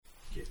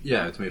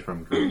Yeah, it's made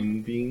from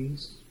green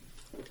beans.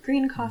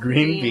 Green coffee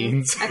Green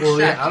beans. Extract. Well,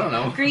 yeah, I don't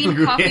know.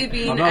 Green coffee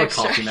bean I'm not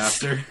extract. a coffee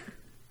master.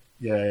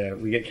 Yeah,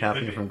 we get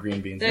caffeine from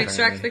green beans. They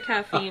extract the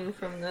apparently. caffeine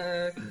from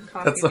the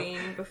coffee bean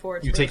before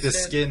it's You take the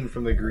roasted. skin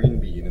from the green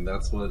bean, and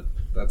that's where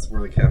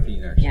the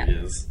caffeine actually Yeah.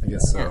 is. I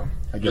guess so. Yeah.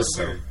 I guess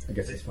so. I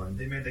guess it's fine.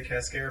 They made the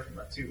cascara from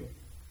that too.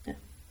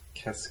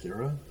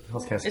 Cascara?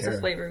 How's It's a cascara?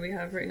 flavor we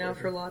have right now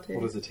for latte.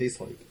 What does it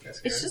taste like?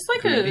 Cascara. It's just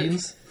like Green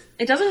beans?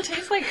 It doesn't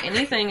taste like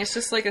anything. It's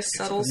just like a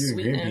subtle Green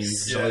sweetness.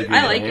 beans. Yeah,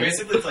 I like it.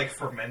 basically it's like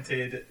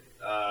fermented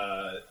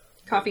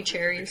Coffee the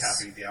cherries.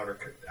 the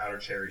outer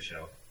cherry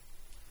shell.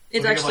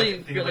 It's So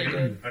actually think of really like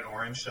good. An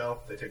orange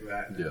shell. They take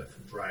that and Yeah.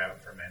 dry out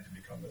and ferment and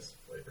become this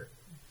flavor.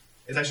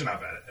 It's actually not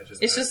bad.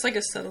 It's just like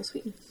a subtle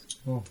sweetness.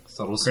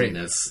 Subtle Great.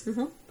 sweetness.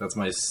 Mm-hmm. That's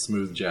my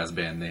smooth jazz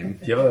band name.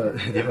 Do you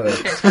have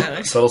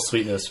a subtle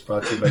sweetness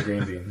brought to you by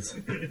green beans?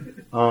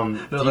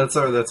 No, that's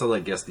our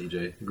like guest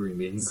DJ, Green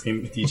Beans.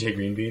 DJ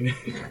Green Bean?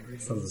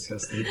 Sounds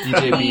disgusting.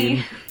 DJ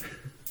Bean.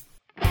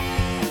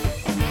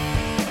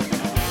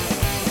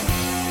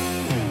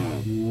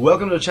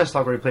 Welcome to Chess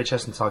Talk, where we play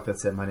chess and talk.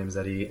 That's it. My name is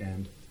Eddie,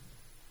 and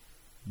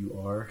you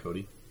are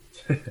Cody.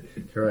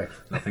 correct.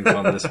 Nothing's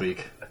on this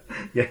week.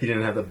 Yeah, you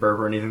didn't have the burp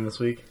or anything this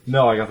week,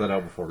 No, I got that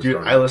out before we dude.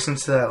 started. I listened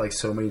to that like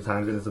so many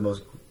times, and it's the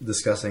most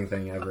disgusting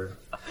thing ever.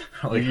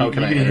 Like, you how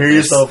can I can edit hear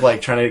this? yourself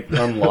like trying to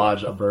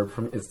unlodge a burp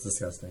from. It's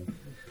disgusting.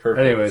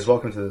 Perfect. Anyways,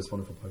 welcome to this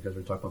wonderful podcast.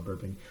 We're talking about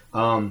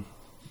burping.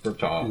 Burp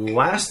talk.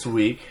 Last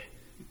week,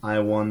 I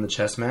won the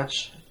chess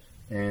match,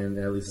 and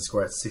at least the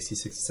score at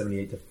 66 to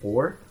 78 to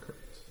 4.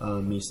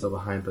 Me still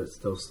behind, but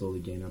still slowly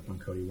gain up on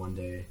Cody. One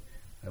day,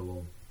 I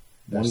will.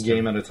 One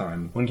game at a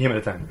time. One game at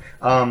a time.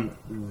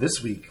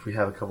 This week, we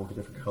have a couple of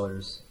different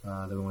colors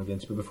that we want to get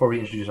into. But before we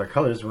introduce our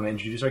colors, we want to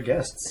introduce our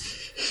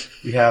guests.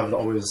 We have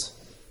always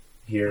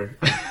here,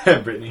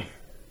 Brittany.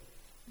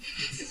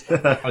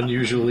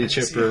 Unusually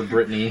chipper,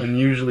 Brittany.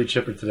 Unusually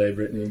chipper today,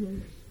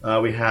 Brittany.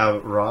 We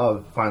have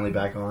Rob finally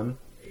back on.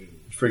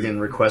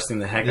 Friggin' requesting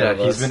the heck out Yeah, of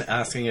us. he's been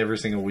asking every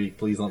single week,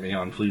 please let me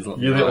on, please let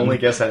me You're on. the only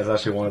guest that has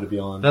actually wanted to be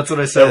on. That's what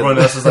I said. Everyone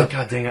else is like,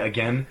 God dang it,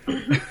 again?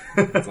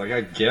 It's like,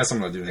 I guess I'm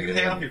not doing it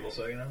hang out again. people,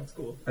 so it's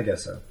cool. I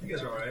guess so. You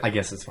guys are alright. I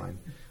guess it's fine.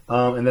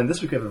 And then this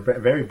week we have a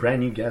very brand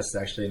new guest,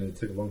 actually, and it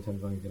took a long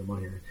time to get him on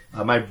here.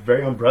 My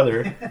very own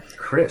brother,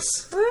 Chris.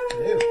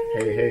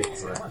 Hey.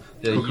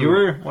 Yeah, you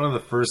were one of the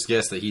first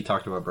guests that he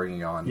talked about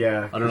bringing on.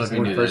 Yeah. I don't know if you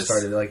when knew we first this.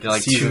 started, like,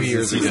 like seasons 2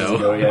 years and seasons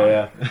ago.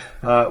 Yeah.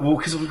 Well,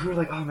 because we were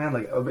like, oh man,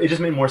 like it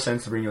just made more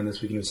sense to bring you on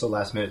this week, and it was so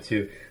last minute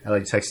too. I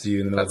like texted you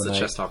in the middle That's of the the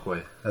night. chess talk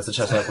way. That's the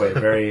chess talk way.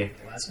 Very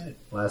Last minute.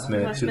 last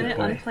minute Last to the minute,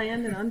 point.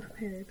 unplanned and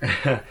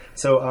unprepared.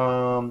 So,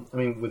 I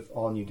mean, with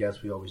all new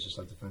guests, we always just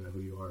like to find out who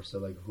you are. So,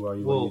 like, who are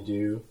you? Well, what do you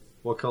do?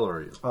 What color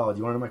are you? Oh, do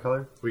you want to know my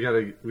color? We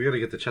gotta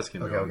get the chess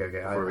game Okay. going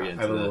before we get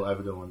I have into I have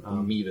a good one. the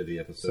meat of the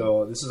episode.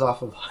 So, this is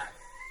off of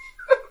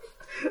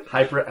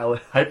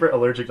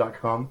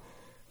hyperallergic.com.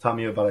 Taught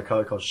me about a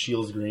color called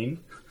Shields Green.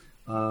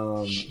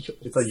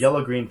 It's a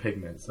yellow-green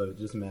pigment. So,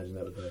 just imagine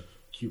that with a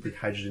cupric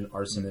hydrogen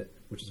arsenate,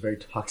 which is very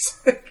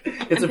toxic.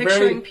 It's I'm a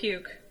picturing very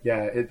puke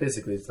yeah. It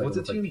basically it's like What's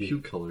it it looks to like in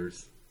puke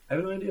colors? I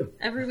have no idea.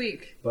 every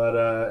week.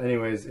 But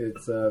anyways,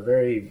 it's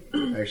very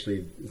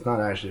actually. It's not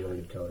actually a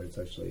really good color. It's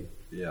actually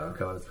Yeah. a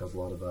color that has a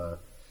lot of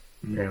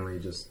apparently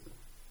just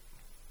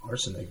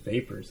arsenic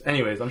vapors.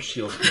 Anyways, I'm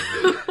Shields.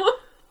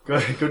 Go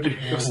do.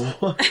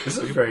 This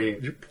is very.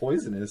 You're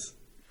poisonous.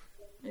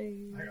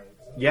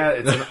 Yeah,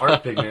 it's an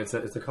art pigment.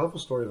 It's a colorful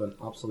story of an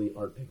obsolete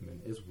art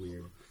pigment. It's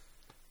weird.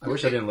 I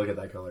wish I didn't look at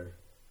that color.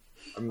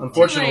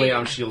 Unfortunately, Too late.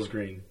 I'm Shields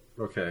Green.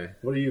 Okay.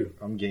 What are you?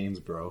 I'm Gaines,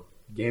 bro.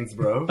 Gaines,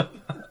 bro.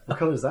 What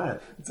color is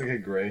that? It's like a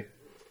gray.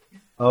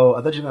 Oh,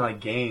 I thought you meant like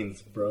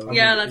Gaines, bro.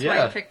 Yeah, that's why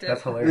yeah, I picked it.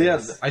 That's Yeah,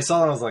 hilarious. I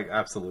saw that. I was like,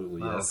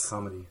 absolutely, Wow, yes.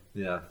 comedy.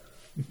 Yeah.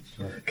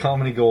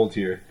 Comedy gold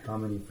here.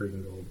 Comedy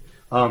freaking gold.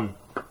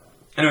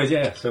 Anyways,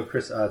 yeah. So,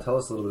 Chris, tell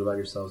us a little bit about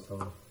yourselves.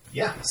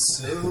 Yeah,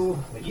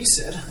 so, like you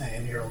said, I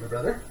am your older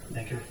brother.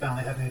 Thank you for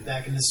finally having me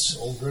back in this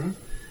old room.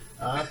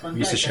 Fun We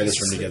used to fact, share I this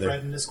room sleep together.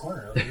 right in this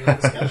corner over here on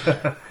this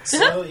couch.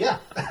 So, yeah.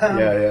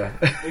 Yeah.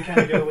 We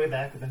kind of go way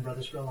back. We've been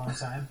brothers for a long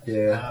time.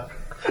 Yeah.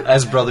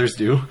 As brothers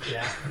do.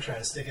 Yeah, we try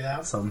to stick it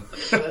out. Some.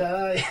 But,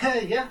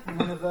 yeah, I'm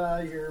one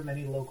of your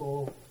many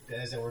local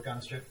guys that work on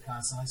the strip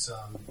constantly, so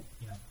I'm,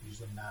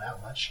 usually not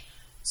out much.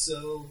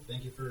 So,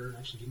 thank you for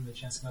actually giving me the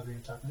chance to come over here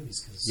and talk movies.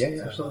 Cause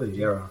Yeah, absolutely.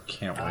 Yeah.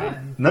 Can't wait.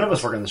 And None of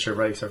us work on the strip,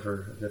 right? Except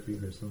for you,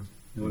 Chris.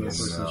 No one else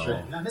works on the No.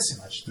 strip. not missing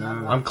much. No. Not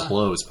a lot I'm of fun.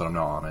 close, but I'm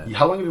not on it.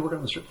 How long have you worked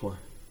on the strip for?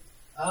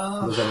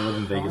 Those that live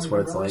in Vegas,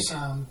 what it's like.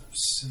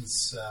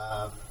 Since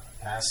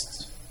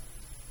past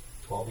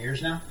 12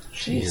 years now.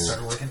 Jeez.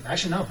 Started working.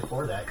 Actually, no,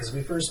 before that, because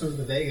we first moved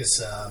to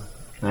Vegas.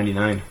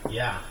 99.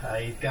 Yeah,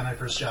 I got my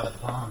first job at the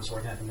Palms,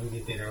 working at the movie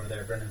theater over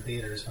there, Brendan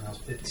Theaters, when I was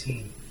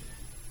 15.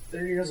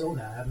 30 years old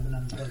now. I haven't been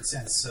unemployed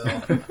since, so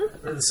it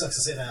really sucks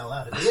to say that out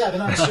loud. But yeah, I've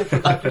been on the strip for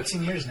about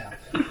 15 years now.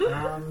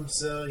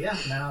 So yeah,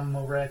 now I'm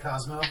over at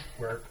Cosmo,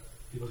 where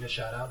people get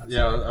shot out.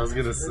 Yeah, I was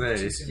gonna Too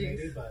say. soon,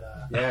 maybe, but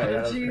Yeah,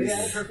 yeah. Jeez. we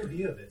had a perfect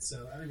view of it.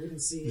 So I mean, we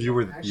didn't see. You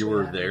were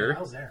actually there?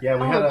 I was there. Yeah,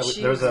 we had Oh,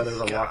 there was a Jesus.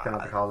 lockdown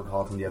at the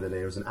Cosmopolitan the other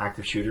day. It was an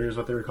active shooter, is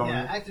what they were calling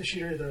Yeah, it. active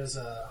shooter. There was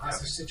a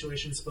hostage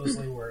situation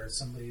supposedly where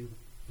somebody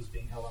was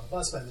being held on the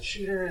bus by the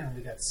shooter, and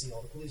we got to see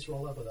all the police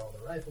roll up with all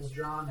the rifles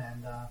drawn,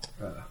 and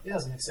yeah, it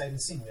was an exciting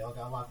scene. We all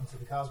got locked into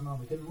the Cosmo, and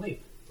we couldn't leave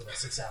for like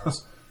 6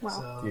 hours. Wow.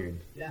 So Dude.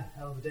 yeah,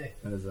 hell of a day.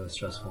 That is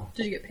stressful.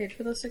 Did you get paid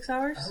for those 6 I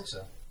hours? hope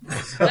so.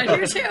 I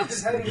do too.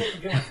 Just how do you get to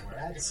go anywhere?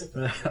 I had to sit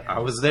there. I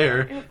was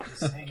there.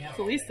 Just hang out. It's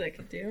the least they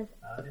could do.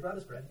 They brought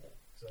us bread.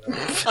 So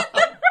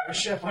our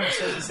chef went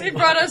upstairs and said, They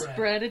brought us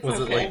bread. It's Was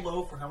it okay. like-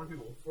 Low for how many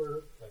people?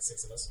 for like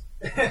 6 of us.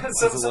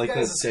 Was it like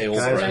the sales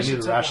Guys, Ration we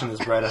need to ration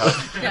this bread out.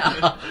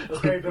 Yeah. It was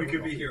very We biblical.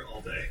 could be here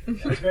all day.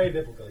 It was very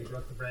biblical. He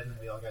broke the bread and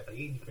we all got to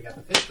eat. And he forgot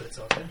the fish, but it's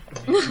all good.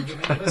 We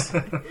made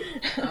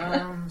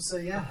this. So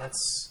yeah,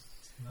 that's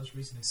the most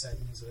recent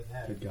exciting news that I've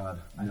had. Good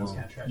God. I know it's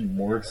kind of tragic.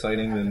 More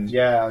exciting than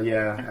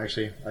Yeah,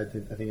 actually, I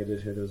think I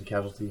did hear there was a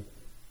casualty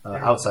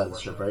outside the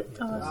strip, right?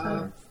 Oh, that's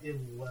sad. It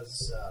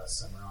was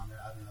somewhere on there.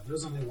 I don't know. There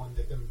was only one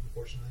victim,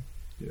 unfortunately.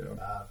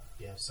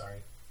 yeah. Sorry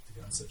to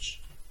go on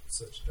such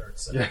dark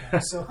side. Yeah.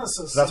 So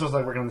So that's what's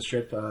like working on the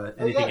strip.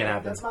 Anything can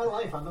happen. That's my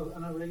life on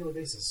a regular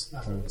basis.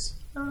 Not always.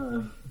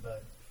 Oh.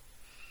 But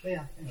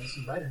yeah, anyway,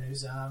 some brighter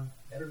news.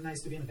 It was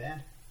nice to be in a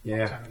band. A long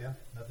Yeah, time ago.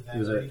 Met the it band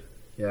was Reed.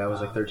 I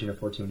was like 13 or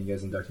 14 when you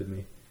guys inducted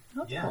me.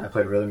 Yeah. I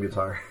played rhythm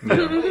guitar. we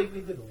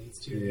did the leads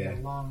too. We Yeah.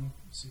 had long,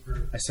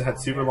 super. I still had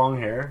super long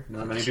hair.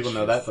 Not many people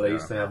know that, but I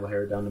used to have the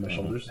hair down to my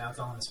shoulders. Now it's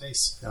all on his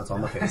face. Now it's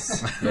on my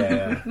face.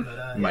 Yeah.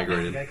 But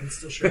Migrated. the guy can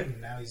still shred,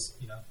 and now he's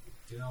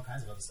doing all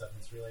kinds of other stuff. And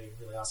it's really,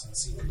 really awesome to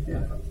see.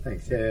 Yeah,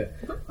 thanks.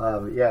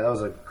 Yeah, that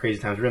was a crazy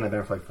time. We were in that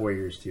band for like 4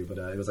 years too, but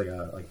it was like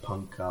a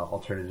punk,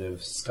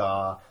 alternative,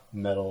 ska,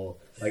 metal.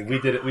 Like we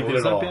did it. We What did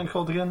was it that all. band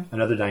called again?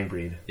 Another Dying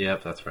Breed.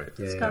 Yep, that's right.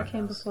 Yeah, Scott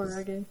came before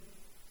reggae.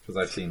 Because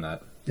I've seen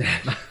that.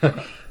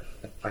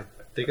 I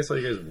think I saw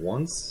you guys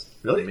once.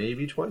 Really?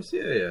 Maybe twice.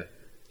 Yeah.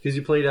 Because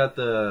you played at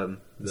the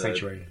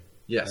Sanctuary.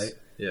 Yes. Right?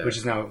 Yeah. Which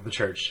is now the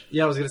church.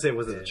 Yeah, I was gonna say,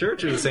 was it the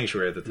church or the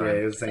sanctuary at the time? Yeah,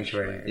 it was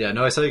Sanctuary. Yeah,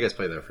 no, I saw you guys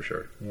play there for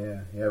sure.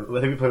 Yeah. I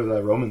think we played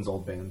with Roman's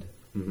old band,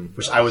 Mm-hmm.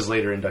 which I was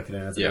later inducted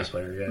in as a Yeah. bass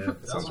player. Yeah,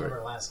 That was Sounds one of right.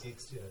 our last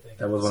gigs too. I think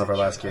That was one of our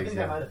last I gigs, think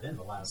yeah. that might have been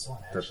the last one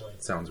That actually.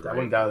 sounds that right.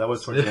 went down. That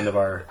was towards the end of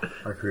our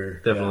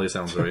career. Definitely Yeah.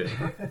 sounds right.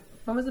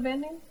 What was the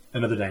band name?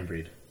 Another Dying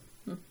Breed.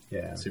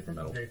 Yeah. Super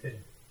metal. Very fitting.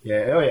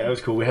 Yeah. Oh yeah, it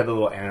was cool. We had the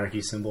little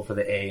anarchy symbol for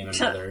the A and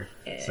another.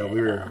 So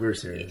we were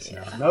serious.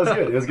 Yeah. That was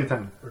good. It was a good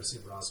time. We're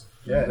super awesome.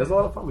 Yeah, it was a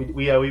lot of fun.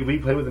 We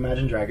played with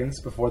Imagine Dragons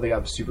before they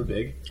got super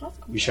big. That's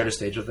cool. We shared a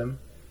stage with them.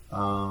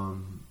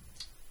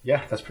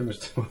 Yeah, that's pretty much.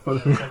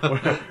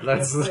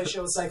 That's the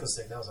show with Cycle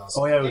Stick. That was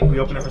awesome. Oh yeah, we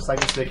opened up for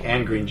Psycho Stick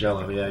and Green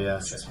Jello. Yeah.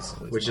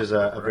 Which is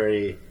a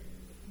very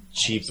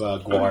cheap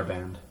guar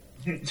band.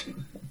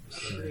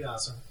 Pretty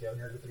awesome. If you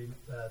haven't heard of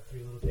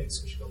Three Little Pigs,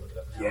 we should go look it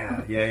up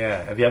now.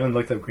 Yeah. If you haven't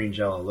looked up Green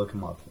Jello, look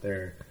them up.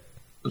 They're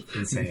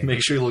insane.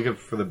 Make sure you look up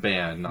for the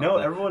band, not No,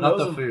 the, everyone not knows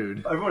the them.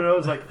 food. Everyone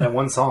knows like that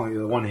one song.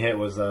 The one hit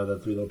was the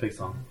Three Little Pigs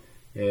song.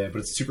 Yeah, but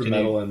it's super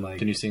metal and like.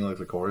 Can you sing like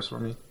the chorus for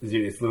me?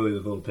 Dude, it's literally the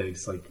Little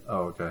Pigs. Like,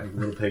 Oh, okay.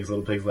 Little Pigs,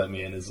 let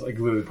me in is like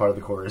literally part of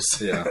the chorus.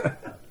 Yeah.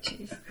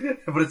 Jeez.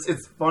 But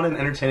it's fun and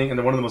entertaining, and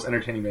they're one of the most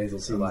entertaining bands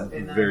you'll see live.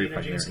 And Very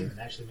Maynard James pioneering.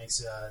 Keenan actually makes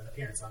an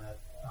appearance on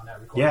that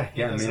recording. Yeah,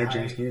 He does Maynard a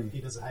James high- Keenan.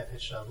 He does a high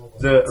pitched vocal.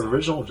 The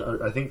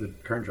original, I think the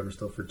current drummer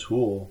still for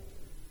Tool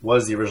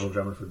was the original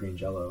drummer for Green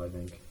Jello.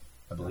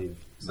 I believe.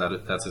 Is that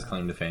it? That's his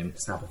claim to fame?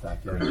 Snap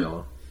Effect. Green Yeah.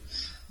 Jello.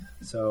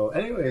 So,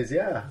 anyways,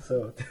 yeah.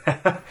 So,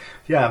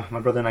 yeah, my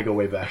brother and I go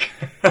way back.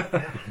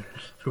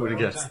 Who would have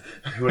guessed?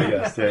 Who would have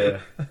guessed? Yeah.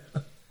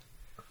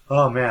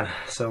 Oh man.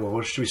 So,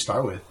 what should we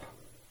start with,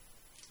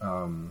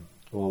 Well,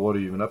 what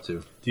have you been up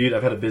to? dude?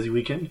 I've had a busy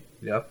weekend.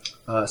 Yep.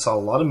 Saw a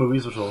lot of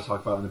movies, which we'll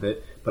talk about in a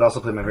bit, but also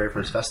played my very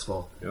first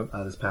festival Yep.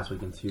 this past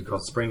weekend too,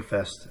 called Spring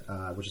Fest,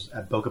 which is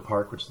at Boca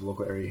Park, which is the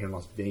local area here in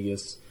Las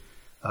Vegas,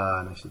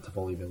 next to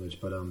Tivoli Village.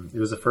 But it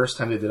was the first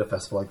time they did a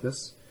festival like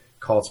this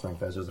called Spring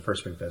Fest. It was the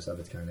first Spring Fest of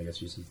its kind, I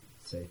guess you should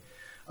say.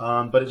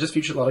 But it just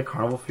featured a lot of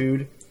carnival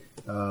food,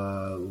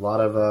 a lot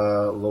of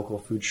local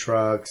food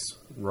trucks,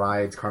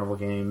 rides, carnival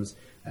games,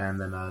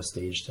 and then a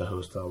stage to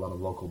host a lot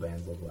of local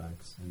bands, local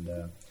acts. And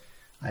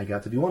I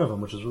got to be one of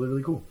them, which was really,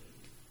 really cool.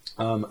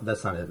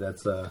 That's not it.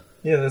 That's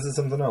Yeah, this is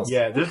something else.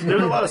 yeah. There's a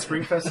lot of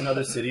Spring Fest in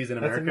other cities in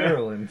That's America. in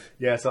Maryland.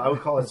 Yeah, so I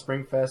would call it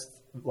Spring Fest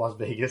Las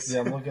Vegas.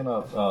 Yeah, I'm looking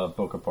up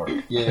Boca Park.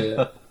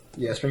 yeah.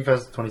 Spring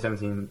Fest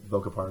 2017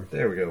 Boca Park.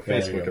 There we go. Yeah,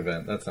 there Facebook you go.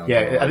 event. That sounds.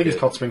 Yeah, more I like think it's it.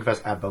 called Spring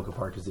Fest at Boca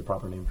Park is the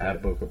proper name for at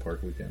it. Boca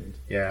Park weekend.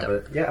 Yeah,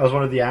 but yeah, I was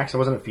one of the acts. I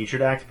wasn't a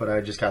featured act, but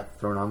I just got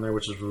thrown on there,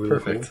 which is really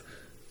Perfect.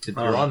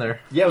 cool. You're on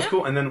there. Yeah, it was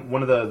cool. And then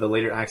one of the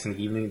later acts in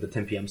the evening, the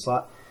 10 p.m.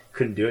 slot,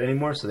 couldn't do it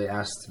anymore, so they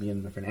asked me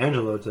and my friend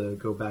Angelo to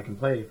go back and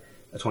play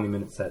a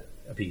 20-minute set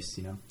a piece,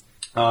 you know.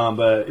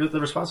 But the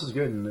response was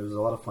good, and it was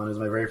a lot of fun. It was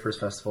my very first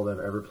festival that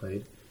I've ever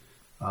played.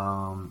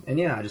 And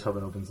yeah, I just hope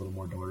it opens a little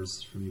more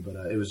doors for me, but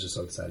it was just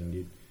so exciting,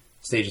 dude.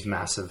 Stage is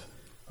massive.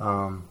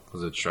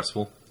 Was it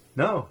stressful?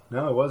 No,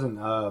 it wasn't.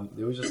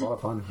 It was just a lot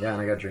of fun. Yeah,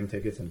 and I got drink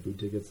tickets and food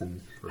tickets,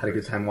 and had a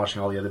good time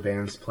watching all the other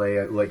bands play.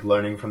 Like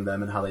learning from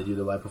them and how they do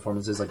their live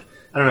performances. Like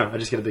I don't know, I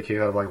just get a big kick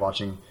out of like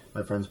watching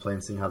my friends play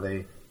and seeing how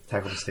they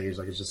tackle the stage.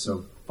 Like it's just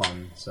so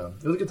fun. So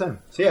it was a good time.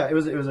 So yeah, it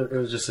was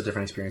just a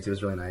different experience. It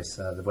was really nice.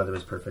 The weather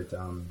was perfect.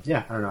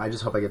 Yeah, I don't know. I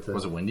just hope I get to.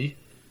 Was it windy?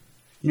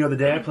 You know, the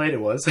day I played,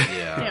 it was.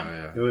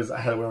 Yeah. It was.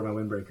 I had to wear my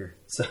windbreaker.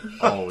 So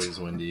Always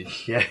windy.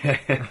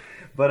 yeah.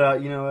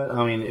 But you know what?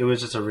 I mean, it was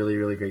just a really,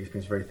 really great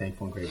experience. Very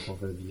thankful and grateful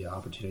for the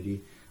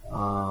opportunity.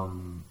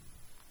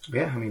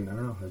 Yeah, I mean, I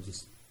don't know.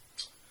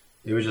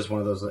 It was just one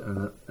of those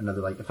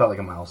another like it felt like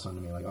a milestone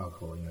to me. Like, oh,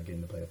 cool, you know,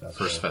 getting to play a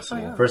festival. First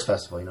festival. Oh, yeah. First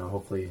festival. You know,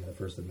 hopefully the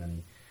first of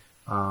many.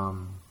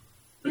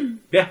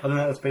 Yeah. Other than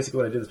that, that's basically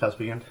what I did this past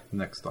weekend.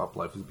 Next stop,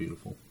 Life is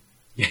Beautiful.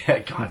 Yeah,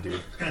 God, dude.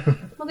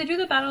 Well, they do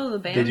the Battle of the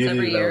They Bands do the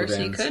every Battle year, of the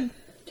so you Bands. could.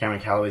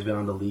 Cameron Calloway's been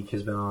on. The Leak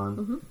has been on.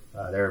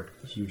 Mm-hmm. They're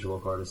a huge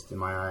local artist in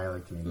my eye.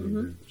 Like to me,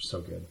 they're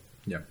so good.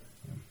 Yeah.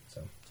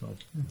 So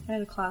I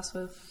had a class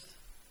with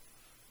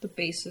the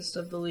bassist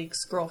of the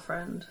League's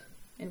girlfriend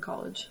in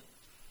college.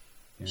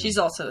 yeah. She's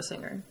also a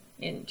singer,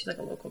 and she's like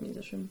a local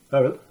musician.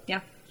 Oh, really? Yeah.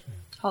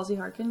 Halsey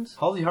Harkins.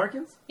 Halsey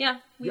Harkins? Yeah,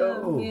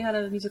 Yo. we had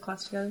a music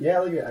class together. Yeah,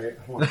 look at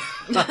hold on.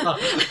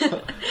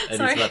 And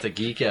Sorry. he's about to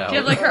geek out. Do you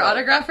have like her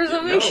autograph or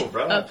something? No,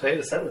 bro. I played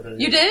a set with her.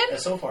 You did? Yeah,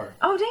 so far.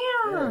 Oh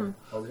damn!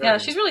 Halsey Yeah,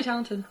 Harkins. she's really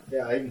talented.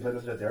 Yeah, I even played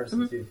with her at the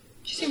Artists too.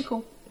 She seemed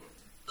cool.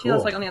 She Cool.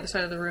 was like on the other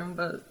side of the room,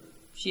 but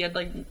she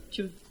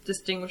was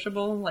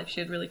distinguishable. Like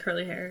she had really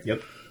curly hair.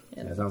 Yep.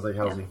 Yeah. Yeah, sounds like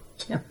Halsey.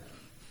 Yeah.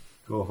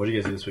 Cool. What did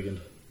you guys do this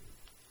weekend?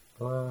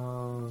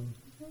 What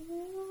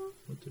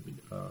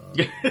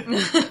did we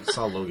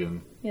saw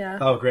Logan. Yeah.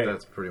 Oh, great.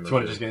 That's pretty much Do you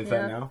want it. to just get into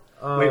that Yeah.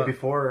 now? Wait,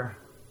 before,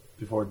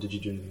 did you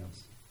do anything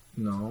else?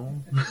 No.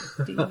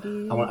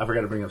 I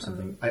forgot to bring up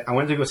something. I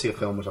went to go see a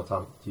film, which I'll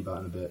talk to you about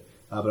in a bit.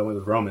 But I went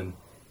with Roman,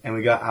 and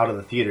we got out of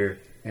the theater,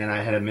 and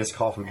I had a missed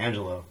call from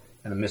Angelo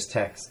and a missed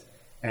text,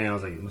 and I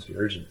was like, it must be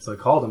urgent. So I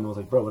called him. And I was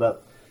like, bro, what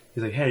up?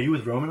 He's like, hey, are you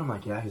with Roman? I'm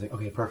like, yeah. He's like,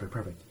 okay, perfect.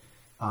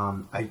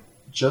 I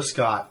just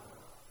got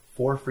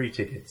 4 free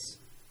tickets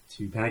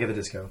to Panic at the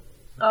Disco.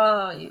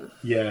 Oh, you.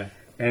 Yeah.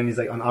 And he's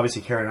like, and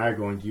obviously Kara and I are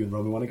going, do you and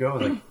Roman want to go? I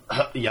was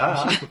like,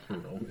 yeah.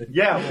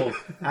 Yeah, well,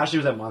 Ashley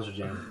was at Monster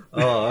Jam.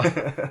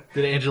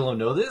 Did Angelo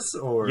know this?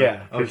 Or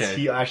Yeah, because Okay.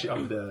 he actually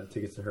offered the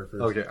tickets to her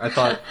first. Okay, I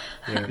thought.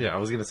 Yeah. Yeah, I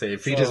was gonna say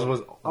if he So, just was.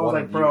 I was one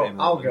like, of bro, you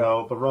and I'll Roman.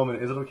 go, but Roman,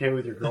 is it okay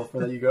with your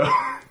girlfriend that you go?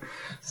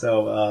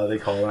 So they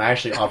called, and I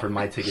actually offered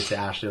my ticket to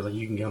Ashley. I was like,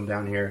 you can come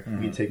down here, you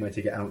can take my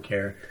ticket, I don't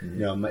care. You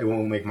know, it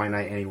won't make my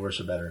night any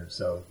worse or better.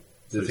 So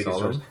So you ticket's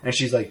saw yours. them? And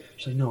she's like,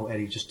 no,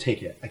 Eddie, just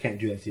take it. I can't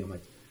do that to you. I'm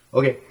like,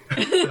 okay.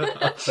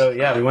 So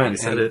yeah, we went. You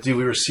said And, it. dude,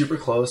 we were super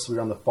close. We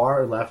were on the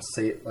far left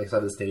side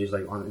of the stage,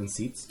 like in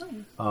seats.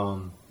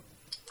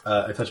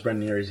 I touched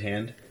Brendan Urie's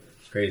hand.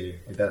 It's crazy,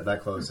 like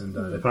that close, and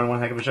they put on one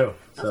heck of a show.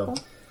 So cool.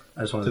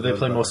 I just wanted. Did to they throw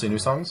play that mostly out. new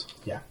songs?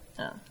 Yeah,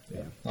 Oh.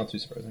 yeah. Not too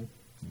surprising.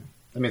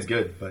 I mean, it's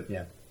good, but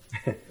yeah.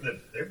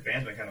 Their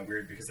band's been kind of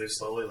weird because they've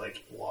slowly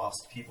like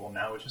lost people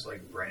now, which is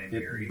like Brandon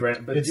Urie.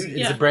 But It's, dude, it's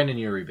Yeah. a Brandon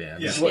Urie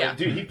band. Yeah. well, Yeah.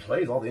 dude, he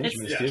plays all the It's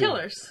instruments yeah. too.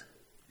 Killers.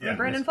 Yeah.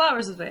 Brandon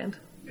Flowers' band.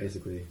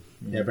 Basically.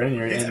 Yeah, Brendan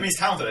Urie. I And mean, he's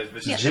talented. But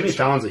it's just Jimmy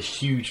Fallon's a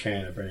huge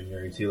fan of Brendan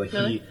Urie too. Like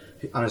Really?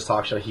 he on his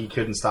talk show, he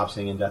couldn't stop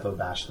singing "Death of a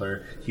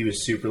Bachelor." He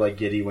was super like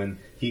giddy when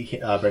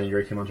Brendan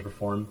Urie came on to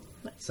perform.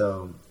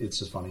 So it's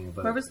just funny.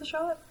 But Where was the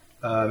show at?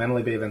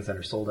 Mandalay Bay Event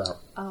Center sold out.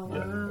 Oh,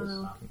 Yeah.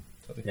 wow.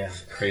 Yeah,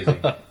 crazy.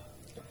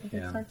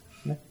 Yeah. Sorry.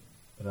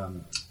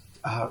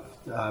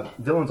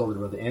 But Dylan's older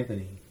brother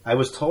Anthony. I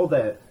was told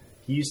that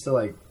he used to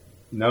like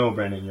know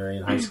Brendan Urie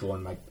in high school,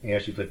 and like he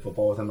actually played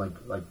football with him.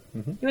 Like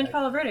You went to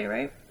Palo Verde,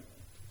 right?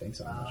 I think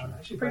so. I'm not sure.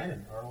 Actually,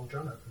 Brandon, our old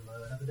drummer from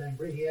Another Dang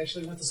Breed, he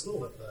actually went to school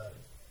with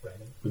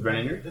Brandon. With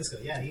Brandon Urie? Disco.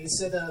 Yeah, he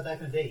said back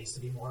in the day he used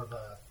to be more of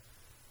a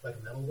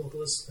metal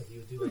vocalist. Like he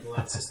would do like a lot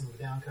of System of a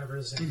Down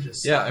covers and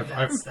just Yeah, that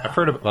I've style.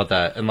 heard about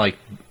that, and like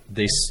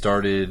he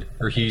started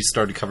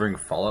covering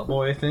Fall Out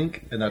Boy, I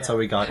think, and that's how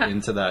he got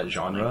into that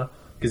genre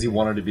because he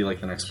wanted to be like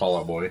the next Fall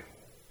Out Boy.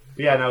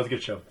 But yeah, no, it was a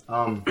good show.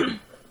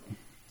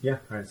 Yeah.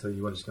 All right. So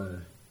you were just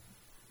gonna.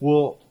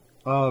 Well,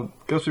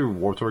 go through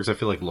Warped Tour 'cause I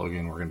feel like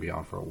Logan we're gonna be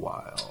on for a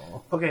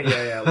while. Okay.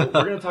 Yeah. We're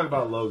gonna talk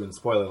about Logan.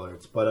 Spoiler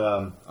alerts. But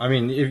I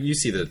mean, if you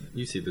see the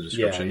description,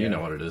 Yeah, you yeah. know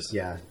what it is.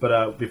 yeah.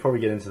 But before we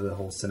get into the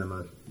whole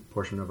cinema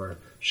portion of our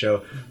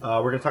show,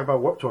 we're gonna talk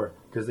about Warped Tour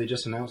because they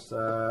just announced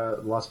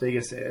Las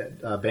Vegas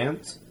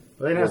bands.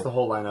 Well, they announced the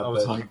whole lineup. I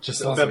was but, like,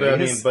 just Las but I mean,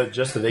 Vegas? but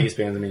just the Vegas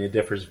bands. I mean, it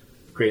differs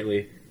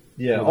greatly.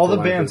 Yeah, What all the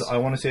lineup bands is. I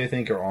want to say I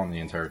think are on the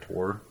entire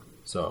tour.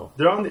 So,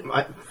 They're on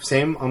the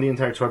same on the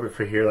entire tour, but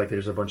for here, like,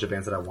 there's a bunch of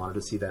bands that I wanted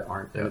to see that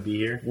aren't going to be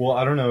here well,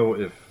 I don't know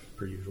if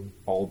per usual.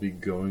 I'll be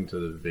going to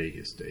the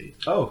Vegas date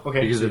Oh,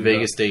 okay. because So the you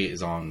Vegas date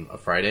is on a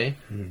Friday,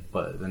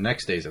 but the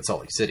next day is at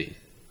Salt Lake City,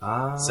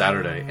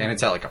 Saturday, and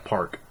it's at like a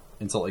park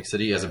in Salt Lake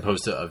City as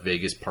opposed to a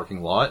Vegas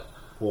parking lot,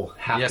 well,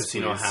 half Yes,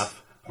 casino, please.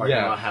 half parking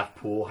Yeah. lot, half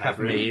pool, half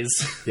ring.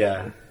 maze.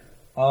 Yeah.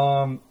 I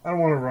don't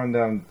want to run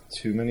down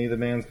too many of the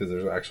bands because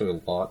there's actually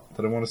a lot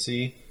that I want to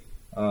see.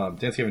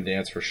 Dance Gavin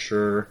Dance for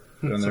sure.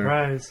 Down there.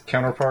 Surprise.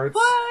 Counterparts.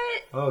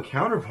 What? Oh,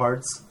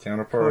 Counterparts.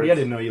 Counterparts. Cody, I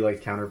didn't know you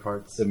liked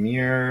Counterparts. The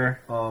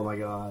Mirror. Oh my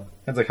god.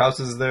 Hands Like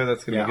Houses is there.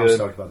 That's gonna Yeah, be I'm good.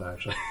 stoked about that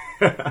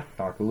actually.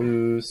 Talk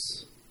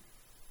Loose.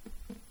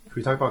 Can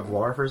we talk about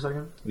Guar for a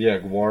second? Yeah,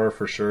 Guar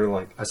for sure.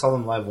 Like, I saw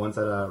them live once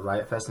at a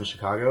Riot Fest in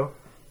Chicago,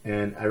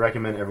 and I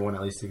recommend everyone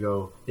at least to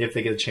go, if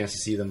they get a chance to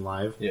see them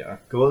live, yeah.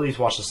 go at least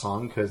watch the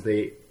song, because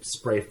they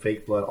spray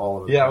fake blood all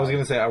over the Yeah, I was crowd.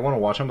 gonna say I want to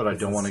watch them, but I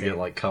It's don't want to insane. get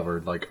like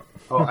covered. Like,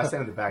 Oh, I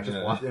stand in the back, just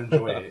Yeah. watch,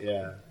 enjoy it,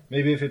 yeah.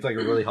 maybe if it's like a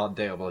really hot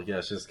day, I'll be like,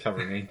 yes, just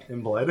cover me,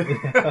 In blood.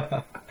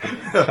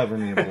 cover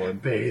me in blood.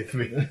 Bathe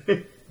me.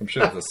 I'm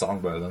sure it's a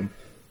song by them.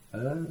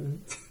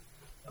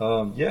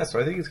 Yeah, so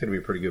I think it's gonna be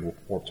a pretty good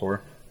Warped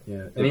Tour.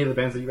 Yeah. Any of the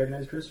bands that you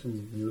recognize, Chris,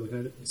 from you were looking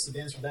at it? It's the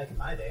bands from back in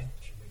my day.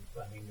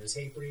 I mean, there's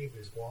Hatebreed,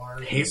 there's Guar,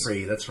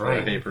 Hatebreed, that's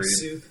right. Hatebreed.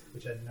 Pursuit,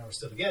 which I didn't know were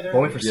still together.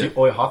 Bowling for Yeah. Soup.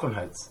 Oh, yeah, Hawthorne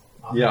Heights.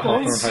 Yeah,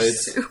 Hawthorne Hawthorne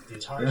Heights. The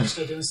Atari are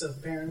still doing stuff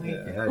apparently.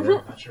 Yeah. Yeah, I'm yeah.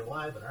 not sure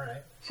why, but all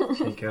right. I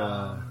think,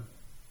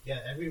 Yeah,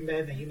 every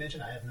band that you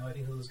mentioned, I have no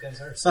idea who those guys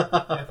are. So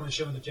definitely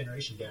showing the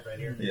generation gap right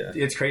here. Yeah.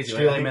 it's crazy.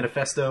 Australia Right?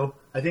 Manifesto.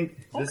 I think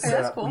this Okay,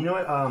 that's cool. You know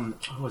what?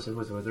 What was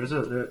it? There's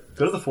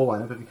go to the full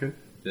lineup if you could.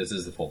 This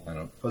is the full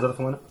lineup. Was that the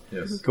full lineup?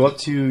 Yes. Go up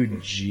to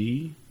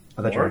G.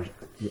 Oh, that's right.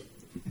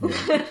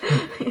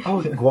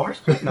 Oh,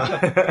 Guar's? No.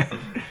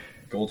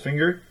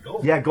 Goldfinger.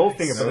 Yeah,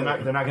 Goldfinger,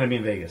 but they're not going to be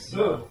in Vegas.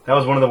 No. That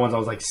was one of the ones I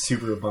was like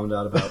super bummed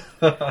out about.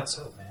 Let's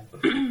hope,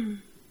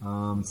 man.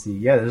 Let's see,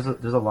 yeah, there's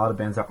a lot of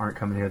bands that aren't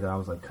coming here that I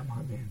was like, come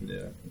on, man. Yeah.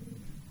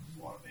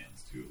 A lot of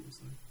bands too. It looks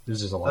like.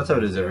 There's just a lot. That's of how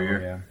it bands is every there,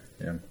 year.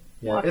 Yeah. Yeah.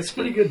 Yeah, it's a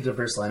pretty good,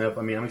 diverse lineup.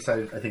 I mean, I'm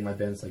excited. I think my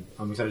band's like,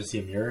 I'm excited to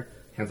see Mirror,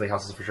 Hands Like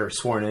Houses for sure,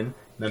 Sworn In,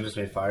 Memphis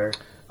Made Fire.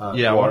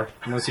 Yeah, Guar.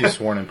 I want to see if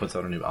Sworn In puts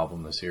out a new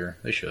album this year.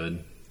 They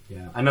should.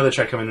 Yeah, I know they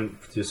tried coming in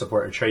to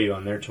support Atreyu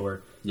on their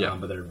tour. Yeah.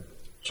 But their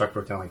truck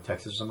broke down like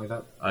Texas or something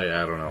like that. I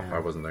don't know. Yeah. I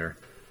wasn't there.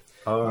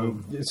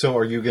 So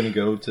are you going to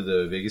go to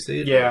the Vegas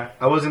date? Yeah,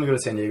 I was gonna go to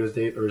San Diego's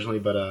date originally,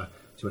 but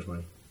too much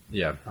money.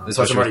 Yeah. So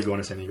Especially I'm already with- going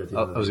to San Diego.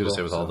 I was going to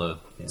say with all so,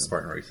 the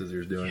Spartan races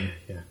you're doing.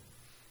 yeah.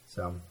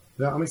 So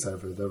yeah, I'm excited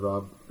for it. Though,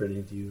 Rob,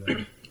 Brittany, do you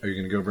Are you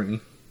going to go, Brittany?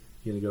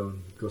 you gonna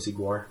go see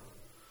Guar?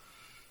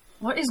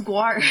 What is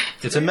Guar?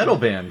 It's a metal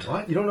band.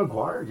 What? You don't know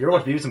Guar? You ever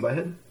watch Beavis and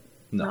Butthead?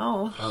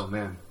 No. Oh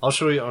man, I'll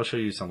show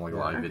you some like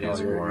live videos. Oh, of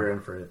you're Guar.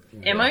 in for it.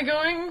 Am I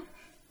going?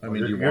 I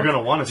mean, You're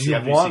gonna want to see. you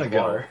after wanna see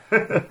go.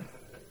 Guar.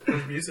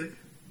 There's music.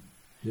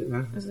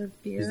 Yeah, Is there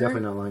beer? he's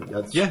definitely not lying.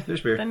 That's, Yeah,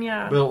 there's beer. Then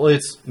yeah. Well,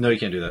 it's no, you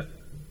can't do that.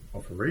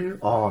 Oh, for real?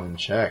 Oh, I'm in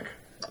check.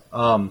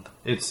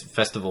 It's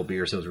festival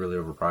beer, so it's really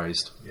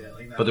overpriced. Yeah,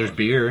 like that. But there's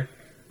beer.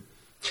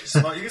 You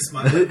can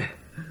smile it.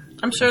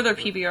 I'm sure their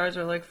PBRs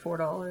are like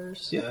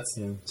 $4. Yeah, That's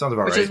Yeah. sounds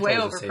about Which right. is way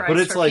I was gonna say. overpriced But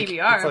it's for like-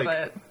 PBR, it's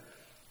like-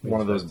 but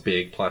One of those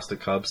big plastic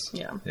cups.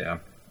 yeah. Yeah.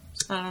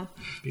 I don't know.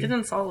 It's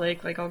in Salt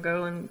Lake. Like, I'll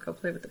go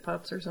play with the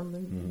pups or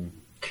something.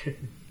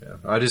 Yeah.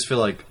 I just feel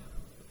like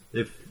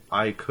if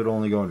I could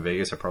only go in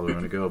Vegas, I probably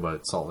want to go,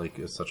 but Salt Lake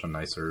is such a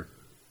nicer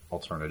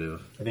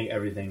alternative. I think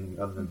everything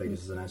other than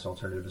Vegas is a nice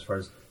alternative as far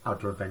as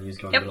outdoor venues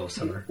go in Yep. the middle of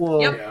summer.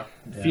 Well, Yep.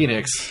 yeah.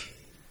 Phoenix.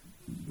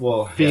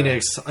 Well,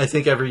 Phoenix, I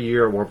think every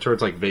year at Warped Tour,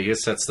 it's like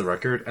Vegas sets the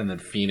record, and then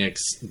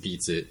Phoenix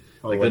beats it.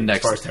 Oh, Like what, the next,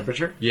 as far as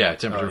temperature. yeah,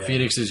 temperature. Oh, yeah.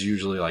 Phoenix is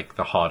usually like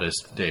the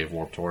hottest day of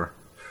Warped Tour.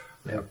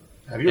 Yeah.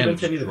 Have you ever And been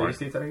to any of the dry. Vegas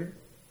states out of here?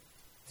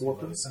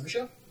 The summer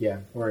show? Yeah,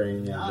 or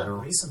in Not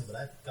general. recently, but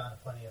I've gone to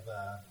plenty of,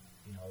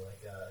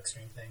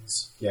 extreme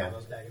things. Yeah. All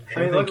those back in the I mean,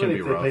 Everything luckily can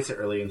be they rough. place it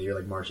early in the year,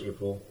 like March,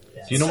 April.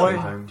 Yeah, Do you know so- why?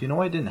 Summertime. Do you know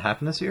why it didn't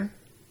happen this year?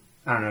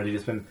 I don't know, dude.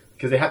 It's been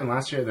because they happened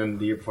last year, then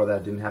the year before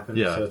that didn't happen.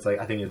 Yeah. So it's like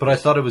I think. It's But I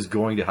thought it was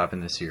going to happen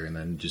this year, and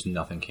then just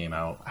nothing came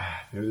out.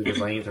 maybe they're just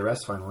laying it to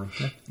rest finally.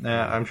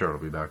 Nah, I'm sure it'll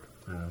be back.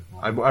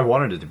 Well, I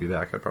wanted it to be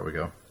back. I'd probably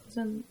go.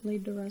 Isn't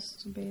Laid to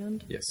Rest a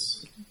band? Yes,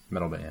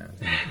 metal band.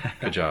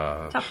 Good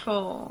job.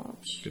 Topical.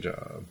 Good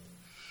job.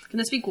 Can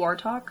this be Guar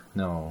talk?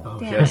 No, oh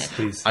Damn yes, it.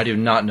 please. I do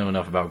not know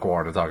enough about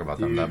Guar to talk about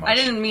them Dude. that much. I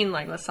didn't mean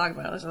like let's talk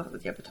about it. That's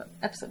the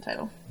episode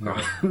title.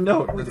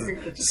 No, Just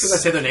because I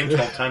say their name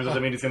 12 times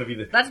doesn't mean it's going to be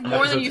the. That's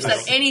more than you said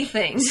episode title.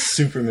 anything.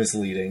 super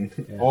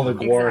misleading. All the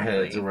Guar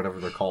Exactly. heads or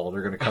whatever they're called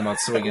are going to come out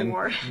swinging.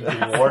 Guar.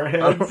 I don't-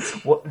 Warheads.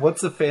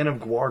 What's a fan of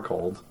Guar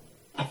called?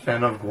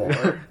 Fan of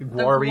Guar. The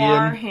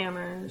Guarian?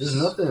 Warhammers. There's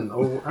nothing.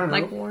 Oh, I don't know.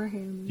 Like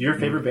Warhammers. Do your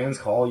favorite bands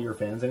call your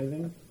fans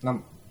anything?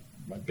 Not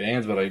my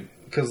bands, but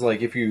because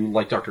like if you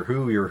like Doctor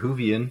Who, you're a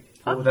Whovian.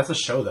 Oh, that's a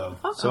show though.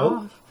 Fuck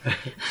So? off.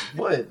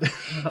 What?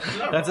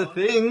 That's a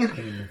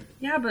thing.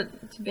 Yeah, but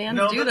bands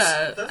No, do that's-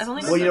 that. that's- I've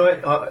only Well, you know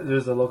what?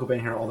 There's a local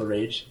band here, All the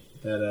Rage,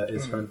 that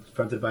is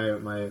fronted by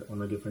one of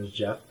my good friends,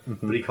 Jeff.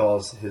 But he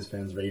calls his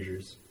fans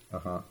Ragers, Uh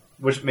huh.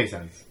 which makes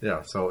sense.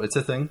 Yeah. So it's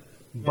a thing.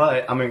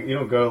 But I mean, you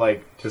don't go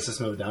like to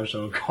System of a Down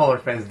show and call our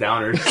fans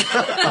Downers.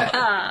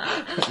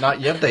 Not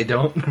yet. They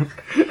don't.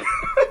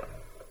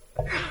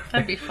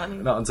 That'd be funny.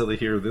 Not until they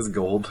hear this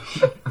gold.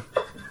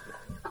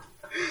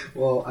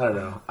 well, I don't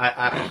know.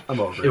 I'm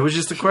over It it. was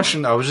just a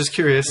question. I was just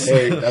curious.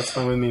 Hey, that's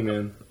fine with me,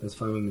 man. That's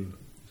fine with me.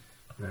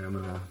 All right, I'm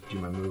gonna do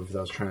my move that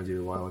I was trying to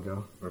do a while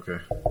ago. Okay.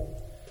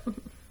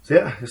 So So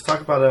yeah, let's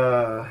talk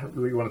about.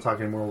 We want to talk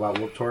any more about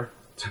Warped Tour?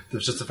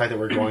 There's just the fact that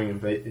we're going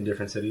in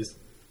different cities.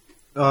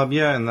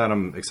 Yeah, and that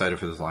I'm excited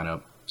for this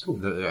lineup. Cool.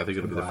 I think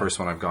it'll be the Wow. first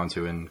one I've gone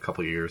to in a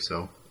couple of years,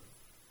 so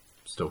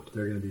stoked.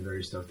 They're going to be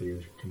very stoked that you're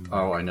coming.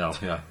 Oh, I know,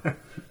 yeah.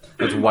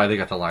 That's why they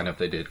got the lineup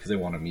they did, because they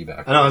wanted me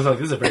back. I know. I was like,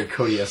 this is a very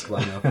Cody-esque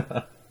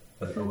lineup.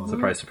 But, oh, well.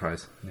 Surprise,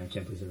 surprise. Yeah, I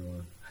can't please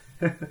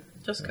everyone.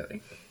 Just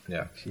Cody.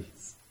 Yeah.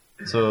 Jeez.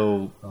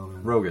 So, Oh,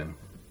 man. Rogan.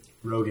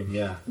 Rogan,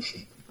 yeah.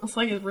 It's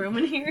like his room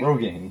in here.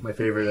 Rogan. My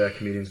favorite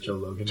comedian is Joe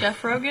Rogan.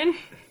 Jeff Rogan.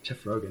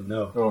 Jeff Rogan,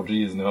 no. Oh,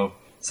 geez, no.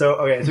 So,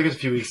 okay, it took us a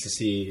few weeks to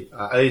see.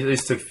 At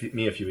least it took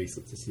me a few weeks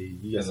to see.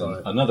 You guys It's saw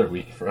it. another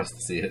week for us to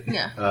see it.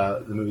 Yeah.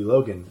 The movie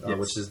Logan, Yes.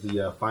 which is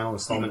the final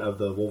installment of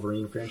the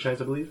Wolverine franchise,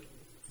 I believe.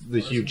 The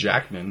Hugh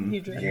Jackman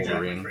Hugh Jackman.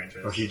 Wolverine.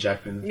 franchise. Or Hugh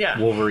Jackman. Yeah.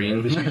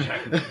 Wolverine.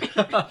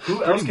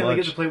 Who else can I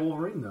get to play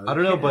Wolverine, though? I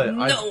don't know, but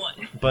No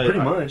one. But Pretty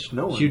much,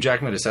 no one. Hugh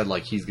Jackman has said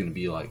like he's going to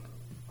be like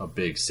a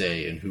big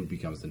say in who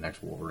becomes the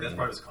next Wolverine. That's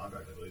part of his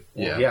contract, I believe.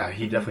 Yeah. Yeah,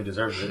 he definitely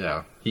deserves it.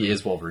 Yeah, he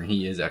is Wolverine.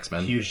 He is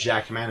X-Men. Hugh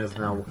Jackman is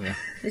now.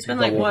 It's been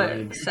The like,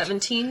 Wolverine. what,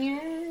 17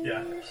 years?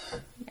 Yeah.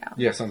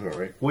 Yeah, sounds about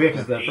right. Well, yeah,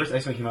 because the first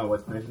X-Men came out,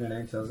 what,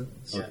 1999,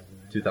 2000?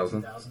 Yeah,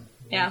 2000.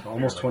 Yeah. So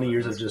almost 20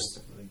 years of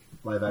just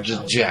live action.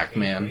 Just Jack,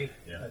 man.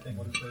 I think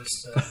when the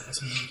first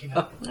X-Men movie came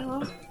out.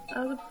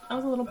 I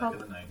was a little Back in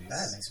pup. the 90s.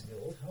 That makes me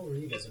feel old. How old were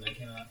you guys when that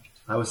came out?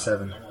 I was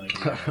 7. I'm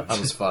like, I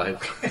was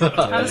 5.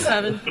 I was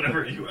 7.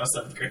 whatever you, I was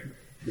 7th grade.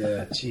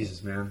 Yeah,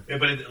 Jesus, man. Yeah,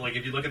 but like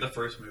if you look at the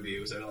first movie, it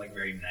was had like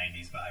very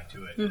 90s vibe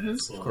to it. And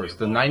it's Of slowly course,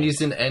 the evolved. 90s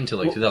didn't end till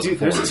like Well, dude,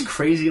 2004. there's this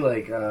crazy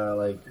like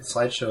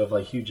slideshow of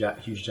like Hugh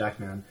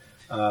Jackman,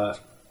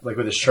 like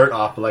with his shirt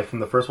off, but like from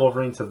the first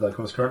Wolverine to the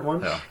most current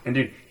one. Yeah. And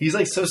dude, he's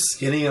like so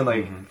skinny and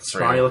like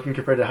scrawny Right. looking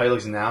compared to how he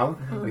looks now.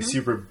 Like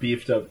super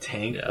beefed up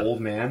tank, Yeah. old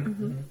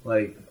man.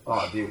 Like,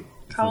 oh dude,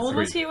 How old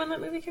was he when that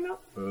movie came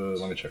out?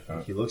 Let me check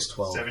that. he looks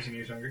 12. 17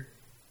 years younger.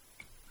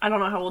 I don't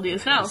know how old he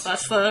is now.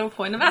 That's the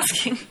point of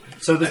asking.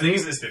 So I the think new,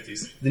 he's in his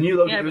 50s. the new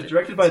Logan, Yeah, it was but-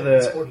 directed by He's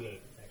the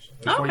 48, actually.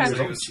 he was 40 Okay. years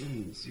He old.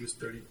 was, he was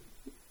 30.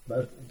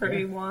 About-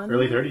 31.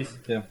 early 30s.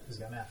 Who's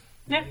got math?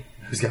 Yeah.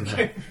 He's got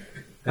that.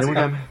 Anyone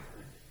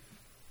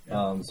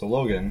got So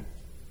Logan,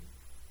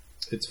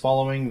 it's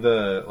following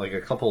the like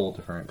a couple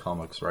different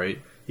comics, right?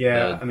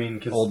 Yeah, I mean,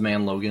 'cause Old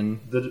Man Logan.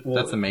 well,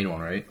 That's the main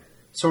one, right?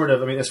 sort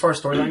of. I mean, as far as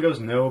storyline goes,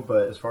 no.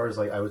 But as far as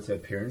like I would say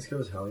appearance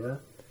goes, hell yeah.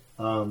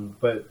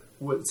 But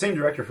same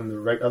director from the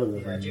other Yeah,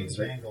 Wolverine James movies,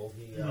 right? Mangold.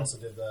 He also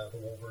did the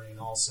Wolverine,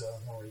 also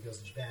one where he goes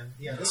to Japan.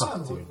 Yeah, this Oh,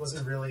 one dude.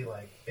 wasn't really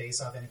like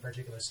based off any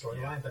particular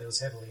storyline, but it was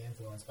heavily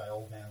influenced by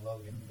Old Man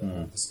Logan, the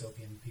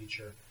dystopian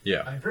feature.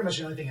 Yeah, I mean, pretty much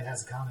the only thing it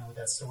has in common with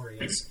that story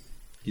is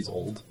he's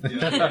old.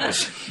 Yeah.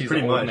 He's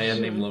Pretty an old much.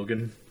 man named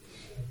Logan.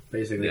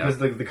 Basically, Yeah.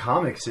 because the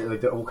comics, like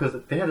because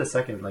they had a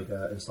second like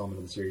installment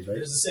of the series, right?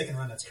 there's a second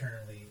run that's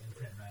currently in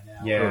print right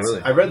now. Yeah, Oh,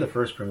 really? I read the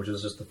first print, which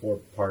is just the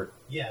 4-part.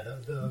 Yeah,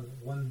 the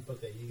one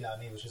book that you got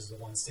me, which is the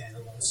one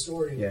standalone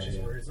story, Yeah, which is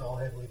yeah. where it's all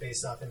heavily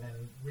based off. And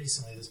then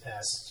recently, this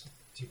past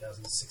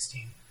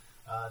 2016,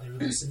 they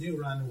released a new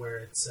run where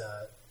it's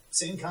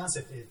same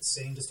concept, it's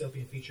same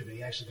dystopian feature, but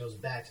he actually goes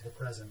back to the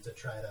present to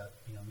try to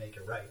make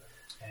it right.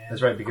 And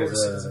That's right, of because,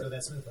 course, it doesn't go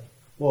that smoothly.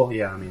 Well,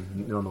 yeah, I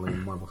mean, normally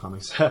in Marvel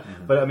comics,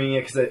 but I mean, yeah,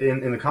 because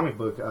in the comic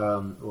book,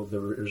 well, the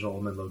original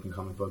Old Man Logan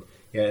comic book,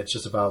 yeah, it's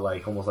just about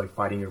like almost like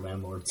fighting your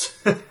landlords.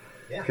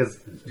 Yeah. Because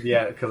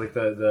like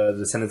the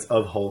descendants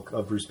of Hulk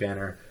of Bruce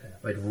Banner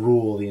like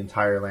rule the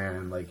entire land,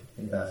 and like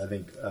I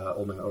think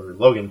Old Man or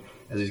Logan,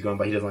 as he's going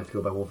by, he doesn't like to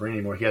go by Wolverine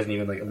anymore. He hasn't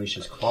even like unleashed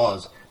his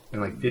claws in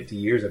like 50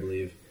 years, I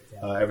believe,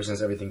 ever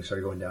since everything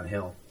started going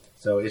downhill.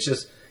 So it's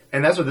just,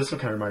 and that's what this one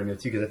kind of reminded me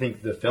of too, because I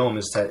think the film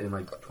is set in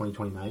like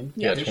 2029.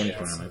 Yeah, Yeah.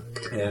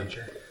 2029.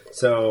 Yeah.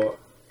 So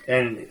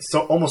and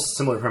so almost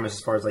similar premise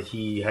as far as like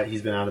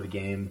he's been out of the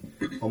game,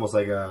 almost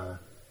like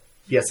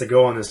he has to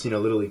go on this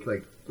literally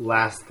like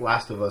Last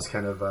of Us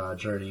kind of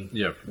journey.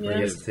 Yep. Yeah.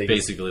 He has to take his,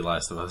 Basically,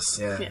 Last of Us.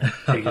 Yeah.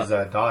 take his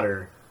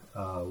daughter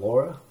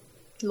Laura.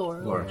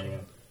 Laura. Laura.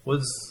 Yeah.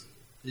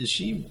 Is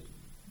she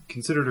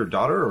considered her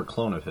daughter or a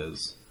clone of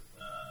his?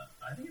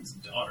 I think it's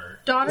daughter.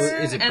 Daughter,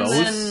 Is it and both?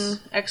 then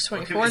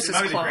X-24 is his It's probably the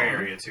gray clone.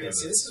 area too. Yeah,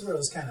 see, this is where it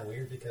was kind of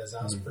weird because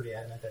I was pretty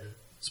adamant that.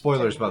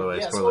 Spoilers, by the way.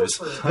 Yeah, Spoilers.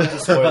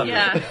 Spoiler.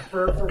 Yeah.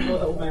 for both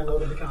Old Man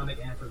Logan the comic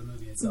and for the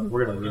movie itself.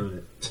 We're gonna ruin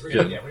it. We're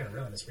gonna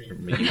ruin this for you.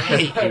 Making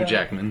Hugh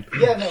Jackman.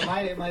 Yeah, no,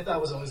 my thought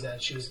was always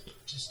that she was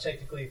just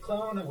technically a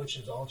clone, which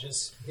is all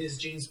just his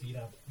genes,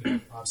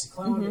 obviously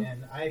cloned,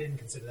 and I didn't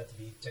consider that to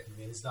be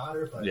technically his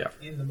daughter, but Yeah.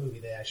 in the movie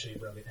they actually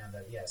broke it down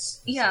that yes.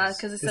 this Yeah, is-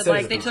 because it It said says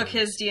like it they on took the-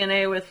 his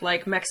DNA with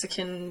like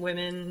Mexican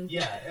women.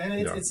 Yeah, and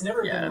it's, Yeah. it's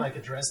never Yeah. been like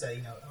addressed that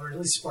or at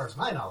least as far as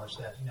my knowledge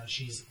that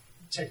she's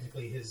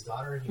technically his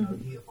daughter.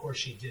 He of course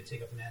she did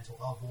take up the mantle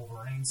of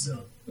Wolverine,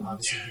 so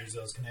obviously there's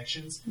those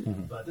connections.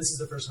 But this is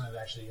the first time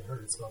I've actually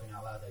heard it spoken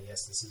out loud that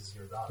yes, this is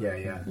your daughter. Yeah,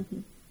 yeah.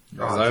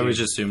 'Cause Oh, I always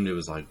dude. assumed it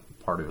was like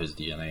part of his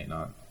DNA,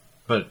 not.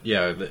 But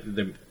yeah,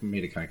 they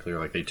made it kind of clear.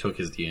 Like they took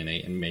his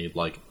DNA and made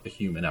like a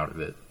human out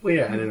of it. Well,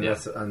 yeah, and then Yeah.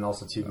 that's and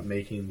also too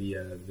making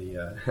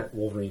the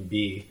Wolverine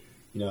B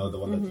You know, the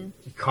one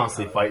that's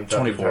constantly fighting.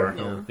 throughout the 24.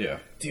 entire film. Yeah.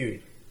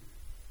 Dude.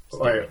 All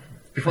right,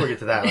 before we get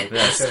to that, like,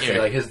 I said, scary.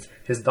 like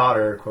his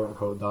daughter, quote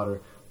unquote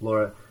daughter,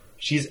 Laura,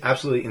 she's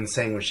absolutely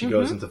insane when she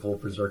goes into full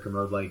berserker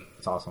mode. Like,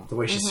 It's awesome. the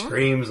way she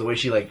screams, the way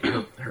she like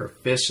her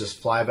fists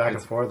just fly back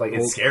and forth, like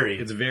it's scary.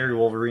 It's very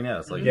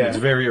Wolverine-esque. Like, Yeah. it's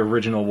very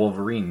original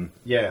Wolverine.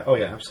 Yeah, oh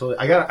yeah, absolutely.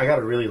 I got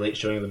a really late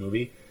showing of the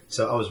movie,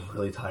 so I was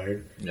really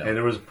tired, Yeah. and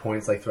there was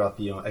points like throughout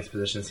the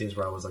exposition scenes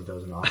where I was like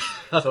dozing off.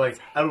 So like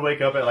I would wake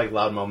up at like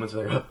loud moments,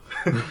 like,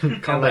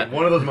 and like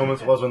one of those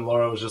moments was when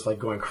Laura was just like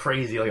going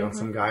crazy like on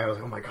some guy. I was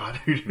like, oh my god,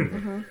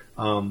 dude.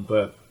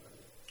 But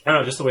I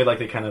don't know, just the way like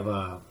they kind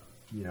of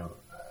you know,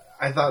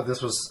 I thought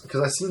this was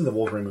because I seen the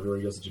Wolverine movie where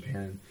he goes to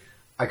Japan.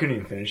 I couldn't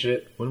even finish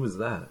it. When was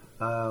that?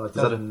 Like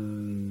that a-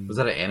 mm, Was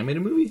that an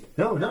animated movie?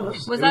 no, it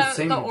Was it that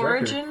same the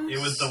director. origin? It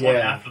was the Yeah. one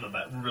after the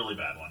really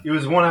bad one. It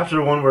was one after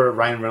the one where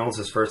Ryan Reynolds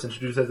is first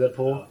introduced as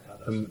Deadpool.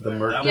 The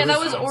Merc. Yeah, that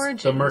was- was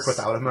Origins. The Merc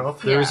without a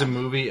mouth. There was Yeah. a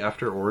movie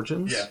after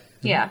Origins? Yeah.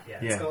 Yeah. Yeah,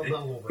 Yeah. it's called the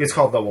Wolverine. It's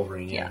called The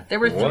Wolverine. Yeah. Yeah. There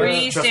were What?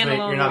 3 Trust me,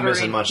 standalone you're not missing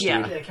Wolverine- much, dude.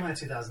 Yeah. Yeah, it came out in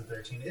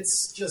 2013.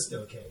 It's just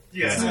okay.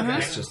 Yeah. It's not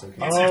It's bad. just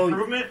okay. It's Oh, an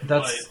improvement,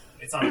 that's-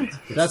 but it's not amazing.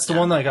 That's the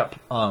one that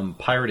got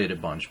pirated a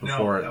bunch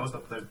before. No, that was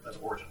that's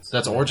Origins.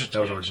 That's Origins.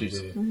 That was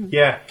Origins. Jeez.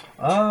 Yeah.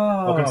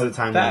 Oh, Welcome to the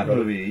timeline, that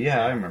brother. movie.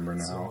 Yeah, I remember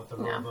So now. with the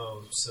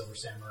Robo Silver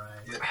Samurai.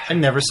 I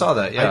never saw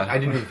that. Yeah, I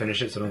didn't even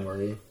finish it, so don't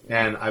worry.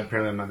 And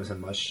apparently I'm not missing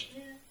much.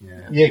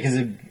 Yeah. Yeah, because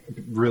it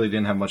really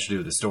didn't have much to do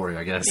with the story,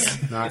 I guess.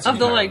 Not Of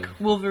the entirely. like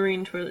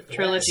Wolverine trilogy,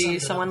 something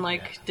someone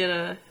like like did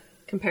a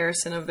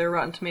comparison of their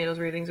Rotten Tomatoes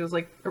ratings. It was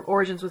like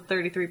Origins was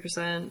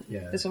 33%.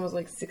 Yeah. This one was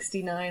like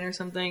 69 or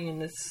something,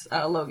 and this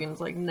Logan's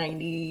like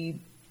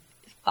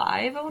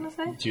 95. I want to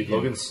say. Dude,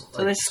 Logan's.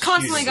 So this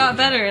constantly got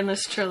better in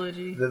this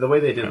trilogy. The way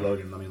they did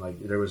Logan, I mean, like,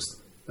 there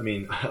was. I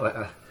mean,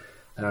 I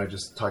know I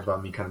just talked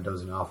about me kind of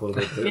dozing off a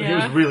little bit. But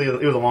Yeah.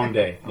 It was a long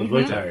day. I was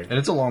really tired. And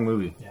it's a long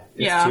movie. It's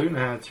Yeah.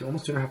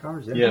 almost 2.5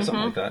 hours. Yeah. Yeah,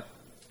 something like that.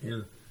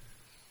 Yeah.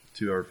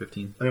 2 hour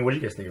 15. I mean, what do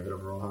you guys think of it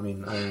overall? I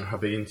mean, I don't know how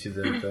big into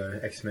the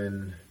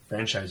X-Men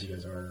franchise you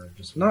guys are. Or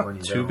just Not when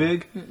you too go.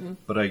 big,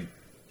 but I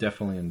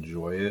definitely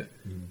enjoy it.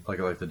 Like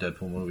I like the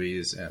Deadpool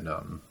movies and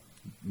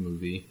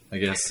movie. I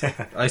guess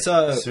I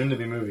saw Soon to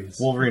be movies.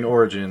 Wolverine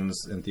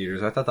Origins in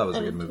theaters. I thought that was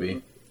a good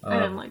movie. I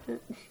didn't like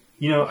it.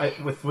 You know,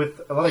 with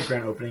a lot of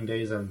grand opening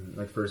days and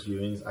like first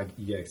viewings,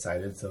 you get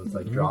excited, so it's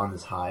like you're on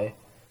this high.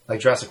 Like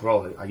Jurassic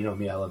World, you know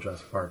me, I love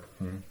Jurassic Park,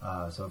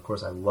 so of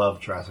course I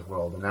love Jurassic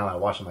World, and now I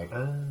watch, I'm like,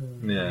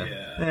 Yeah,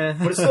 Yeah.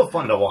 but it's still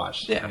fun to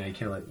watch. Yeah. you know, you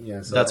can't like,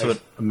 yeah. So that's I-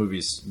 what a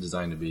movie's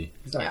designed to be.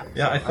 Exactly.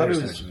 Yeah, I So thought it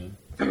understand was. what you mean.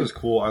 I thought it was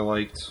cool. I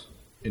liked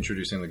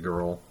introducing the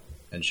girl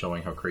and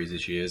showing how crazy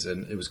she is,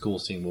 and it was cool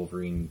seeing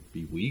Wolverine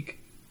be weak.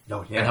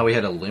 Oh, yeah. And how he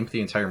had a limp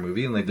the entire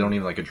movie, and they don't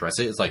even like address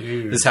it. It's like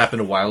Dude. this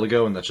happened a while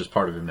ago, and that's just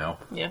part of him now.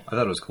 Yeah. I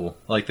thought it was cool.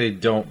 Like they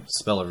don't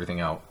spell everything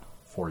out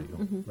for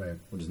you, Right.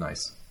 which is nice.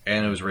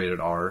 And it was rated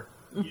R,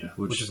 Yeah.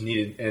 Which is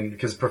needed, and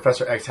because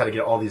Professor X had to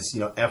get all these,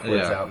 F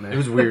words yeah, out, man. it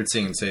was weird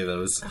seeing him say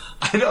those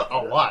I know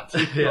a lot.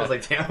 I was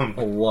like, damn.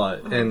 a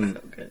lot, and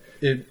So good.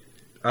 it.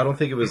 I don't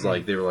think it was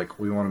like they were like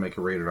we want to make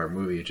a rated R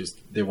movie. It just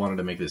they wanted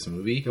to make this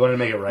movie, They wanted to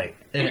make it right.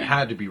 and it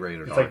had to be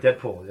rated It's R. like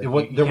Deadpool. It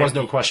was, You there was can't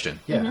no keep- question.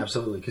 Yeah,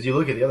 absolutely. Because you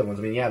look at the other ones.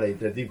 I mean, yeah, they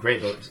do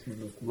great. But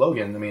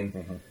Logan, I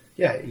mean,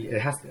 yeah,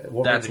 it has to.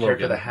 Wolverine's That's a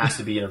character Logan. that has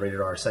to be in a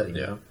rated R setting.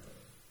 Yeah. You know?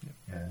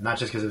 Yeah, not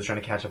just because it was trying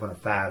to catch up on a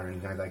fad or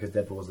anything like that. Because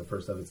Deadpool was the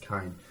first of its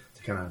kind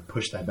to kind of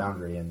push that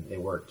boundary, and it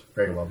worked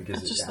very well because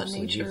That's it's just the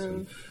absolutely nature needs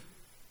to of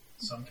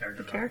Some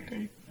characters The character. are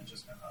unique. It's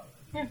just kind of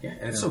how be. Yeah,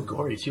 and it's so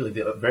gory too. Like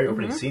the very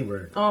opening scene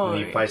where Oh, when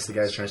he yeah. fights the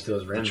guys trying to steal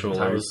his The rims,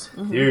 Cholos.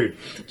 dude.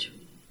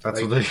 That's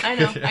Like- what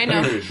they. I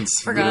know.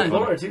 It's Forgot. really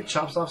Laura, funny. dude,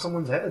 chops off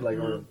someone's head. Like,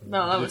 or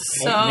No, that was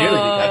just so nearly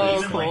decapitates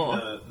even him. cool.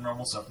 like the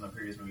normal stuff in the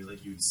previous movies,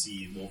 like you'd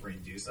see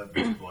Wolverine do stuff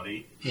which is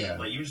bloody. Yeah.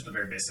 Like even just the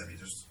very basic, he's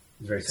just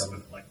It's very subtle.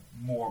 with, like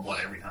more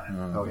blood every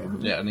time.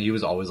 Okay. Yeah, and he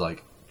was always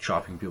like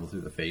chopping people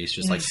through the face,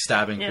 just like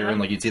stabbing through, Yeah. and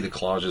like you'd see the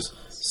claw just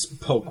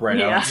poke right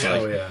Yeah. out. It's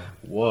like, Oh yeah.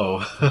 whoa.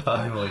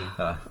 Finally.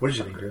 What did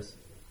you think, Chris?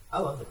 I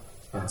loved it.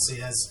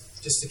 Honestly, as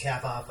just to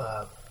cap off,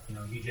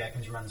 Hugh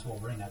Jackman's run as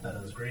Wolverine, I thought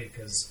it was great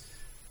because,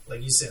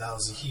 like you said, I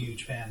was a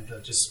huge fan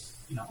of just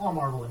all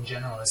Marvel in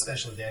general,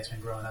 especially the X-Men.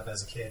 Growing up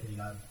as a kid,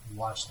 I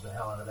watched the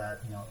hell out of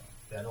that.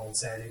 That old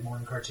Saturday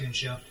morning cartoon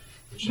show,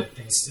 which I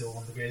think is still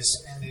one of the greatest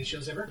animated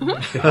shows ever.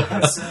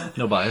 So,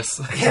 No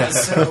bias. yeah,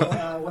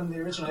 so when the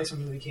original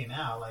X-Men movie came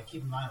out,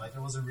 keep in mind,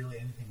 there wasn't really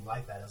anything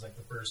like that. It was the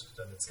first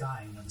of its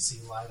kind, to see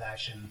live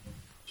action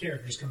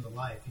characters come to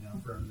life,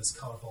 from this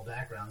colorful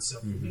background. So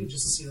for me,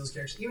 just to see those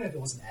characters, even if it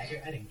wasn't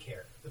accurate, I didn't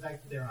care. The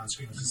fact that they were on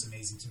screen was just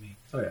amazing to me.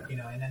 Oh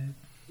yeah. And then,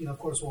 of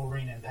course,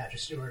 Wolverine and Patrick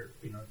Stewart,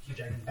 Hugh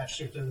Jackman and Patrick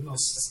Stewart, they're the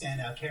most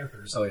standout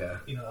characters, Oh yeah.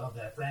 of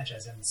that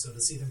franchise. And so to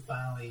see them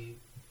finally,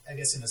 I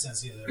guess in a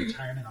sense, their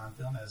retirement on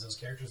film as those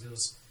characters, it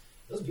was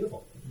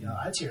beautiful.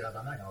 I teared up.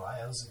 I'm not gonna lie.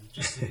 It was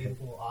just a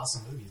beautiful,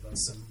 awesome movie.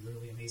 Some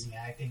really amazing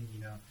acting.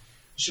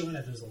 Showing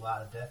that there's a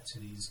lot of depth to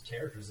these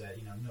characters that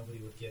nobody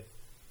would give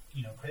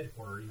credit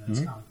for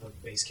these comic book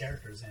based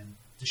characters, and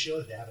to show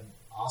that they have an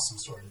awesome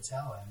story to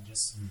tell, and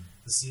just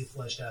to see it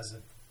fleshed as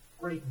a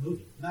great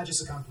movie, not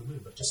just a comic book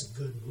movie, but just a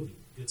good movie,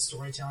 good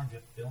storytelling,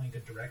 good filming,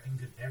 good directing,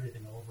 good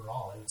everything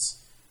overall. It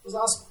was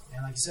awesome,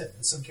 and like you said,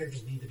 some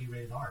characters need to be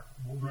rated R.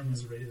 Wolverine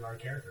is a rated R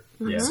character,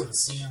 so to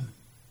see him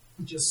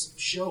just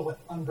show what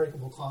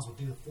unbreakable claws will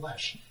do to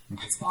flesh,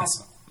 it's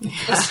awesome.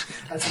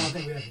 That's one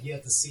thing we have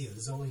yet to see.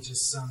 There's always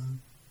just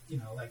some,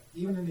 like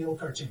even in the old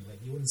cartoon, like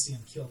you wouldn't see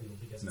him kill people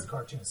because it's a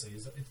cartoon, so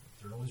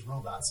they're always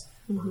robots.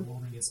 Or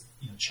Wolverine gets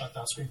chucked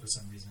off screen for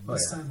some reason.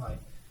 This time, like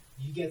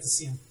you get to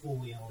see him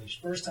fully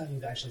unleashed. First time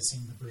you've actually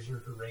seen the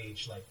Berserker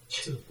rage like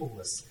to the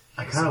fullest.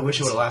 I kind of wish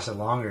it would have lasted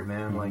longer,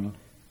 man. Like.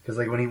 Because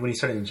like when he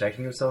started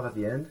injecting himself at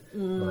the end,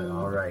 I'm like,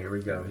 all right, here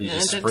we go. He's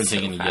just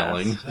sprinting and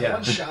yelling. Yeah,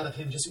 one shot of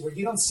him just where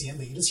you don't see him,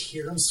 but you just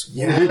hear him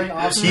swirling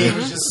off screen. It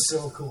was just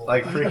so cool.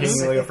 Like a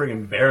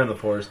freaking bear in the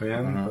forest,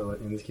 man. But like,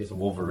 in this case, a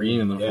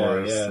Wolverine in the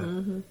forest.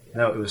 Yeah.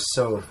 No, it was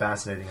so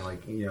fascinating.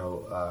 Like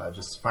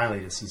just finally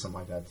to see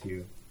something like that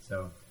too.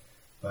 So,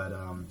 but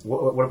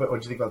what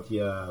did you think about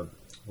the?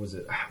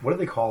 What did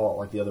they call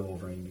like the other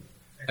Wolverine?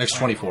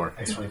 X-24.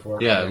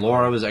 X-24. Yeah,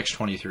 Laura was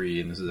X-23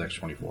 and this is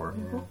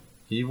X-24. Yeah.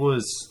 He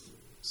was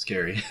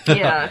scary.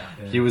 Yeah.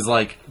 He was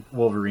like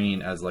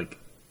Wolverine as like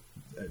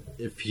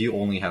if he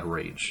only had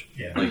rage.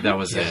 Yeah. Like that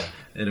was it.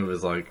 And it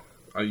was like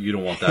you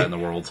don't want that in the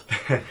world.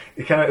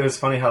 It was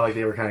funny how like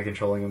they were kind of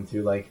controlling him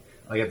too. Like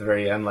at the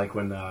very end, like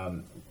when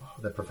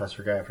the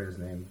professor guy, I forget his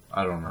name.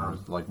 I don't remember.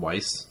 Like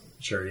Weiss.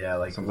 Sure, yeah.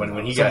 Like Something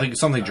when he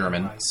something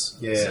German.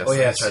 Yeah. Oh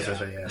yeah, that's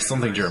right. Yeah.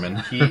 Something German.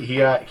 He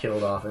got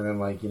killed off, and then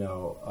like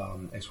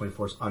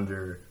X-24's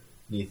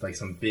underneath like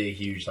some big,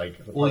 huge like.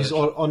 Well, he's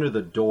under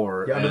the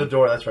door. Yeah, under the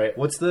door. That's right.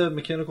 What's the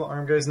mechanical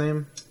arm guy's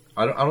name?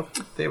 I don't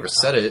think they ever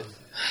said it.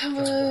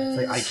 It's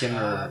like Icon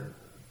or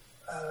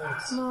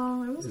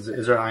No, it was.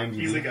 is there IMDb?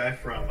 He's the guy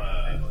from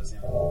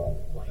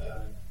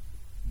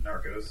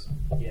Narcos.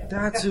 Yeah.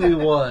 That's who he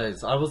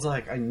was. I was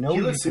like, I know He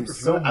him looked super.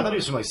 so I thought he much.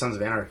 was from like Sons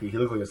of Anarchy. He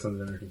looked like a Sons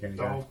of Anarchy kind of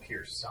guy. Donald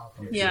Pierce.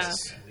 Yeah.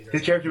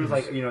 His character was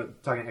like,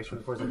 talking X-24.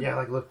 He's like, yeah,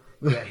 like look,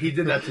 yeah, he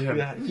did that to him.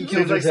 Yeah, he He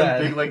killed was like his some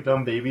dad. big like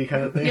dumb baby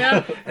kind of thing.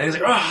 Yeah. And he's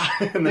like, ah,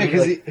 and then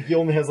Because he's like, he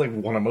only has like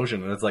one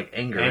emotion, and it's like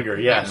anger. anger.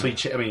 Yeah. So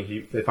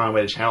they found a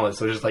way to channel it.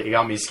 So it's just like it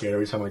got me scared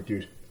every time. I'm like,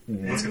 dude.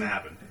 What's gonna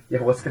happen?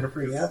 Yeah, what's gonna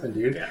freaking happen,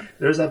 dude? Yeah.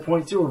 There's that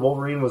point too where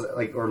Wolverine was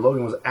like, or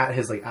Logan was at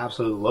his like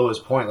absolute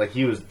lowest point. Like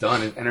he was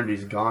done, his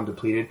energy's gone,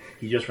 depleted.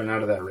 He just ran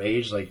out of that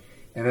rage. Like,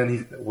 and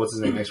then what's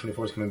his name?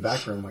 X-24 is coming back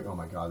for him. I'm like, oh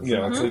my god. This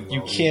Yeah, is it's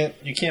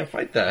like you can't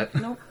fight that.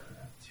 Nope.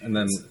 And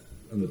then,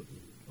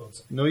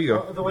 no, you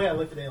go. Well, the way I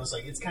looked at it was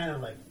like it's kind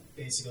of like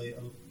basically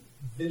a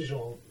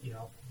visual,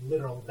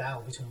 literal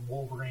battle between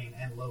Wolverine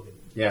and Logan.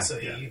 Yeah. So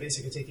you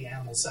basically take the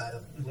animal side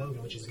of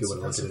Logan, which has been Good way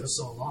to look suppressive at for it.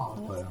 so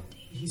long. But,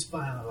 He's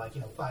finally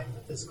fighting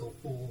the physical,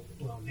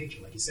 full-blown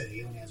nature. Like you said,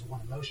 he only has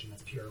one emotion,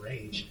 that's pure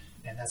rage,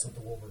 and that's what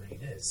the Wolverine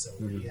is. So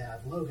where you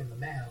have Logan, the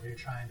man, over here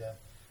trying to,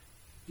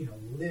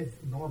 live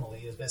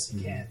normally as best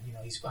he can.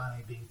 He's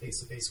finally being face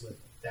to face with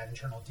that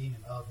internal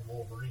demon of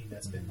Wolverine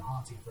that's been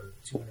haunting for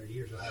 200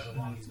 years or however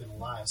long he's been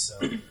alive. So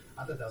I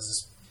thought that was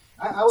just.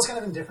 I was kind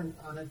of indifferent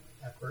on it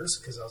at first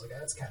because I was like,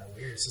 that's kind of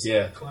weird. It's just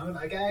like a clone.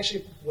 Like, I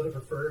actually would have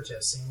preferred to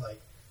have seen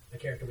like a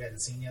character we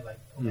hadn't seen yet, like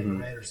Omega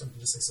Red or something,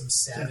 just like some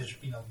savage,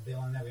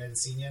 villain that we hadn't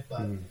seen yet.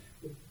 But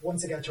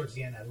once it got towards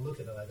the end, I looked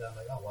at it like that. I'm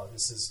like, oh well,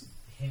 this is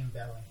him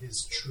battling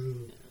his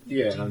true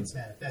demons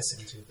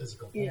manifested into a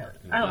physical form. Yeah,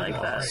 I like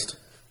that. Great.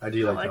 I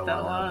do like, like that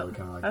a lot.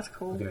 Kind of like That's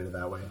cool. looking at it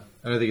that way.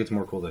 And I think it's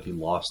more cool that he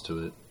lost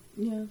to it.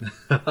 Yeah.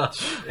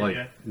 Like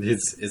Yeah.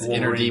 his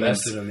inner Wolverine demons.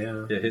 bested him,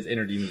 yeah. Yeah, his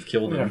inner demons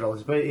killed him.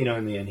 But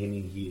in the end,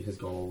 his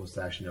goal was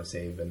to actually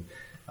save and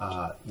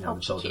the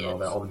children, and all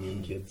that, all the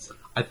mutant kids.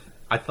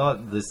 I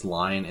thought this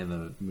line in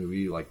the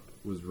movie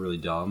was really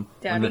dumb.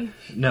 Daddy?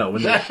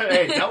 When they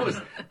Hey,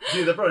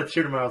 that brought a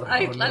tear to my eye. I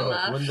was like, I oh no.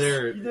 laughed. when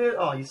they're You did?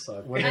 Oh, you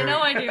suck. I know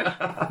I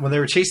do. when they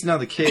were chasing down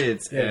the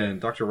kids and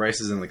Dr.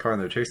 Rice is in the car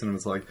and they're chasing them,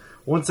 it's like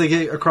once they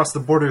get across the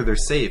border they're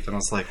safe. And I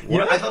was like,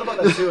 what? I thought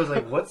about that too. I was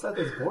like, what's that?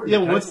 This border? Yeah,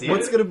 Can I what's see going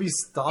to be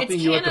stopping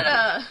It's you Canada.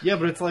 at the? Yeah,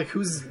 but it's like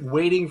who's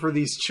waiting for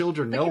these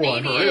children? No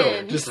one.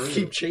 Canadians. Just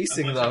keep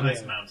chasing A bunch of them.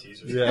 nice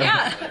Mounties or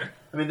Yeah. something there.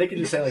 I mean, they could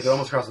just say they're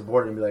almost across the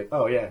border and be like,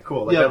 "Oh yeah,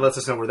 cool." Like Yeah. that lets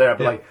us know we're there.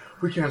 But Yeah.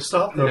 we can't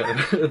stop them.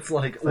 Yeah. It's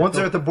like once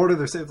they're at the border,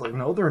 they're safe. It's like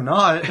no, they're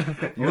not. You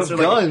have Unless they're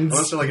guns.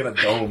 unless they're in a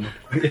dome.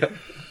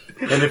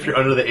 And if you're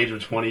under the age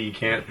of 20, you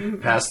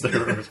can't pass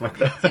through or something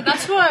like that.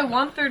 That's why I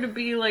want there to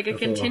be like a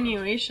That's a lot.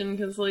 continuation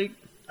because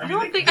I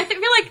mean, feel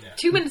like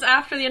 2 minutes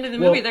after the end of the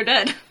movie they're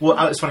dead.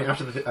 Well, it's funny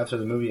after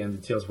the movie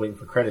ended, I was waiting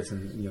for credits,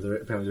 and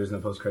apparently there's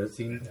no post credit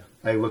scene.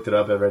 I looked it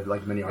up. I read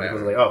many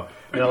articles. Like,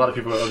 and a lot of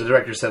people. The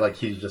director said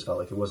he just felt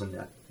like it wasn't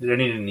that. There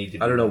didn't need to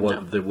be. I don't know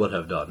what they would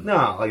have done.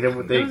 No, like they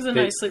It was a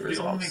nicely The only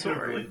resolved thing they could have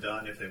story. really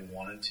done if they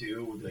wanted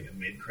to would be like a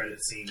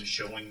mid-credit scene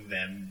showing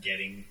them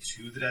getting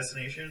to the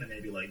destination and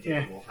maybe like give a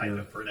little hype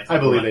up for next. I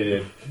believe one. they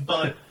did.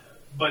 But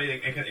But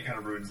it kind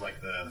of ruins like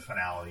the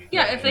finale.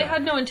 Yeah, if they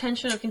had no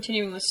intention of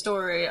continuing the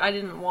story, I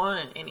didn't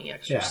want any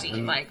extra Yeah, scene.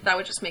 and- Like that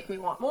would just make me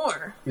want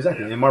more.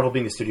 Exactly, and Marvel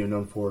being a studio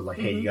known for like,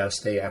 hey, you gotta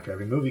stay after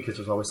every movie because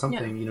there's always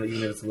something, Yeah. you know,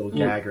 even if it's a little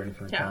gag or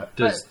anything like Yeah. that.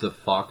 Does the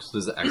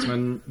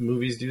X-Men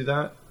movies do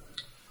that?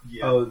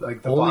 Yeah. Oh,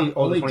 like the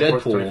Only the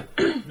 24th,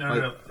 Deadpool.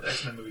 No. The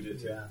X-Men movie did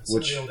too. Yeah, some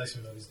Which- of the old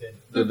X-Men movies did.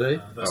 Did they?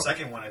 The Oh.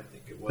 second one, I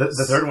think it The, was.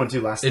 the third one too.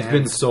 Last It's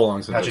Stand. been so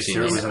long since I've Patrick seen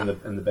Stewart it.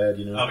 was in the bed,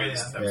 you know. Oh, Yeah,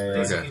 yes. That Yeah, was, yeah,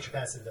 Days of Okay. Future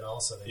Past did that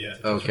also. They Yeah.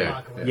 did Okay.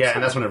 Apocalypse. Yeah,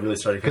 and that's when it really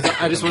started. Because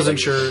I just wasn't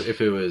sure if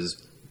it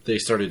was they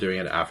started doing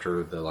it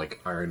after the like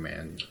Iron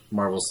Man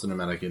Marvel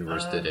Cinematic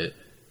Universe did it.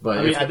 But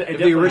I mean, if, I if the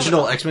definitely-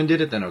 original X-Men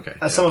did it, then okay.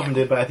 Some of them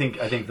did, but I think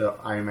the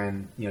Iron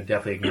Man, you know,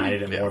 definitely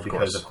ignited it Yeah, more of because,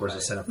 course. of course,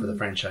 it's set up for the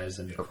franchise,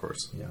 and Of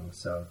course. you know,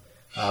 so.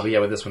 But yeah,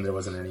 with this one there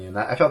wasn't any, and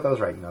I felt that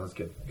was right. You know, that's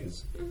good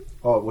because.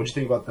 Oh, what'd you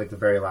think about like the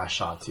very last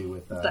shot too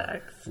with The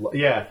X.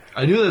 Yeah,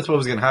 I knew that's what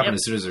was going to happen Yep.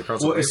 as soon as it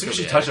crossed. well, as soon as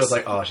she touched it, I was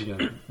like, oh, she's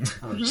gonna.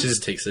 she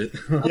just takes it.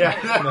 Yeah,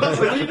 I was like,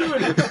 what are you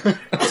doing?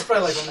 That was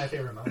probably like one of my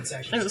favorite moments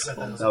actually. It was because I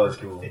thought it was That a was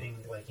perfect cool. fitting,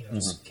 like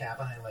just cap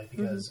on it, like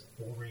because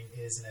Wolverine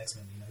is an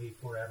X-Men. You know, he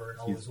forever and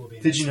always will be.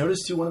 An Did you X-Men. notice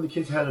too? One of the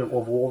kids had a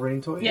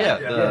Wolverine toy. Yeah,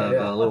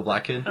 Yeah. the little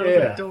black kid. That was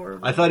Yeah.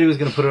 adorable. I thought he was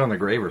going to put it on the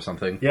grave or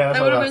something. Yeah, that's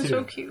That what would I have thought, been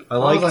so too. cute. I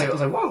was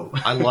like, whoa.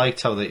 I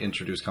liked how they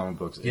introduced comic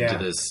books Yeah.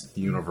 into this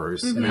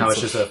universe. And how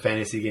it's just a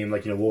fantasy game,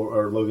 like, you know,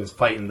 or Logan's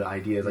fighting the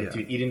ideas, like, Yeah.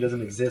 dude, Eden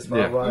doesn't exist, blah,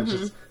 Yeah. blah, blah. It's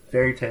just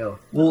fairy tale.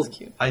 Well,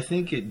 cute. I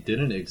think it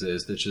didn't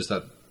exist. It's just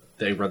that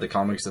they read the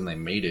comics and they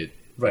made it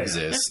Right.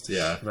 exist.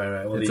 Yeah.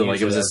 Right. Well, And they so, like,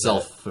 use it was a as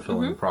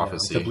self-fulfilling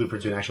prophecy. It's a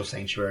blueprint to an actual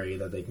sanctuary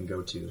that they can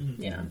go to.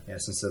 Yeah. Yeah,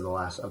 since they're the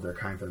last of their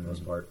kind for the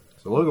most part.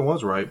 So Logan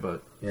was right,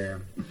 but Yeah.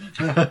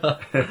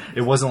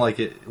 it wasn't like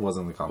it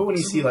wasn't in the comics. But when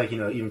you see, like, you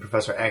know, even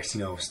Professor X,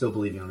 you know, still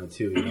believing on it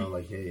too, you know,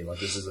 like, hey, like,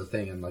 this is a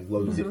thing, and, like,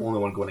 Logan's the only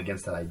one going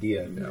against that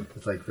idea. Yeah.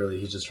 It's like, really,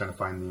 he's just trying to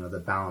find, you know, the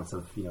balance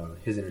of, you know,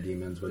 his inner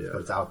demons with Yeah.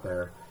 what's out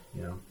there,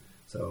 you know.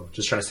 So,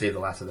 just trying to save the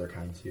last of their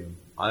kind too.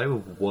 I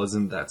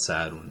wasn't that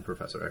sad when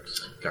Professor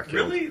X got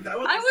killed. Really? That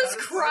was I was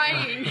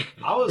crying.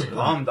 I was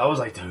bummed. I was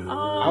like, dude. Oh,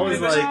 I was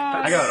my like,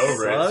 gosh. I got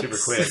over it Sucks. super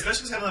quick.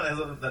 Especially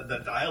having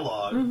that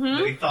dialogue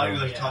that he thought he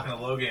was like, Yeah. talking to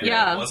Logan.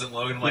 Yeah. And it wasn't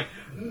Logan. I'm like,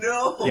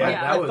 no. Yeah,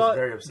 Yeah. that I was thought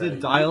very the upsetting.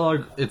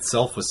 dialogue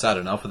itself was sad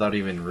enough without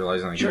even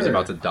realizing like he was Sure.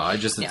 about to die.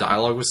 Just the Yeah.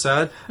 dialogue was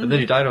sad, and then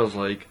he died. I was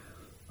like,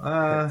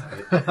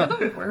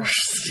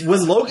 Worst.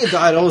 when Logan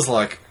died, I was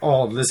like,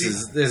 oh, this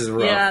is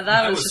rough. Yeah,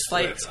 that I was just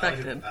like flipped.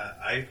 expected.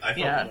 I felt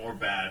Yeah. more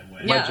bad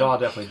when. My Yeah. jaw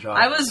definitely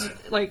dropped. I was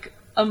like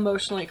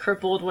emotionally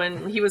crippled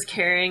when he was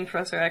carrying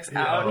Professor X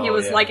out. Oh, He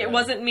was yeah, like, yeah. it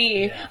wasn't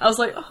me. Yeah. I was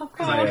like, oh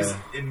god. Yeah.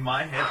 In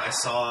my head, I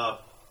saw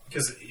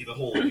because the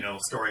whole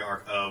story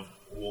arc of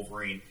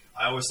Wolverine.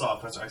 I always saw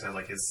Professor X as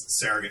like his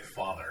surrogate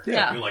father,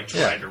 Yeah. who like tried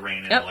Yeah. to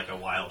rein in Yep. like a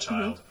wild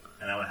child,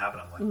 and then when it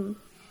happened, I'm like,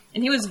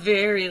 And he was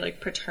very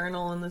like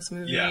paternal in this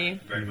movie. yeah,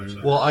 very much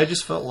so. Well, I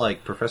just felt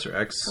like Professor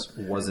X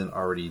wasn't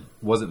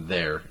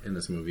there in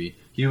this movie.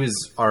 He was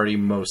already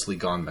mostly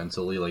gone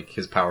mentally. Like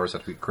his powers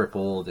had to be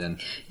crippled, and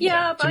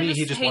Yeah, To but me, I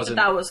he just just hate wasn't-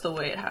 that was the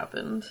way it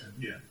happened.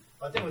 yeah.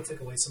 I think what took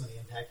away some of the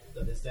impact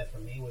of his death for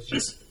me was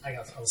just I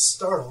was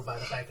startled by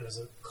the fact there was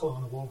a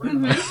clone of Wolverine.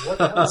 I'm like, what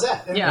the hell is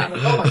that? And Yeah. I'm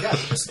like, oh my god,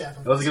 he just stabbed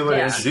him. That was a good way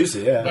Yeah. to introduce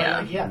it, yeah.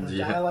 But, Yeah. like, the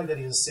Yeah. dialogue that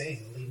he was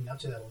saying leading up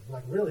to that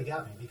like really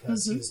got me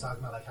because he was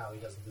talking about like how he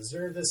doesn't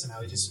deserve this and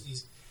how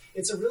he's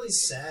it's a really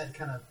sad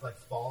kind of like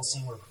fall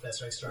scene where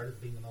Professor X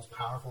started being the most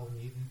powerful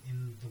mutant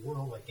in the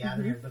world, like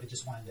gathering everybody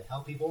just wanting to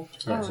help people.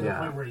 Oh, to the yeah.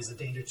 point where he's a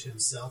danger to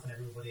himself and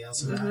everybody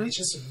else around. It's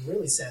just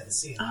really sad to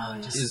see. Oh,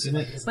 It just, Isn't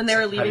like, it- doesn't When they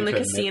were accept- leaving the you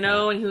could admit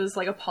casino that. and he was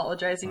like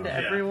apologizing to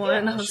Yeah.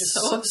 everyone, Yeah, I it's was just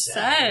so so upset.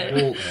 sad.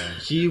 well,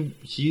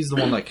 he's the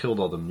one that killed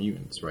all the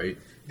mutants, right?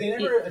 They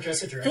never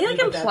address it directly. like,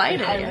 but that- implied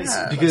they it, highly,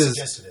 yeah. like, Because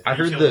suggested it. I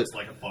heard He that. killed,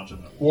 like a bunch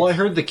of them. Well, I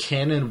heard the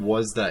canon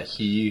was that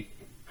he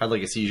had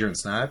like a seizure and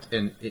snapped,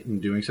 and in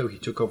doing so, he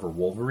took over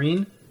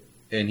Wolverine,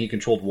 and he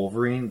controlled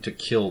Wolverine to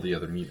kill the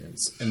other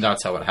mutants, and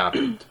that's how it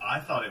happened. I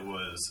thought it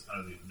was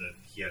that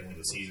he had one of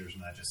the seizures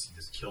and that he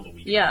just killed a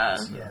weak. Yeah.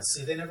 Yeah,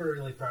 see, they never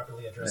really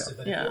properly addressed it,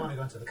 but if Yeah. you want to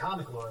go into the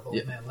comic lore of Old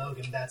Yeah. Man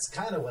Logan, that's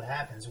kind of what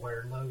happens,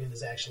 where Logan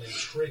is actually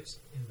tricked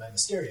in by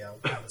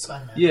Mysterio, the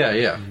Spider-Man.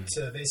 Yeah.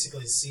 To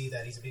basically see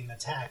that he's being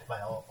attacked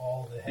by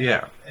all the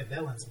Yeah.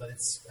 villains, but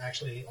it's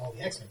actually all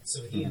the X-Men.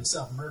 So he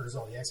himself murders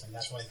all the X-Men.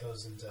 That's why he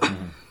goes into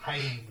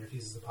hiding,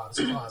 refuses to pop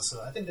his claws.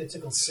 So I think they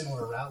took a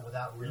similar route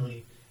without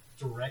really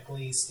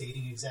directly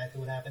stating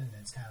exactly what happened,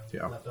 and it's kind of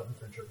Yeah. left open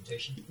for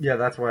interpretation. Yeah,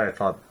 that's why I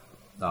thought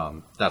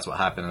that's what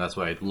happened, and that's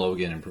why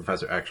Logan and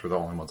Professor X were the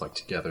only ones like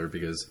together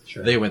because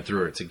Sure. they went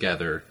through it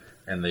together,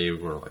 and they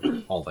were like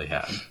all they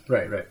had.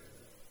 Right.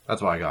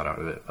 That's why I got out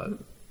of it, but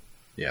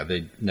yeah,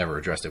 they never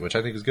addressed it, which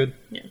I think is good.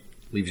 Yeah.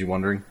 Leaves you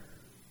wondering.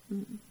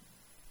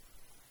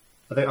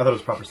 I thought it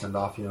was a proper send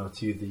off, you know,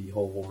 to the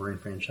whole Wolverine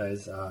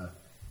franchise,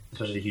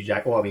 especially to Hugh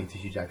Jackman. Well, I mean, to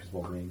Hugh Jackman's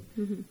Wolverine.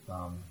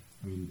 I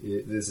mean,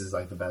 this is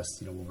like the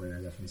best, you know, Wolverine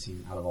I've definitely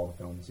seen out of all the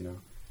films, you know.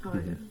 Oh,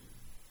 yeah.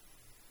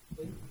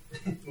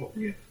 Well,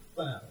 yeah.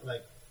 But no,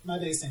 like my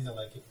biggest thing that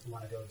like if you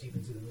want to go deep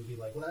into the movie,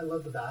 like what I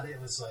loved about it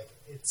was like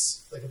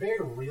it's like a very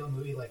real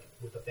movie, like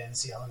with the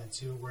fantasy element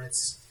too, where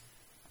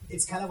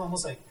it's kind of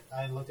almost like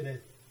I looked at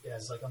it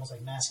as like almost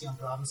like masculine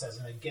problems, as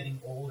in like getting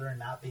older and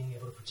not being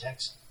able to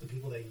protect the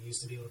people that you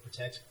used to be able to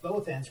protect,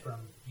 both ends from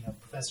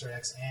Professor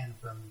X and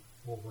from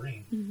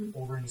Wolverine.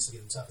 Wolverine used to be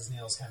the tough as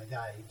nails kind of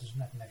guy. There's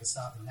nothing that could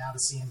stop him. Now to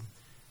see him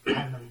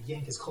having to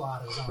yank his claw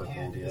out of his own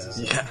hand because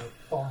he's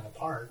falling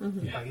apart,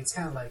 like it's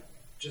kind of like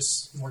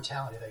just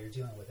mortality that you're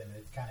dealing with, and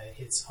it kind of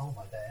hits home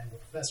like that. And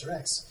with Professor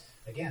X,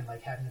 again,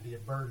 like having to be a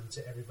burden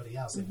to everybody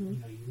else. Like,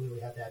 you literally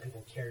have to have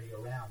people carry you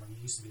around when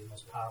you used to be the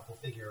most powerful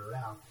figure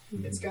around.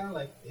 It's kind of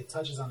like it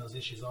touches on those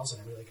issues also,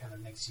 and it really kind of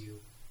makes you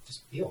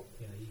just feel.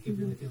 You can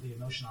really feel the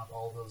emotion of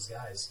all those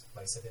guys.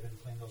 Like I said, they've been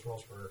playing those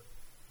roles for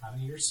how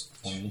many years?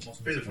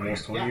 Almost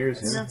 20 years.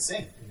 It's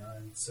insane.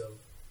 And so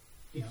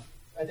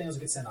I think it was a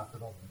good send off for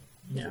both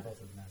of them. For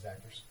both of them as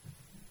actors.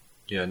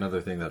 Yeah,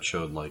 another thing that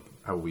showed like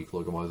how weak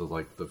Logan was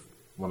like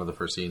one of the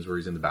first scenes where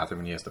he's in the bathroom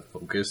and he has to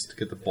focus to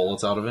get the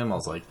bullets out of him. I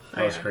was like,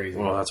 that was crazy.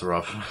 Well, that's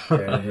rough.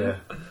 Yeah.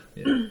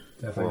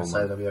 Definitely Well, a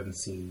side that we haven't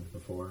seen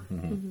before,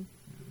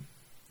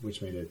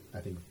 which made it, I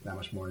think, that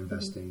much more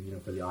investing,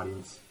 for the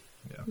audience.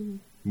 Yeah,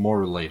 more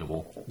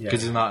relatable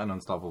because he's not an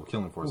unstoppable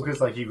killing force. Well,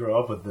 because like you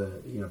grow up with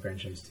the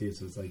franchise too,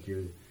 so it's like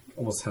you're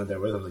almost kind of there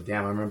with him. Like,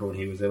 damn, I remember when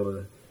he was able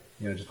to,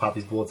 just pop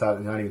these bullets out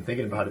and not even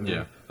thinking about it.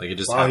 Yeah, like it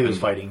just while happened. he was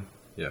fighting.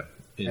 Yeah.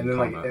 And then,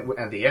 combat. like,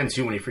 at the end,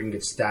 too, when he freaking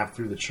gets stabbed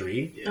through the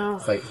tree, Oh.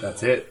 it's like,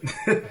 that's it.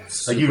 like,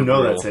 Super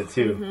that's brutal. it,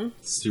 too.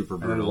 Super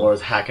And then brutal. Laura's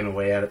hacking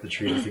away at the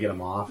tree just to get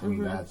him off. I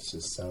mean, that's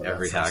just so...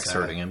 Every that's so hack's sad.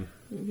 hurting him.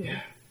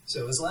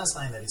 So his last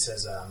line that he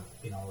says,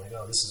 like,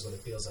 oh, this is what it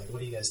feels like. What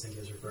do you guys think he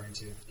was referring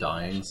to?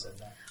 Dying. He said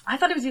that. I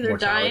thought it was either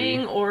Mortality.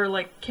 dying or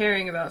like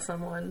caring about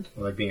someone,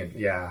 Or, like, being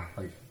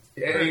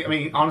I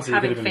mean, honestly, it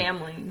could having have been...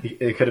 family.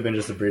 It could have been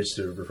just a bridge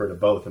to refer to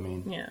both. I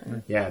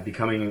mean, Yeah.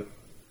 becoming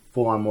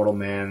full-on mortal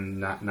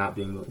man, not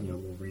being,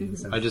 Wolverine in the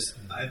sense I just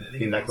I think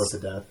being that it's close to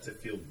death. to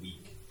feel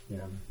weak.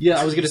 Yeah.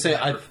 I was gonna say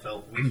Never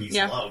felt weak. He's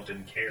Yeah. loved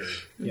and cared.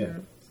 Yeah.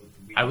 So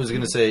weak. I was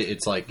gonna say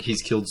it's like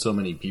he's killed so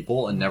many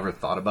people and never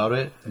thought about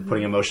it, And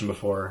putting emotion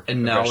before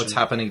and now aggression. it's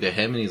happening to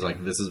him, and he's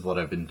like, "This is what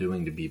I've been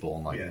doing to people,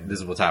 and like Yeah. this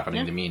is what's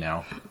happening to me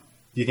now."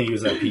 Do you think he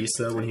was at peace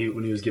though when he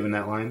was given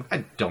that line?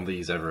 I don't think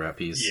he's ever at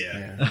peace.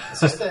 Yeah.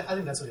 So I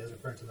think that's what he was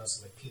referring to most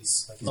as like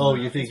peace. Like, Oh,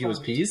 you think he was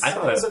peace? I I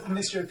thought thought it was a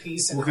mixture of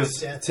peace and Well, because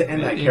death. to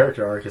end that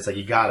character arc, it's like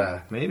you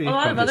gotta. Maybe. A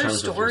lot come of to other terms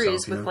with stories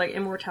yourself, with like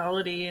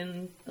immortality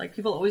and like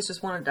people always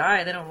just want to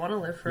die. They don't want to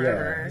live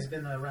forever. He's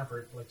been around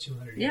for like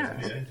 200 years. Yeah. And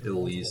he's been through At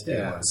multiple least,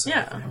 yeah. wars. So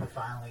Yeah. for him to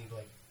finally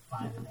like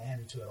find an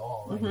end to it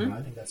all, like,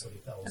 I think that's what he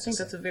felt. I think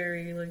that's a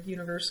very like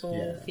universal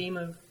Yeah. theme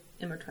of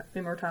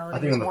immortality. I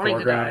think is on the wanting to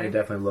foreground, die. it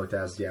definitely looked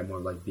as more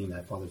like being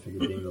that father figure,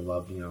 being the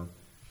love,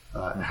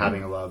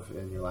 having a love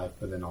in your life,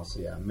 but then also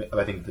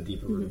I think the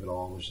deeper root of it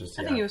all was just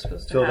I think it was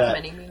supposed to feel have that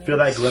many meanings. feel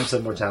that glimpse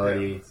of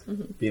mortality,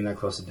 being that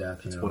close to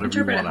death. whatever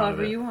Interpret it you want out of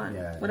however it. you want.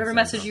 Yeah, Whatever exactly.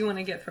 message you want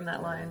to get from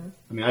that line.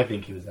 I mean, I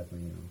think he was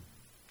definitely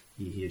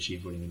he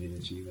achieved what he needed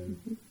to achieve, and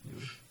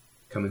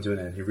coming to an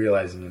end, he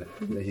realizing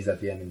that he's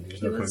at the end, and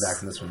there's no He coming was back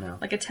from this one now.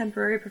 Like a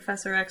temporary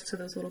Professor X to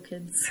those little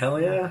kids.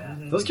 Hell yeah.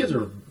 Those kids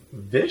were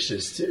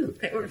vicious too.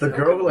 They were The so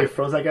girl who like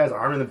froze that guy's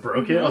arm and then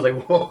broke it. I was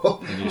like,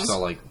 whoa. And you saw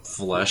like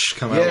flesh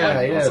come out. Yeah,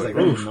 I yeah. was It's like,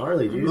 that was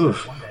gnarly, dude.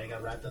 Oof. One guy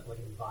got wrapped up like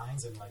in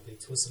vines and like they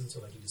twisted him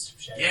until like he just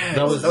shattered. Yeah,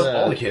 That was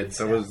all the kids.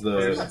 That was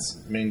the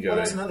main Well, guy.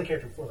 there's another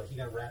character before, like he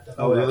got wrapped up.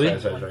 Oh, really?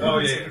 Like, Right. Oh,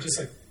 yeah. Just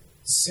like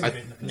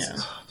disintegrated into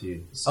pieces.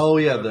 Dude. Oh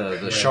yeah,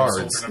 the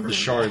shards, the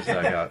shards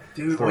that I got.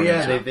 Dude, Torn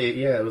yeah, into.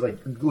 it was like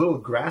little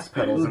grass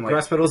petals and like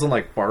grass petals and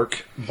like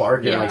bark.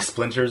 bark Yeah. and like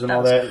splinters and That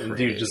all was that. And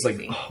dude, just like,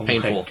 crazy. oh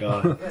Painful. my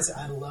god. Yes,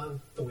 I love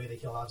the way they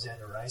kill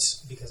Alexander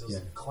Rice because it was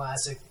a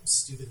classic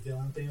stupid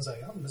villain thing. It was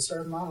like, I'm gonna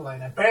start a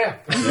monologue and bam,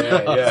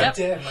 Yeah, yeah.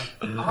 dead. Like,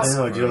 I awesome.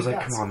 know, dude. I was like,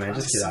 God, come on, man,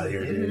 just get out of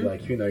here, dude. Mm-hmm.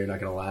 Like, you know you're not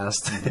gonna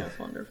last. That's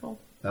wonderful.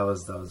 That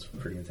was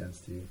pretty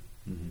intense too.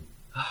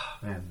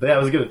 Man, but yeah,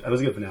 it was good. It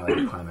was a good finale,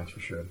 good climax for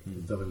sure. It's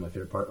definitely my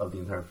favorite part of the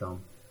entire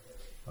film.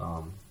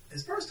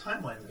 As far as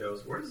timelines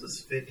goes, where does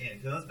this fit in?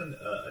 Because that's been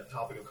a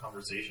topic of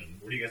conversation.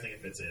 Where do you guys think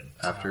it fits in?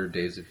 After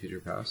Days of Future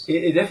Past.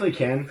 It definitely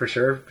can for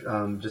sure,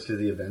 just because of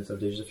the events of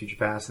Days of Future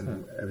Past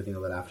and everything that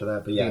led after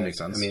that. But yeah, That makes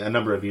sense. I mean, a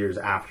number of years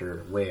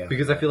after, way after.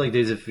 Because I feel like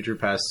Days of Future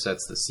Past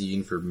sets the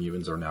scene for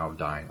mutants are now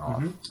dying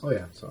off. Oh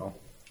yeah, So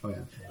oh yeah.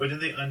 But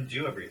did they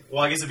undo everything?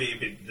 Well, I guess it'd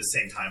be the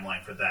same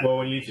timeline for that. Well,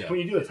 when you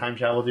do a time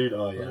travel, dude,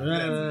 oh yeah,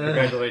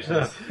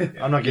 congratulations.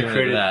 I'm not You getting into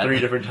created that. 3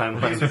 different Okay,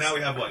 timelines. so now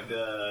we have what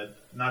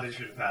not Days of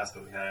Future Past,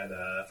 but we had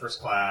First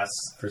Class,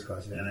 First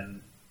class, yeah.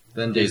 and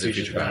Then Days of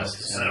Future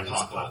Past. then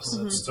Apocalypse.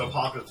 So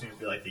Apocalypse seems to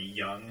be like the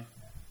young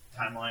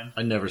timeline.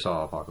 I never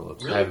saw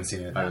Apocalypse. I haven't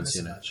seen it. I haven't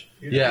seen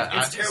it.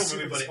 Yeah, It's a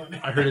terrible movie,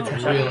 but I heard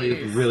it's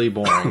really, really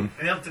boring.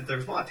 and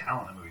there's a lot of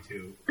talent in the movie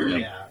too.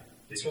 Yeah,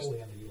 They just- totally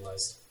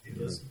underutilized. It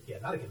was,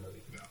 not a good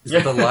movie. Is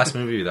it the last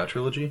movie of that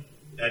trilogy?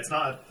 It's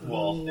not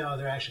well. No,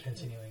 they're actually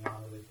continuing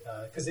on with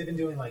because they've been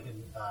doing like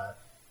in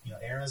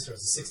eras. There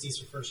was the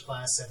 60s for First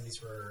Class, 70s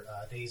for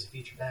Days of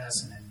Future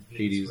Past, and then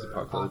 80s for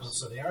Apocalypse.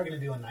 So they are going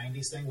to do a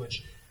 90s thing,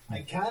 which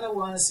I kind of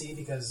want to see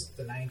because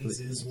the 90s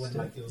is when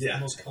like it was the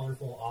most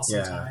colorful,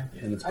 awesome time.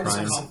 in its I just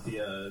prime. want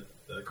to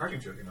The cartoon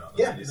show came out.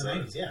 Yeah, in the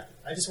 90s, yeah.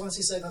 I just want to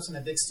see Cyclops and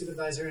that big stupid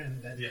visor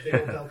and that big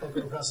old belt poker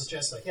across his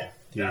chest. Like,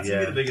 Dude, That's gonna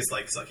be the biggest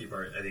like sucky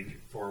part, I think,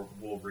 for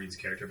Wolverine's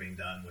character being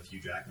done with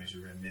Hugh Jackman. Is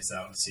you're gonna miss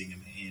out on seeing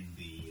him in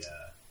the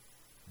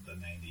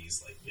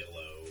 90s like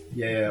yellow.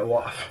 Yeah,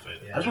 well,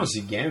 outfit. I just want to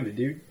see Gambit,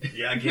 dude.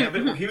 Yeah,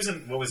 Gambit. He was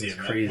in what was he in?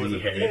 Crazy What was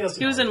it? hair.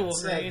 He was in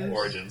Wolverine.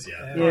 Origins.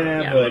 Yeah.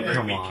 Yeah, but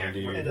come Beat on,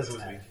 character. dude. it doesn't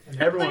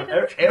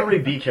matter. Every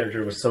B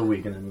character was so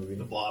weak in that movie.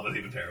 The Blob was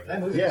even terrible. That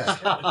movie Yeah.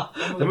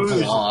 was The movie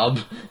was Blob.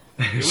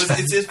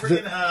 It's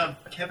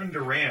freaking Kevin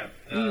Durant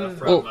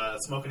from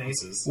Smoking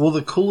Aces. Well,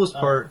 the coolest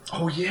part.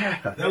 Oh yeah.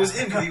 That was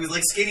him because he was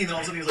like skating and all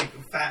of a sudden he was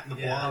like fat in the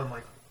Blob. I'm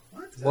like,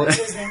 what? Well,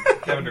 his name?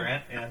 Kevin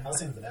Durant. Yeah. I was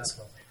thinking of the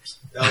basketball players.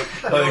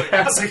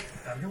 I was like,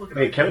 you're looking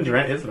Wait, at Kevin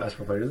Durant is the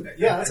basketball player, isn't it?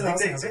 Yeah, that's what I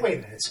was thinking. I was like, wait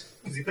a minute.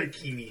 because he played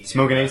Kimi.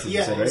 Smoking Aces, you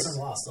Yeah, said, he was right?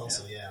 in Lost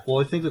also, yeah. Well,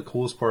 I think the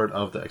coolest part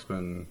of the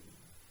X-Men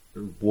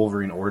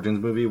Wolverine Origins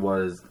movie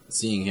was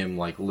seeing him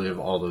like live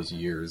all those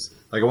years.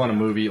 Like I want a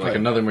movie, like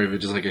another movie,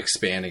 just like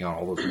expanding on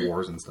all those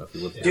wars and stuff he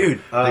lived through.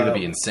 Dude, I think that'd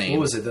be insane.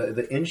 What was it?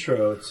 The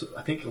intro.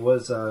 I think it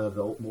was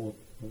the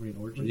Wolverine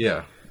Origins.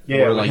 Yeah, Yeah,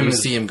 Where with like him you and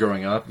see him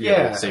growing up.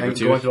 Yeah, like and going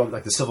Sabretooth. through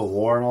like the Civil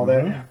War and all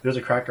that. There's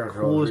a crackdown for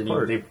Coolest Wolverine.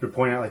 part. They were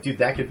pointing out like, dude,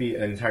 that could be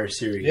an entire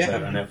series Yeah.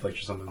 on Netflix or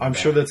something. I'm like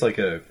sure that. that's like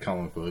a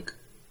comic book.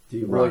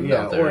 Dude, run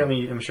yeah, out there. or I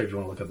mean, I'm sure if you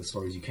want to look up the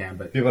stories, you can.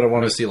 But Yeah, but I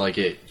want to see like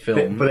it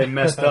filmed. but they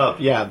messed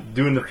up. Yeah,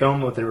 doing the film,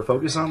 what they were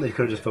focused on, they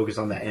could have just focused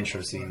on that intro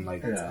scene,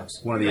 like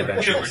one of the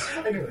adventures,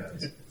 I knew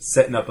that.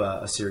 setting up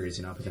a series,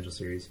 a potential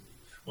series.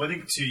 Well, I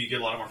think too, you get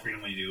a lot more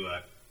freedom when you do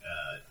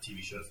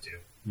TV shows too.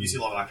 You see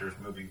a lot of actors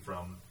moving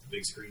from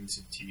big screen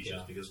to TV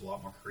shows because there's a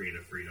lot more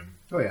creative freedom.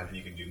 Oh yeah, And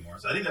you can do more.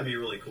 So I think that'd be a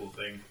really cool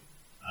thing.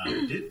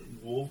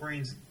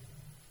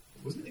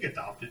 Wasn't he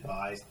adopted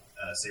by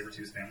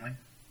Sabretooth's family?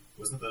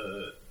 Wasn't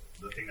the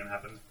thing that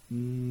happened?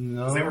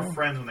 No, 'Cause they were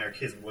friends when they were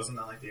kids. Wasn't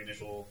that like the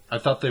initial? I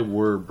thought they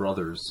were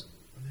brothers.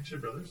 Were they actually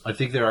brothers? I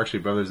think they're actually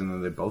brothers, and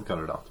then they both got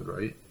adopted,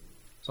 right?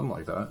 Something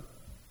like that.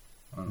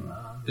 I don't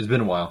know. It's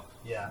been a while.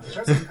 Yeah,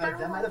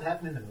 that might have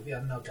happened in the movie. I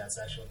don't know if that's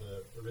actually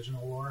the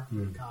original lore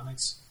in the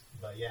comics,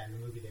 but yeah, in the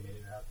movie they made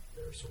it up.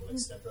 They're sort of like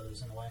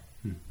stepbrothers in a way.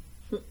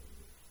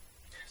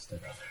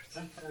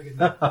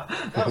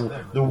 That was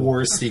better. The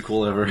worst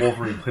sequel ever.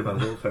 Wolverine played by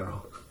Will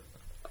Ferrell.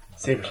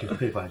 Sabretooth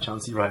played by John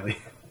C. Reilly.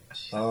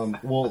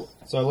 Well,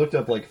 so I looked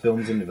up like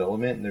films in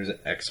development, and there's an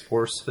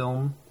X-Force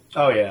film.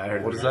 Oh yeah, I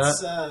heard. What of is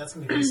that. That's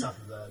going to be based off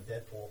of the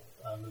Deadpool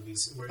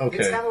movies. Where Okay.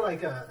 It's kind of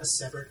like a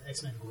separate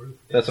X-Men group.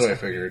 They That's just what I have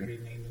to figured.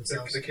 rename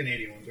themselves. The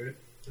Canadian ones, right?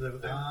 Is that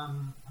what they are?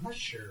 I'm not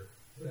sure.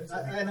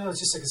 I know it's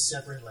just like a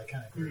separate like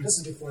kind of group. This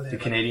is before they The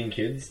had, Canadian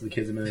kids, the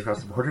kids that moved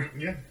across the border.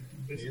 Yeah.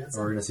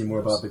 We're gonna see more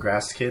about the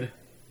Grass Kid.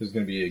 There's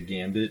going to be a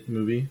Gambit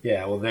movie.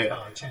 Yeah, well, they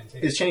like Channing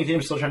Tatum. is Channing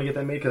Tatum still trying to get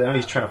that made? Because I know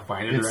he's trying to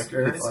find a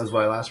director. Is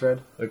what I last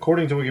read.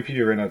 According to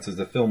Wikipedia right now, it says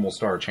the film will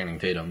star Channing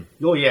Tatum.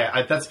 Oh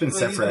yeah, that's been Well,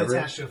 set he's been forever.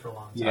 attached to it for a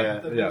long time.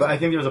 Yeah, Yeah. but I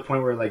think there was a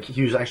point where like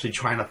he was actually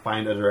trying to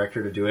find a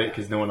director to do it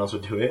because no one else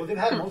would do Well, it. they've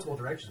had multiple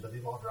directions, but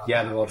they've all dropped. Yeah,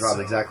 out, they all dropped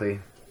so exactly.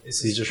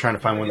 it's He's just trying to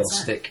find one that'll it's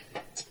not- stick.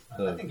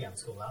 I think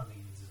Gambit's cool. I don't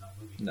think he needs his own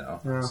movie. No.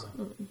 Yeah.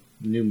 So,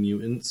 New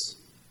Mutants.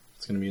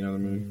 It's going to be another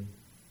movie.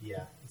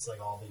 yeah, it's like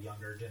all the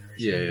younger generation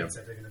Yeah, yeah. mutants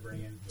that they're going to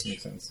bring in. Which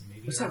Makes sense.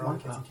 Maybe What's are that all one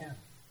kids about? in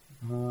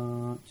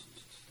Canada.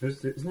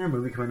 Isn't there a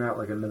movie coming out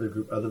like another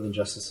group other than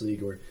Justice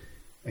League or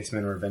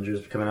X-Men or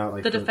Avengers coming out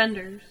like The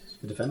Defenders.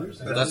 The Defenders?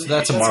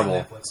 That's a on Marvel.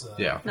 Netflix,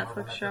 Yeah.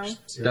 Netflix show.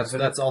 series.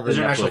 That's all the Is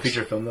there an actual Netflix.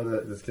 feature film though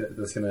that's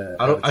gonna?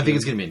 I think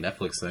it's going to be a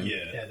Netflix thing. Yeah.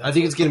 Yeah, I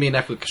think it's going to be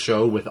a Netflix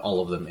show with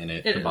all of them in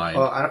it It is. combined.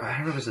 Oh, I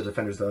don't know if it's the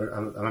Defenders though.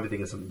 I might be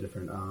thinking of something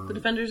different. The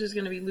Defenders is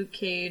going to be Luke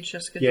Cage,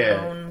 Jessica Yeah.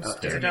 Jones, It's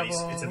a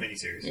Daredevil. It's a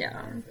miniseries. Yeah.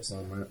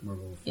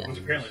 Marvel. Yeah. Which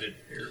apparently did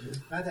terrible.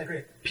 Not that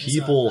great.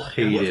 People It's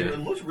hated It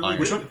looks really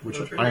Iron, good. Which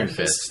one? Iron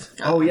Fist.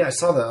 Oh yeah, I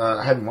saw the.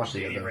 I haven't watched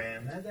it yet Danny though.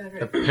 Rand. not that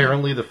great.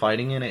 Apparently, the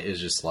fighting in it is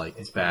just like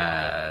it's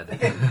bad.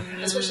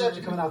 Especially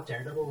after coming out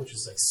Daredevil, which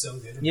was like so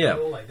good. In Yeah.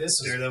 Daredevil, like this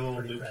was Daredevil,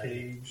 pretty Luke crappy.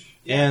 Cage.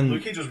 And-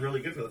 Luke Cage was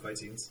really good for the fight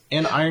scenes.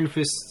 And Iron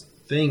Fist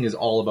thing is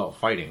all about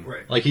fighting.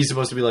 Right. Like he's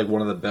supposed to be like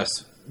one of the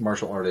best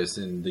martial artists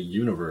in the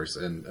universe,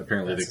 and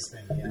apparently That's the,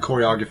 his thing, yeah. the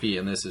choreography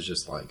in this is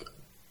just like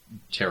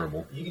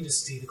terrible. You can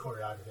just see the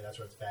choreography. That's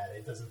where it's bad.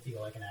 It doesn't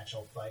feel like an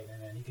actual fight,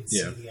 and then you can see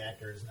Yeah. the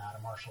actor is not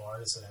a martial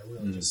artist, so that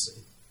really just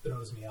it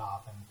throws me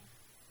off. And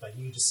but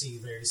you just see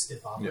very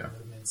stiff opera Yeah.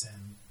 movements,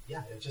 and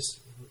yeah, it's just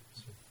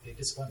it's a big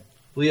disappointment.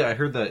 Well, yeah, I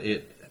heard that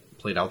it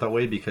played out that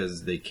way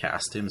because they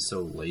cast him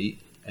so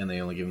late, and they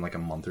only gave him like a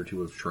month or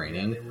two of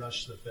training They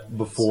rushed the film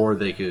before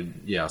they could.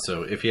 Yeah,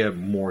 so if he had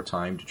more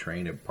time to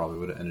train, it probably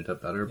would have ended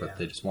up better. But Yeah.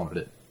 they just wanted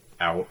it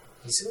out.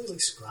 He still looks like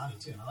scrawny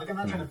too. Like I'm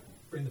not trying to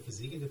bring the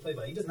physique into play,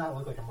 but he does not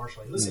look like a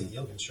martial. He looks like a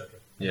yoga instructor.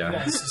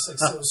 Yeah. He's just like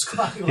so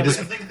scrawny. He just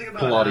looking. Think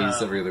about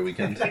Pilates every other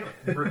weekend. I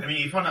mean,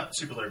 he's probably not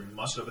super like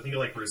muscular, but think of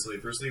like Bruce Lee.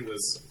 Bruce Lee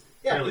was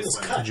Yeah, Fairly he was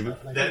similar. cut. Did you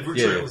Like, That he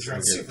portrayal yeah, was yeah,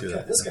 like yeah, super yeah.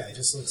 cut. This guy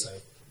just looks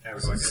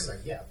like,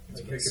 yeah, like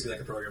It could be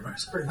like a programmer.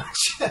 pretty much.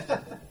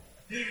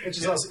 Which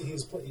is also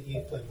he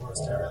played Morris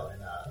Tyrell in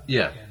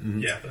Yeah. in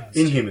Yeah. Thrones.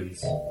 Inhumans.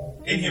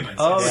 Inhumans.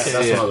 Oh, Yeah, okay,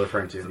 that's yeah. what I was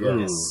referring to.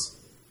 Yeah.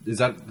 Is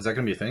that going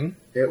to be a thing?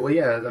 Well,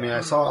 yeah. I mean,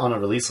 I saw on a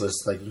release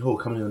list like, "Yo,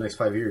 coming in the next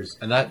 5 years."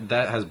 And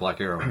that has Black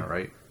Arrow in it,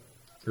 right?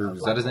 Or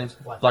is that his name?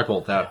 Black Black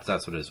Bolt. That's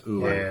what it is.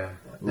 Ooh, Yeah.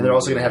 And they're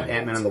also going to have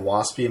Ant-Man and the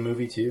Wasp be a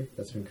movie too.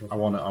 That's been I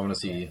want to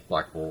see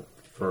Black Bolt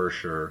for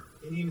sure.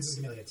 Inhumans is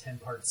gonna be like a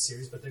 10-part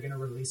series, but they're gonna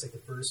release like the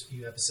first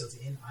few episodes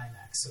in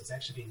IMAX, so it's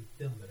actually being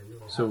filmed at a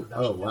really high So,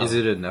 production. oh, wow. Is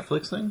it a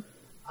Netflix thing?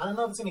 I don't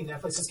know if it's gonna be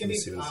Netflix. It's gonna Let me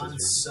see be what this on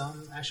is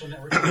some actual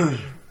network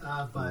television,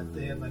 but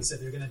they, like I said,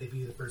 they're gonna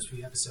debut the first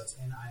few episodes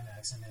in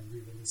IMAX and then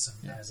re-release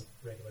them as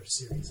a regular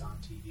series on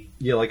TV.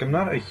 Yeah, like I'm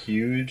not a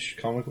huge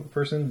comic book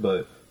person,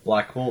 but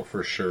Black Bolt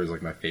for sure is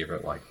like my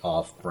favorite like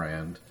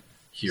off-brand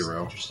He's an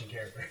hero. interesting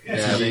character.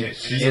 Yeah, they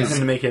get him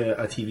to make it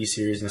a TV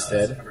series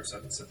instead.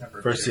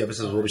 September. First 2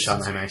 episodes will be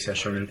shot in IMAX,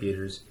 shown in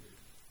theaters.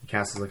 The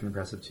cast is looking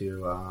impressive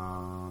too.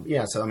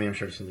 Yeah, so I mean, I'm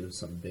sure it's going to do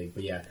something big.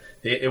 But yeah,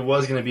 it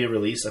was going to be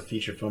a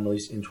feature film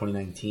release in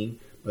 2019,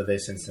 but they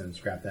since then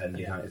scrapped that and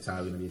it's not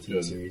going to be a TV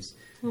Good. series.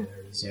 Yeah, there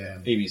it is. Yeah.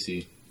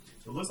 ABC.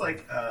 So it looks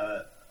like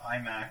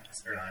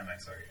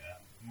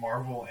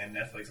Marvel and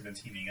Netflix have been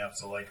teaming up.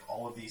 So like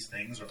all of these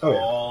things are Oh, yeah.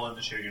 all in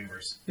the shared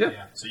universe. Yeah.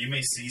 Yeah. So you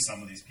may see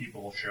some of these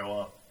people show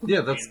up.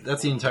 Yeah,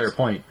 that's the entire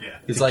point. Yeah.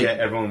 It's To like, get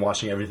everyone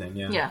watching everything.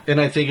 Yeah. Yeah.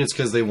 and I think it's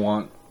because they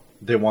want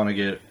to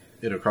get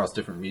it across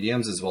different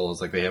mediums, as well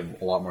as like they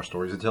have a lot more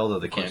stories to tell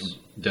that they can't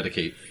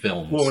dedicate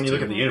films. Well, when you to.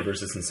 look at the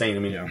universe, it's insane. I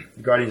mean, Yeah.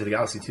 Guardians of the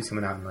Galaxy 2 is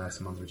coming out in the last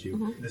month or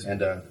two, and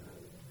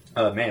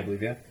May, I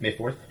believe, May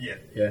 4th. Yeah.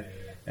 Yeah,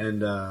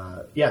 and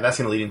that's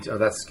going to lead into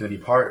that's going to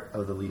be part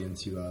of the lead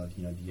into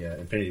the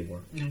Infinity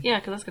War. Yeah,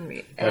 because that's going to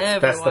be That's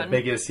the everyone.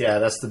 biggest. Yeah,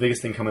 that's the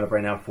biggest thing coming up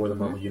right now for the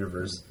Marvel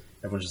universe.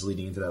 Everyone's just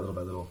leading into that little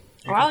by little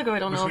A while ago, I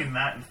don't know. Between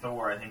that and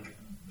Thor, I think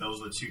those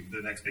are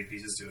the next big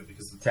pieces to it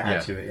because to add Yeah.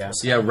 to it. Yeah,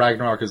 Yeah,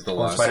 Ragnarok is the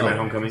Well, last. Spider-Man: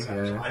 one. Homecoming.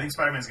 Yeah. I think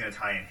Spider-Man's going to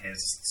tie in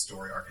his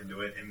story arc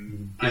into it,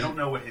 and I don't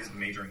know what his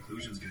major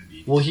inclusion is going to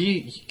be. Well,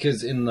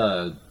 because in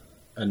the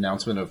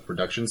announcement of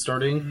production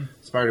starting,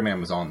 Spider-Man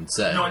was on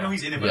set. No, I know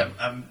he's in it, but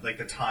Yeah. like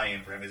the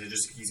tie-in for him is it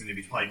just he's going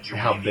to be probably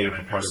joining How the big of a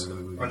Avengers part of the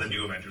movie or the is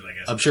new Avengers, I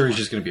guess. I'm sure he's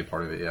just going to be a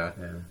part of it. Yeah.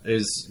 Yeah.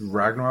 Is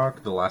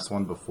Ragnarok the last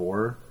one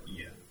before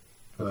Yeah,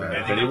 Okay. I think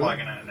Infinity they're War?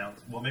 probably going to announce.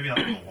 Well, maybe not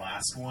the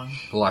last one.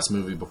 the last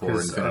movie before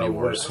 'Cause, Infinity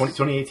War?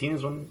 2018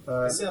 is when.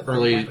 I still have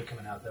Early- Black Panther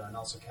coming out though, and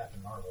also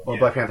Captain Marvel. Oh, Yeah.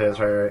 Black Panther. That's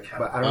right.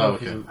 But I don't Oh, know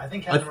if okay. he's. I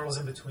think Captain Marvel's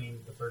in between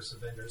the first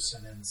Avengers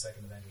and then the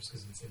second Avengers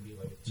because it's going to be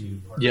like a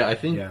 2-part. Yeah, I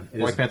think Yeah, it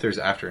Black is. Panther is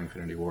after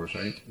Infinity Wars,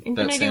 right?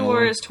 Infinity That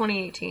War standalone? is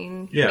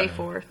 2018, Yeah. May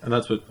 4th. and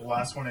that's what. The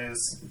last one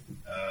is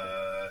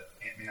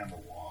Ant-Man and the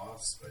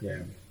Wasp. I Yeah.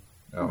 think.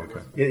 Oh,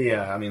 okay.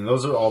 Yeah, I mean,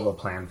 those are all the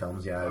planned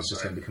films. Yeah, it's just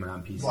Okay. going to be coming out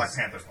in pieces. Black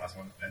Panther's the last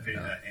one. I think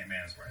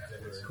Ant-Man is right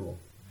after. It's cool.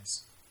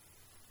 Nice.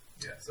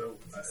 Yeah, so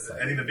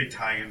I think the big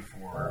tie-in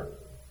for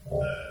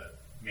the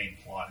main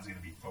plot is going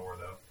to be Thor,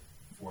 though,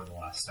 for the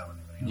Last Stone and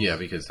everything else. Yeah,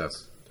 because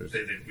there's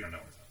We don't know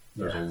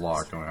what's up. a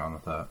lot going on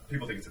with that.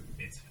 People think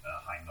it's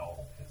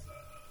Heimdall, his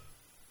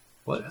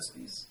What? chess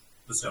piece.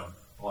 The stone,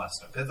 the Last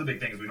Stone. That's the big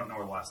thing is we don't know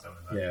where the Last Stone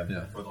is. Yeah.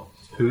 Yeah. For the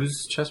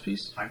Whose chess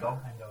piece? Heimdall?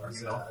 I know Or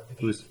it's, Heimdall?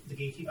 Who's- the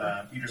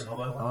gatekeeper. Idris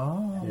Elba.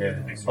 Oh.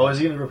 Yeah. Oh, is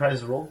he going to reprise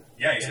his role?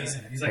 Yeah,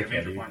 he's like a Okay,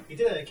 major dude. point. He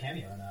did a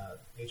cameo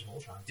in Age of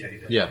Ultron. Yeah, he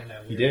did. Yeah. In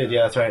that He weird, did.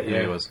 Yeah, that's right.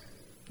 Yeah, he was.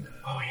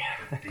 Oh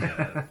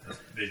yeah. The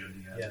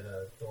vision. Yeah,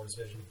 the Thor's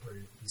vision where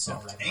he saw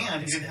Ragnarok.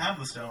 And he didn't have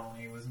the stone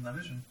when he was in that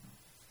vision.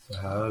 So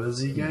how does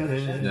he get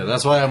it? Yeah,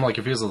 that's why I'm like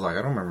confused. I was like,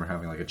 I don't remember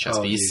having like a chess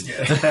Oh, piece. dude.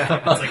 Yeah.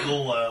 It's like a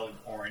little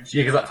orange.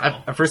 Yeah, because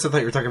at first I thought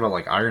you were talking about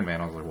like Iron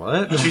Man. I was like,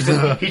 what?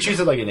 He treats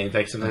it like a name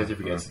tag. Sometimes he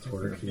forgets it's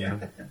work. Yeah.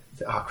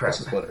 Oh crap!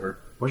 That's what it hurt.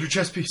 Where's your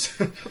chess piece?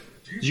 Did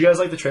you guys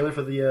like the trailer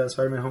for the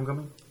Spider-Man: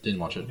 Homecoming? Didn't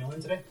watch it. New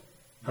one today?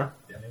 Huh?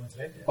 Yeah, new one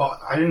today? Yeah. Oh,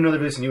 I didn't know they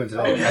released a new one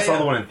today. Oh, yeah, I saw yeah.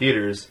 the one in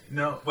theaters.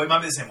 No, wait, it might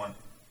be the same one.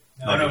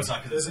 No, it's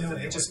not because There's a new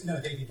one. It just,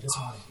 no, they did this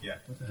one. Yeah.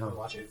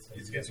 Watch it.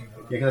 He's getting.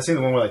 Yeah, because I seen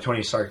the one where like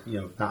Tony Stark,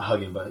 not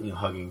hugging, but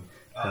hugging.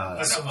 I'm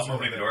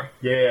opening the door.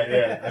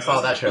 Yeah. I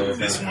saw that trailer.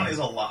 This one is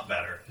a lot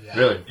better. Yeah.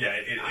 Really. Yeah,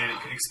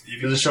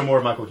 if Does it show more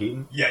of Michael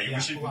Keaton? Yeah, Yeah,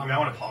 we should. well, I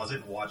want to pause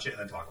it, watch it, and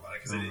then talk about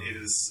it because it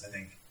is. I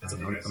think it's a I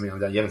bonus. mean,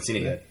 you haven't seen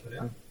it yet. Put it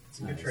on. It's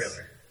a good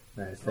trailer.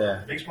 Nice. The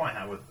Yeah. biggest problem I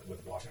had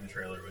with watching the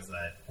trailer was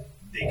that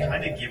they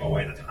kind of give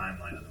away the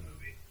timeline of the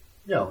movie.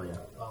 Yeah. Oh, yeah.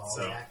 Oh,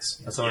 So-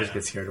 Jax. That's why I always Yeah.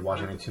 get scared to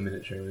watching like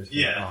 2-minute trailers.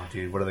 Yeah. Oh,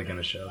 dude, what are they gonna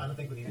I show? don't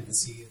think we needed to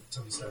see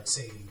Tony Stark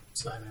saving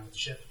Spider-Man with the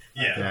ship.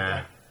 Yeah. I think Yeah.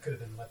 that could have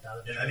been left out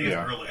of the And I think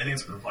Yeah. it's early. I think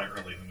it's probably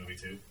early in the movie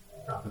too,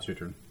 Probably. That's your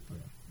turn.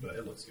 but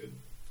it looks good.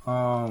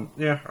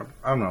 Yeah,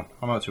 I don't know.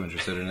 I'm not too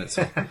interested in it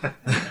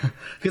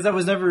because I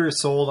was never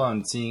sold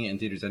on seeing it in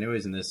theaters,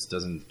 anyways, and this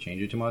doesn't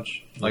change it too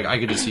much. Like I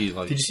could just see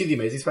like Did you see the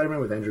Amazing Spider-Man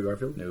with Andrew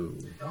Garfield? no.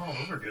 Oh,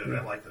 those are good.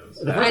 I like those.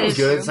 The I first one's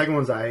did good. too. The second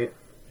one's alright.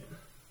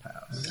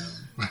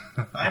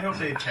 I hope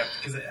they kept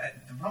because the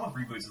problem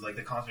with reboots is like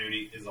the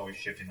continuity is always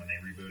shifting when they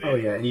reboot it. Oh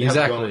yeah, and you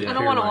Exactly. have to go I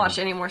don't want to watch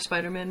any more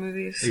Spider-Man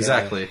movies.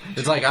 Exactly.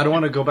 It's like I don't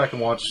want to go back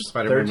and watch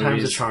Spider-Man Third time's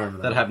movies a charm,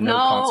 though. that have no No.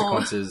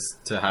 consequences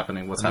to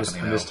happening. What's I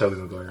happening miss now?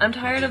 Tobey Maguire. I'm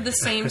tired of the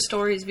same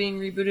stories being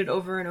rebooted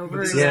over and over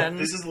But this, again.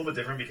 this is a little bit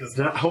different because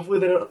Hopefully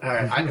they don't. All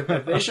right,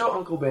 if they show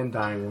Uncle Ben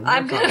dying, one more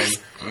I'm gonna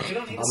time, You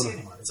don't need to see it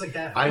anymore. It's like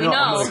that. I We know,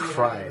 I'm know. gonna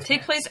cry.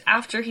 Take place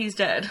after he's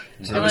dead.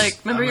 Yeah. They're like,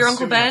 remember I'm your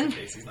Uncle assuming Ben? that's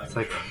the case. He's not It's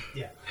like,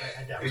 Yeah,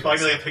 I doubt he's it. probably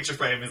gonna like a picture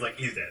frame. He's like,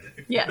 he's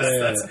dead. Yes.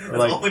 That's or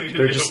like all they need to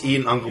they're do. just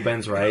eating Uncle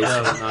Ben's rice.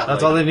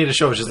 That's all they need to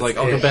show is just like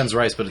Uncle Ben's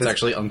rice, but it's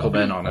actually Uncle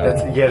Ben on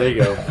it. Yeah, there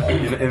you go.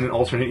 In an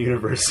alternate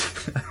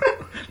universe.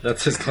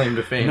 That's his claim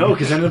to fame. No,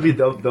 because then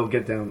they'll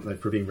get down like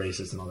for being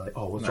racist and all that.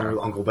 Oh, what's wrong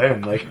with Uncle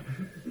Ben? Like,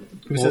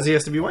 Who says he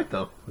has to be white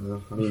though?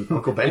 I mean,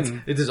 Uncle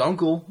Ben. It's his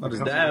uncle, not his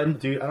dad.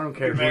 Dude, I don't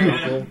care if You're he's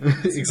married.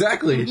 Uncle.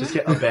 Exactly. Just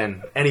get a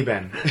Ben, any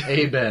Ben.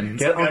 A Ben.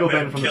 Get Uncle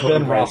Ben from the Kill Tobey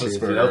Ben Maguire series.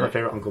 Dude, that was Roethlisberger. my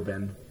favorite Uncle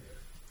Ben.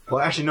 Well,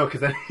 actually, no,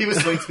 because then he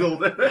was way too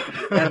old.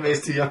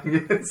 Anime's too young.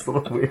 It's a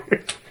little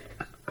weird.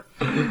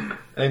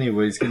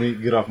 Anyways, can we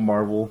get off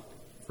Marvel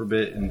for a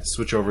bit and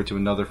switch over to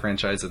another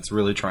franchise that's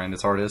really trying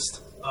its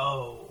hardest?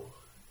 Oh,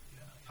 yeah.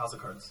 House of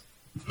Cards.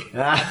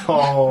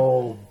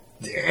 Oh,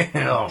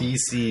 damn.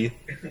 DC,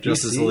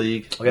 Justice DC?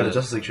 League. Oh, yeah, the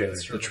Justice League trailer.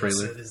 The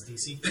trailer. It is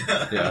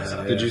DC.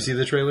 Yeah. Did you see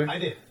the trailer? I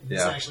did. This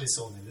Yeah. actually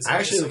sold me. This I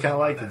actually sold kind of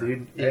me liked it, better.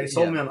 dude. It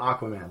sold me on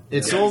Aquaman.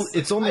 It's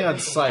Yes. only on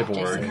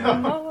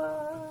Cyborg.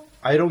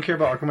 I don't care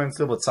about Aquaman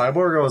still, but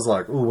Cyborg, I was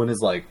like, ooh, when his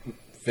like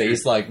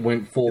face like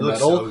went full He looks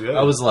metal, so good.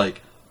 I was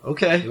like,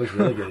 okay, He looks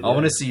really good. I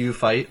want yeah. to see you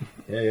fight.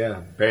 Yeah.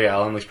 Barry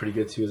Allen looks pretty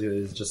good too.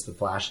 As just the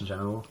Flash in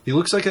general. He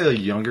looks like a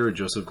younger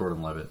Joseph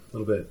Gordon-Levitt. A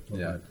little bit.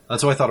 Yeah,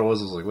 that's what I thought it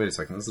was. I was like, wait a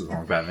second, this is the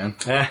wrong Batman.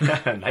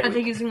 I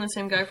think using the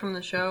same guy from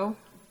the show.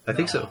 I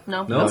think so.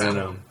 No. No.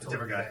 It's a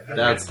different guy.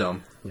 That's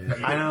dumb. Yeah.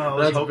 I know. I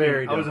was That's hoping,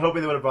 very I was dumb.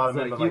 hoping they would have brought him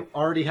in. Like, But you like,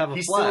 already have a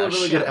he's still a Flash,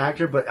 really good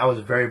actor, but I was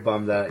very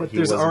bummed that but he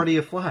there's wasn't. already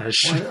a Flash.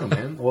 I know,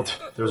 man. Well,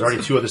 there was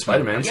already two other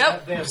Spider-Mans.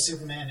 Yep. They have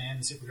Superman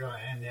and Supergirl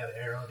and they have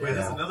Arrow. Wait, there's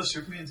Yeah. another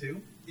Superman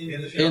too? In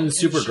the show. In the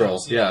Supergirl,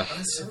 shows, yeah.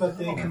 But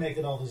they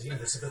connected all those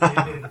universes. But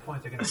they made it a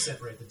point they're going to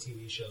separate the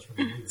TV shows from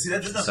the movies. See,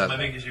 that's not Sad. my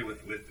big issue with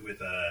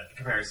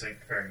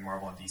comparing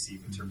Marvel and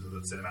DC in terms of the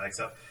cinematic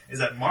stuff. Is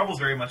that Marvel's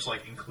very much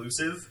like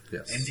inclusive,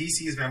 Yes. and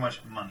DC is very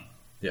much money.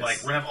 Yes. Like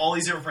we're gonna have all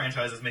these different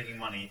franchises making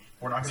money.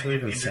 We're not That's going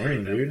not to even integrate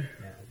insane, them. dude.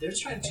 Yeah, they're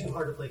just trying too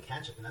hard to play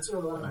catch up, and that's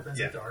what a lot of my friends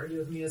Yeah. like to argue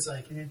with me. Is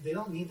like they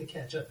don't need to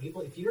catch up.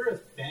 People, if you're a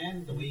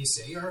fan, the way you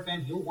say you're a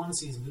fan, you'll want to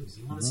see these movies.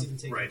 You want to see them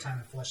take their Right. time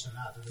and flesh them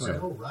out. There's Right.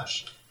 no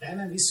rush.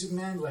 Batman v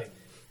Superman, like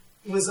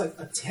it was like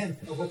a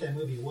tenth of what that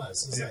movie was.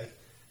 It was Yeah. like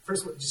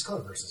first, just call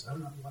it versus. I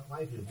don't know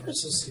why do it.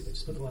 It's so stupid.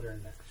 Just put the letter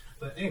in there.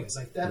 But anyways,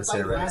 like that Let's say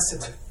fight it right.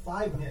 lasted like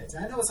 5 minutes.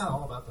 And I know it's not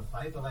all about the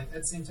fight, but like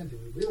at the same time, do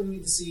we really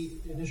need to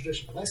see an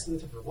introduction for Lex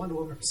Luthor, for Wonder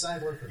Woman, for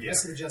Cyborg, for the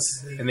rest of the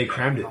Justice League? And they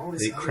crammed it. all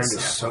this They other crammed it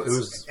stuff. so. It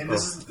was. And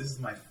this is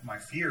my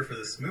fear for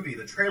this movie.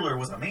 The trailer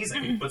was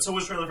amazing, but so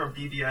was trailer for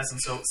BVS,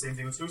 and so same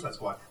thing with Suicide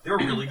Squad. They were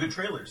really good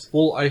trailers.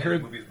 Well, I And heard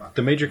the movie's not.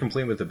 the major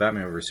complaint with the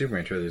Batman vs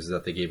Superman trailers is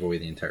that they gave away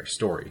the entire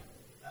story.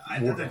 That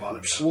didn't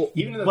bother me. Well,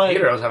 Even in the but-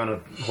 theater, I was having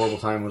a horrible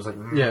time. I was like,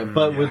 Yeah,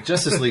 but with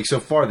Justice League so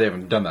far, they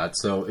haven't done that.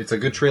 So it's a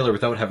good trailer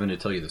without having to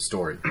tell you the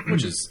story,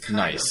 which is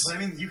nice. But, I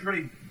mean, you can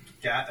already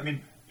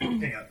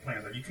playing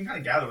outside, you can kind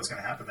of gather what's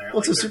going to happen there.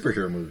 Well, it's a they're-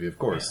 superhero movie, of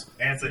course.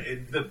 And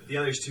the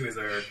others too is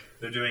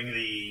they're doing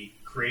the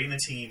creating the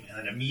team and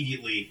then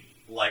immediately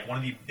like one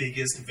of the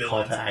biggest villains.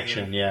 call to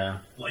action. Yeah.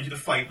 Like you to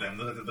fight them.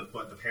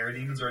 The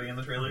parademons already in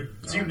the trailer,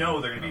 so you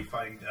know they're going to be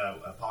fighting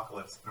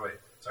Apocalypse. Oh, wait,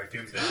 sorry,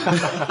 Doomsday.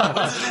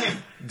 What's his name?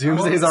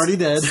 Doomsday's already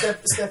dead.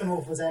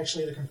 Steppenwolf was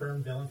actually the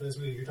confirmed villain for this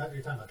movie. You're talking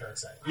about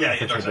Darkseid. Yeah,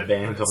 Picture of the Darkseid.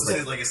 band. This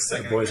is like a The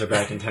second. boys are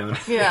back in town.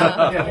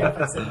 Yeah.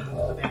 Yeah,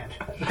 Steppenwolf, the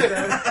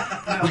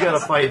band. We gotta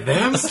fight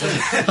them.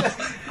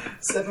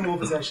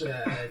 Steppenwolf is actually,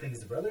 I think, he's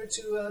the brother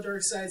to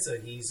Darkseid, so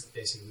he's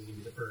basically going to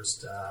be the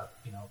first,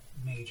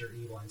 major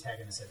evil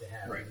antagonist that they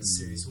have Right. in this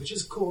series, which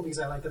is cool because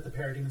I like that the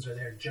parademons are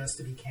there just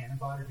to be cannon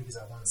fodder because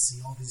I want to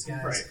see all these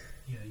guys,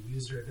 Right.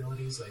 use their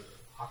abilities. Like,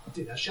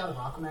 dude, that shot of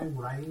Aquaman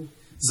riding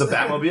The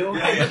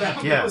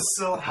Batmobile. Yeah. was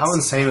so How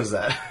insane is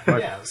that?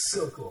 yeah, it was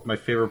so cool. My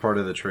favorite part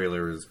of the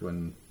trailer is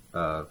when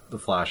the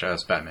Flash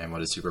asked Batman what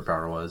his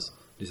superpower was.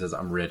 He says,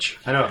 "I'm rich."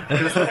 I know.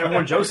 That's what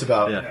everyone jokes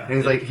about. Yeah. And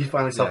he's like, he's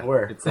finally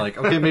self-aware. It's like,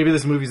 okay, maybe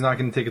this movie's not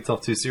going to take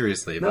itself too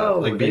seriously. But No,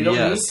 like they don't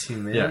BVS. need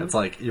to, man. Yeah, it's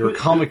like you're a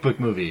comic book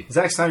movie.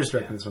 Zack Snyder's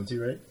directing this one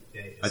too, right?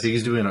 Yeah, I think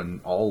he's doing it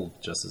on all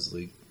Justice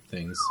League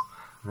things.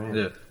 Right.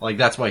 Yeah, like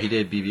that's why he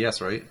did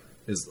BVS, right?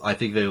 Is I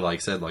think they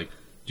said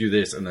do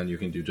this and then you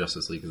can do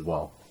Justice League as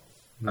well.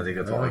 I think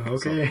that's all.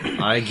 Okay.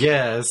 So, I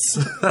guess.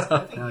 I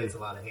think he gets a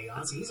lot of hate.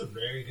 Honestly, he's a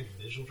very good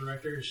visual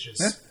director. It's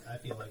just I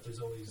feel like there's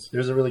always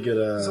There's a really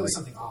good.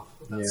 something off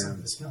about some of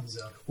his films,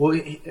 though. Well,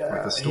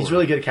 the story. he's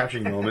really good at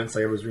capturing moments.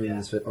 Like I was reading Yeah.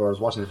 this, or I was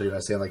watching this video. I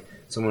was saying like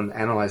someone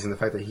analyzing the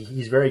fact that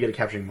he's very good at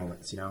capturing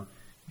moments.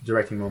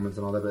 Directing moments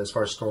and all that. But as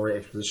far as story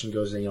exposition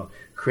goes, and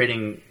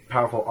creating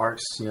powerful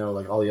arcs,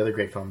 like all the other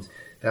great films,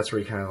 that's where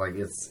he kind of like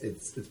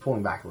it's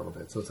pulling back a little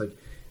bit. So it's like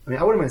I mean,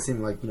 I wouldn't mind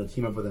seeing like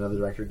team up with another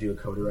director, do a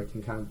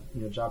co-directing kind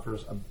of job for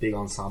a big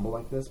ensemble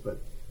like this.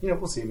 But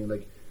we'll see. I mean,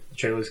 like the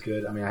trailer looks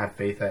good. I mean, I have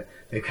faith that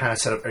they kind of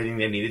set up everything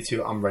they needed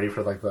to. I'm ready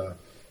for like the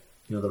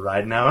the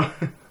ride now.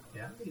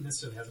 Yeah, I don't think it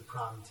necessarily has a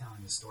problem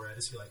telling the story. I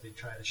just feel like they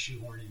try to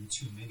shoehorn in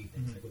too many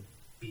things. Like with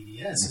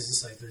BVS, it's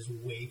just like there's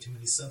way too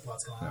many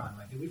subplots going on.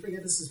 Like, did we forget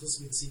this is supposed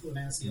to be the sequel to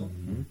Man of Steel?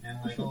 And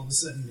like all of a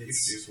sudden,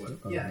 it's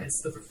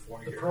it's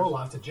the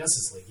prologue to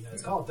Justice League.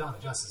 It's called Dawn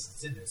of Justice.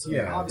 It's in there. So they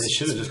obviously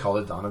should have just called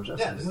it Dawn of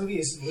Justice. Yeah, the movie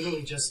is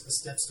literally just a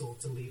step stool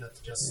to lead up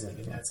to Justice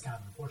League, and that's kind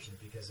of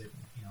unfortunate because it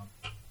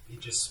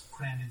just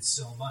crammed in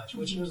so much.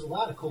 Which there's a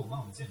lot of cool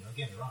moments in it. Don't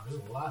get me wrong, there's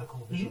a lot of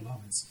cool visual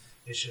moments.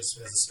 It's just,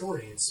 as a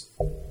story, it's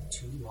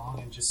too long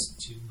and just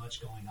too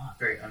much going on.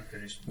 Very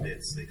unfinished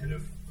bits. They could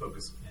have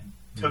focused and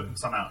took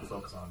some out and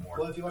focused on more.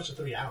 Well, if you watch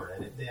the 3-hour,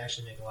 they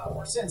actually make a lot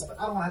more sense. But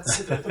I don't want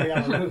to have to sit through a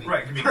 3-hour movie.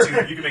 Right,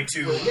 you can make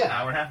two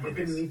hour and a half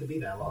movies. It didn't need to be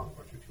that long.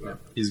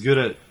 He's good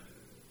at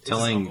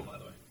telling. Uncle, by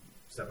the way.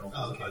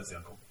 Steppenwolf is the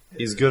uncle.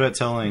 He's good at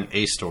telling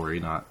a story,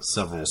 not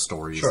several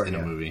stories in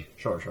a movie.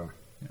 Sure.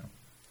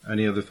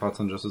 Any other thoughts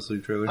on Justice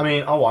League trailer? I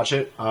mean, I'll watch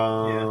it.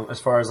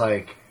 As far as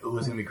like, it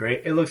was gonna be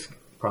great. It looks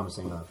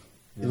promising enough.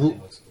 It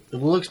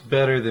looks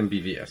better than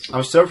BVS.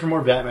 I'm stoked for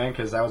more Batman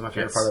because that was my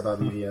favorite part about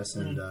BVS,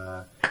 and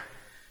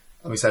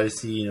I'm excited to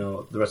see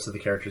the rest of the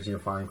characters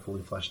finally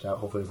fully fleshed out.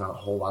 Hopefully, there's not a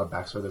whole lot of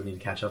backstory that we need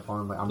to catch up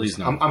on. Like,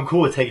 I'm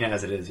cool with taking it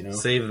as it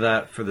is. Save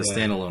that for the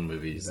standalone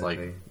movies.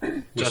 Exactly.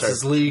 Like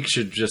Justice League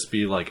should just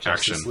be like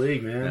action. Justice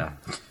League, man.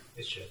 Yeah.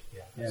 It should.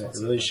 Yeah, it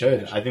really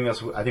should. I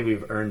think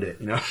we've earned it.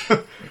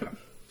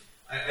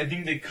 I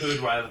think they could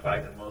ride on the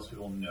fact that most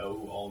people know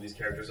who all these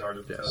characters are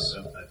to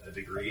a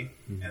degree,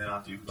 and then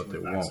not do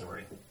too much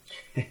backstory.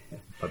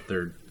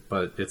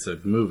 But it's a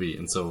movie,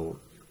 and so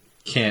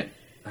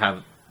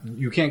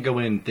you can't go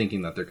in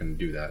thinking that they're going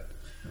to do that.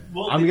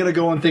 Well, I'm going to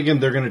go in thinking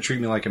they're going to treat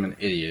me like I'm an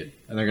idiot,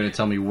 and they're going to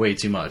tell me way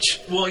too much.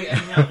 Well,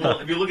 well,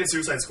 if you look at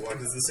Suicide Squad,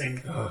 it's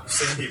the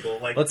same people.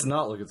 Like, let's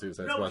not look at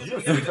Suicide Squad.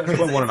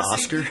 Won an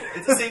Oscar?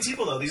 It's the same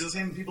people, though. These are the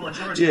same people in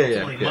charge.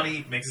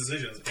 Money makes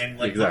decisions, and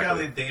look how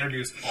they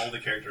introduced all the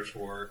characters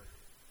for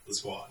the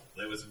Squad.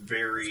 It was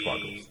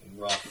very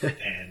rough,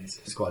 and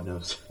Squad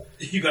knows.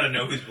 You got to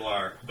know who people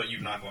are, but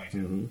you're not going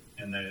to.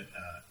 And then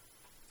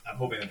I'm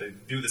hoping that they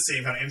do the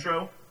same kind of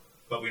intro,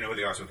 but we know who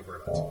they are, so we can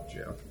worry about it.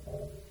 Yeah.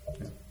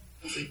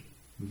 We'll see.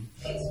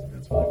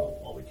 That's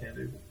all we can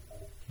do.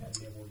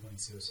 Academy Award-winning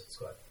Suicide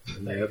Squad.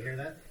 Did you hear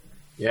that?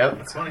 Yep.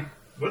 That's funny.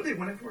 What did they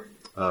win it for?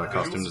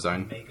 Costume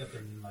design. Makeup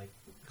and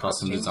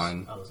Costume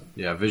design. Oh, was it?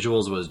 Yeah,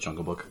 visuals was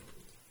Jungle Book.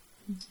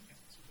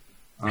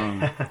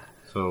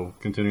 So,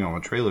 continuing on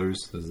with trailers,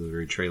 this is a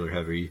very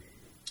trailer-heavy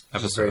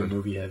It's very episode.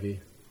 movie-heavy.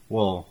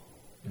 Well,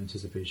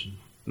 Anticipation.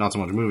 not so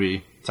much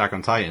movie. Attack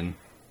on Titan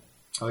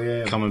Oh,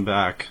 yeah. coming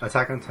back.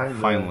 Attack on Titan.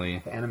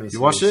 Finally. The anime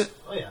You watched series. it?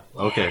 Oh, yeah.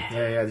 Okay.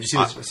 Yeah. Did you see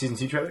the Season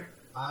 2 trailer?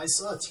 I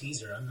saw a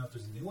teaser. I don't know if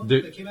there's a new one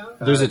There- that came out.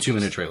 There's a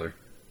 2-minute trailer.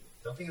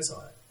 Don't think I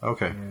saw it.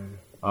 Okay.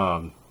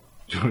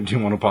 Do you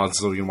want to pause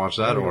so we can watch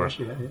that, or? I'm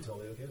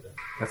totally okay with that.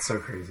 That's so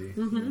crazy.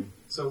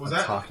 So was A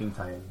that talking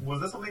Titan. was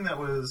that something that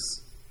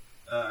was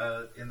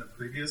in the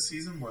previous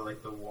season where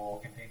like the wall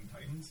contained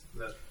Titans?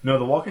 No,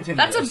 the wall contained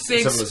That's a big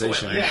civilization.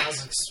 spoiler. Yeah, I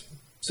was like,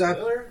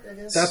 spoiler, I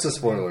guess? That's a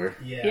spoiler.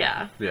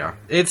 Yeah. Yeah,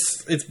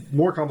 it's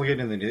more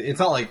complicated than it's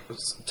not like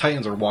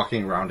Titans are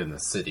walking around in the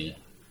city.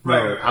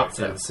 No,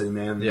 outside the city,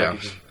 man. Yeah.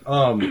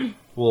 Like,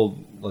 Well,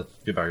 let's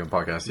get back on the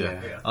podcast.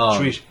 Yeah.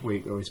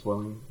 Wait, are we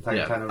spoiling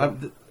Attack on Titan?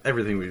 Yeah.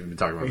 Everything we've been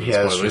talking about is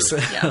Yeah, that's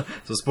spoilers. Yeah.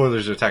 So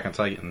spoilers to Attack on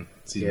Titan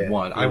season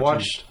 1. I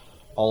watched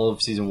all of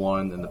season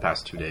 1 in the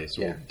past 2 days.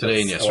 Well,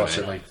 today and I watched it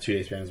yesterday. in like 2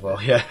 days span as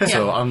well. Yeah.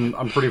 So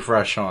I'm pretty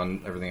fresh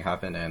on everything that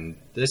happened, and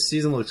this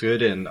season looks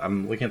good. And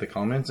I'm looking at the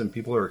comments, and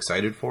people are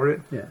excited for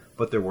it. Yeah.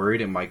 But they're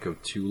worried it might go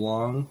too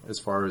long as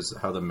far as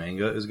how the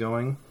manga is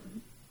going,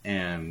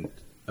 and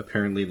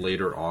apparently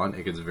later on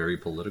it gets very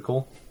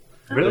political.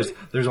 Really?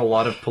 There's a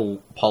lot of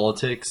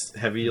politics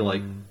heavy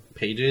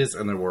pages,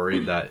 and they're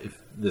worried that if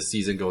the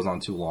season goes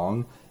on too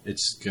long,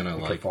 it's gonna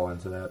Could like fall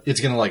into that. it's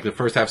gonna like the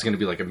first half's gonna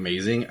be like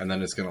amazing, and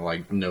then it's gonna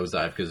like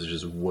nosedive because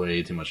there's just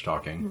way too much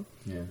talking.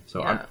 Yeah.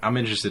 So Yeah. I'm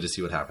interested to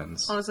see what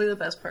happens. Honestly, the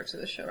best parts of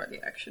the show are the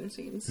action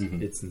scenes.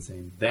 It's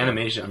insane. The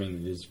animation, I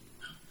mean, is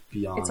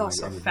beyond. It's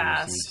also anything I've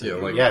fast. seen. Yeah,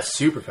 like- yeah,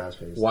 super fast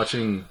paced.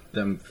 Watching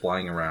them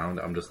flying around,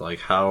 I'm just like,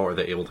 how are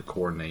they able to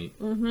coordinate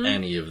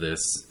any of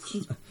this?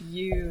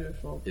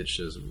 Beautiful. It's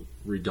just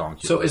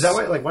redonkulous. So is that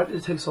why? Like, why did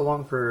it take so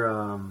long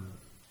for?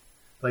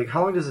 Like,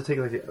 how long does it take?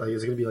 Like,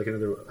 is it going to be like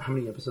another? How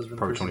many episodes? Were in the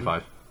Probably first season?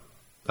 25.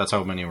 That's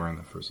how many were in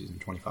the first season.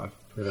 25.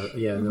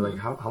 Yeah, and they're like,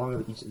 how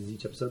long is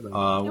each episode? Like,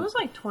 It was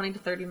like 20 to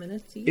 30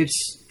 minutes each.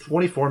 It's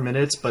 24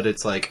 minutes, but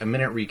it's like a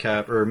minute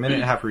recap or a minute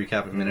and a half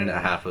recap, a minute and a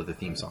half of the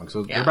theme song.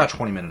 So they're about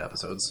 20-minute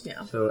episodes.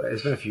 yeah. so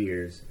it's been a few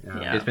years.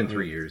 Yeah. It's been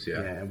 3 years, Yeah,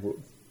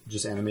 and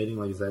just animating.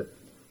 Like, is that?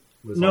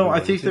 was No, all I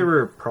they think wanted they to?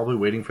 were probably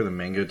waiting for the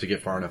manga to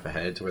get far enough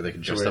ahead to where they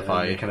could Sure,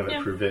 justify and they kind of Yeah.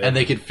 approve it, and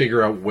they could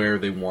figure out where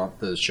they want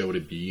the show to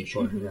be.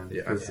 Sure, yeah,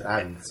 Yeah. because I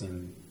hadn't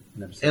seen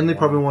And they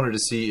probably wanted to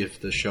see if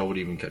the show would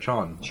even catch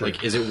on. Sure.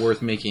 Like, is it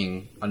worth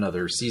making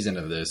another season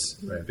of this?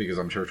 Right. Because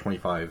I'm sure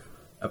 25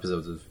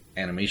 episodes of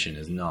animation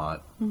is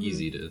not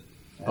easy to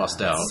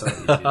bust out. So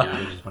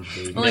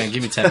easy, dude. Man,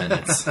 give me 10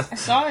 minutes. I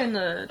saw in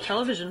the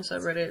television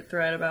subreddit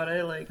thread about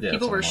it, like,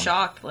 people were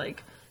shocked,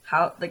 like,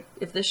 how, like,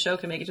 if this show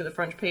can make it to the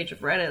front page of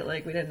Reddit,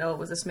 like, we didn't know it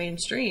was this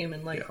mainstream,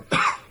 and, like,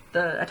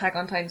 the Attack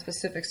on Titan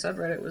specific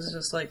subreddit was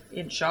just, like,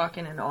 in shock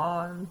and in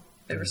awe, and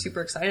they were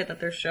super excited that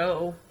their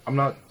show I'm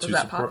not was too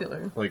that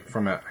popular. Like,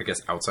 from a, I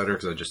guess, outsider,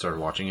 because I just started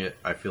watching it,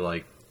 I feel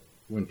like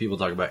when people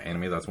talk about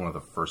anime, that's one of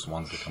the first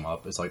ones to come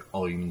up. It's like,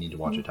 oh, you need to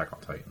watch Attack on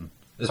Titan.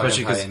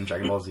 Especially because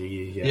Dragon Ball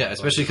Z,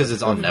 especially because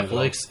it's on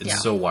Netflix.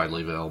 It's so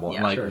widely available.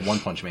 And, like, One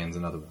Punch Man's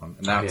another one,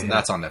 and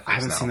that's on Netflix. I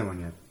haven't now. seen that one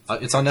yet.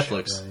 It's on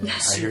Netflix.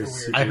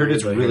 I heard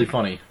it's really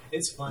funny.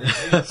 It's funny.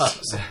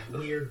 It's some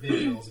weird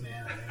visuals,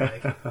 man. I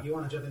mean, like, you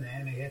want to jump into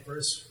anime head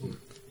first?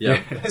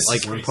 Yeah,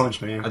 like One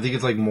Punch Man. I think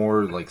it's like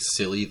more like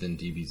silly than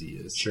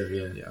DBZ is. Sure,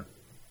 yeah.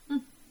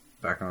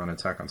 Back on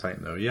Attack on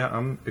Titan though, yeah,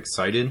 I'm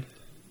excited.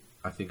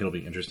 I think it'll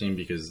be interesting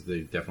because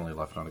they definitely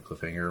left on a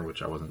cliffhanger,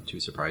 which I wasn't too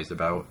surprised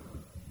about.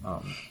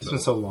 It's been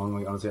so long.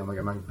 Like honestly,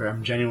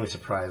 I'm genuinely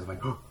surprised. I'm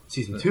like, oh,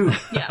 season 2.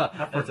 Yeah,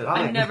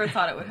 I never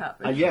thought it would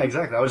happen. Yeah,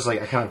 exactly. I was just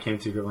like, I kind of came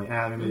to grip like,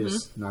 maybe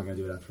it's not gonna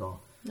do it after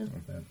all. Yeah.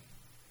 Okay.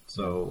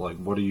 So, like,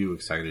 what are you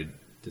excited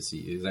to see?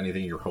 Is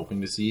anything you're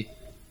hoping to see?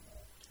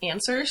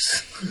 Answers?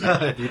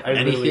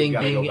 Anything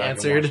being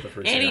answered?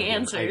 Any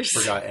answers? I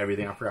forgot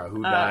everything. I forgot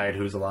who died,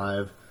 who's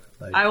alive.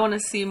 Like, I want to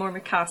see more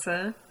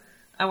Mikasa.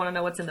 I want to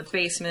know what's in the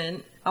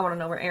basement. I want to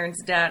know where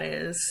Aaron's dad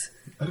is.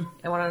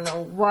 I want to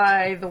know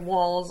why the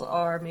walls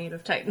are made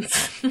of titans.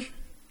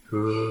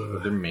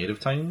 They're made of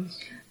titans?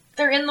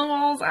 They're in the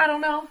walls. I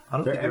don't know. I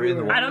don't think they're in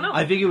the walls. I don't know.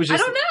 I think it was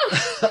just. I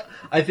don't know.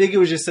 I think it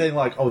was just saying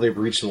like, oh, they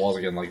breached the walls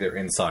again, like they're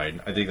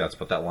inside. I think that's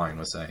what that line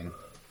was saying.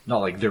 Not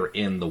like they're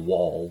in the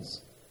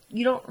walls.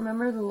 You don't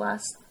remember the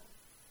last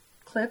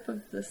clip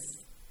of this?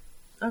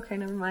 Okay,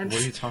 never mind.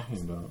 What are you talking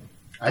about?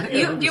 I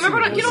think do you remember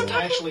what you don't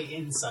talk actually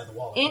inside the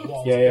wall. In- the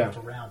walls Yeah.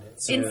 built around it.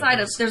 So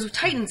inside of there's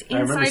titans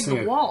inside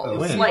the walls.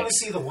 when? you Like only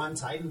see the one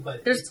titan,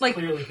 but there's it's like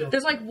clearly built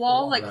there's like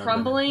wall like around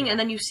crumbling, it. and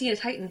then you see a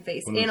titan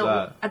face When was in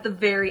that? at the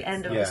very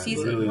end of the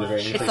season. literally the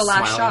very end. It's Like the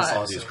last smiling, shot.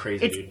 oh, dude, it's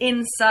crazy, It's dude.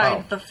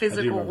 inside the I do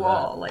physical remember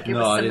wall. that. Like it No,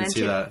 was I cemented. didn't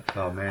see that.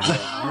 Oh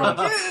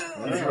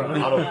man, you're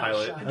on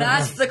autopilot.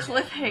 That's the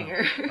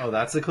cliffhanger. Oh,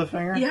 that's the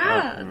cliffhanger?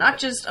 Yeah, not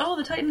just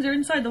the titans are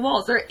inside the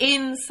walls. They're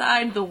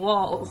inside the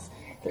walls.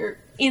 They're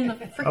in the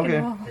freaking Okay.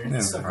 wall.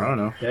 Yeah, I don't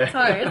know. Yeah.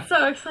 Sorry, it's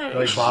so exciting.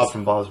 Like Bob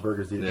from Bob's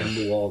Burgers, dude, in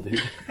the wall, dude.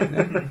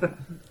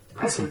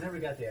 Also, we never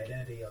got the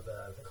identity of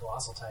the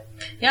colossal titan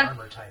and the Yeah.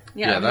 armor titan.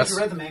 Yeah, If that's- you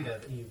read the manga,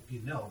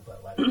 you know,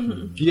 but like,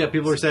 Yeah,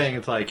 people are saying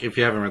it's like if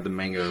you haven't read the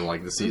manga,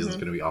 like the season's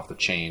going to be off the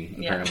chain.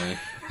 Yeah. Apparently,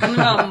 Something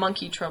about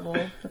monkey trouble.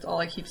 That's all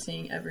I keep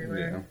seeing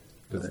everywhere.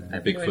 yeah. I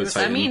have no Bigfoot idea what that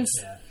Titan. means.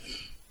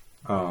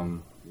 yeah.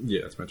 Yeah,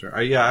 it's my turn.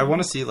 I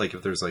want to see like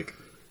if there's like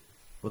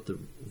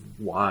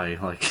why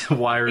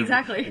why are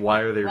Exactly. why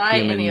are there Why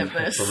human any of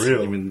this? For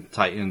real. human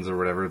titans or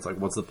whatever? It's like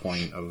what's the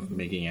point of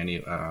making any?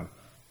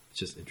 It's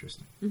just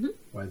interesting.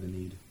 Why the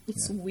need?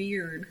 It's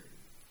weird.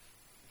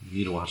 You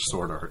need to watch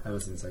Sword Art. I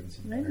was in the second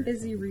season. I'm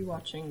busy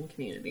rewatching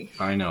Community.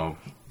 I know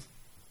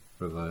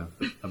for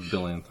a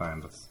billionth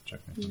time. Let's check.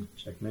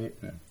 Checkmate.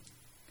 Yeah.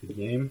 Good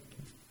game.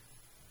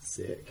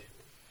 Sick.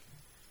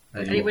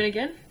 Did he win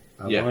again?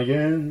 I Yeah. won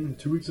again.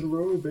 2 weeks in a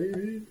row,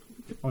 baby.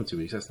 Only 2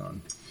 weeks. That's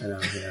done. I know,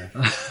 yeah.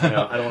 I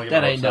know. I don't want to get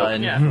That my ain't hopes up.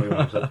 done. Yeah. I don't wanna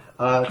get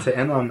my hopes up. To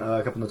end on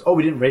a couple notes. Oh,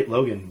 we didn't rate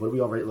Logan. What do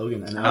we all rate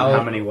Logan? And out of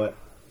how many? What?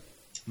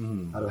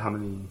 Out of how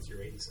many? It's your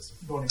rating system.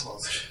 Voting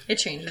clause. It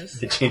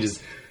changes. It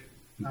changes.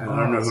 I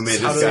don't know who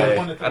made Out this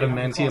of- guy.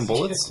 Adamantium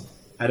bullets.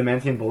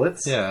 Adamantium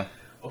bullets. Yeah.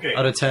 Okay,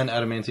 Out of 10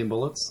 adamantium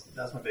bullets.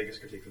 that's my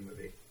biggest critique of the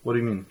movie. What do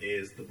you mean?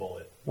 Is the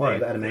bullet. Why?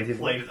 The They adamantium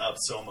played it up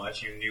so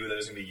much, you knew that it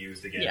was going to be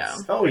used against. Yeah.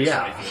 Oh,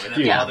 yeah. X-24, and that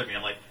Dude. bothered me.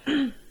 I'm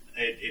like,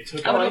 it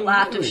took. I would have I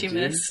laughed knew if it, she dude.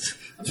 missed.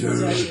 I'm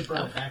surprised they actually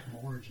brought back from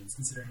Origins,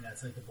 considering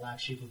that's like the black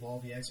sheep of all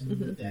the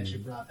X-Men. They actually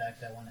brought back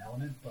that one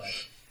element, but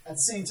at the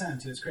same time,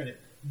 to its credit,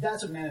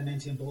 that's what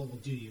Adamantium Bullet will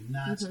do you,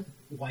 not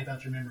wipe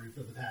out your memory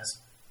for the past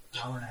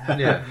hour and a half.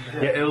 Yeah.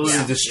 Yeah, it'll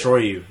literally destroy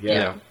you. Yeah.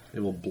 Yeah. It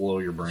will blow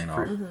your brain off.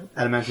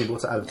 Adamantium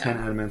bullets out of 10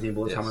 adamantium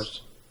bullets. How Yes.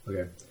 much?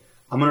 Okay.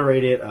 I'm gonna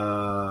rate it.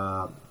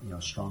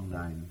 Strong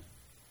 9.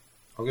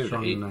 I'll give it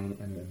Strong an 8. 9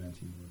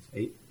 adamantium bullets.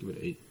 8. Give it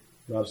an 8.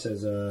 Rob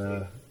says,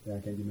 yeah,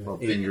 I can't do math. Well,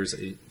 8. fingers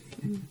 8.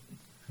 How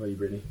about you,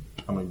 Brittany?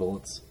 How many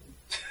bullets?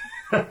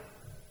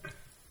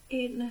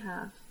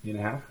 8.5.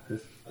 8.5.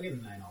 Chris? I'll give it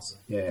a 9 also.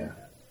 Yeah.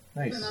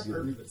 They're not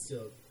perfect, but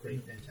still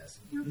great,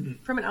 fantastic.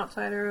 From an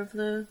outsider of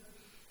the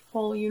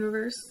whole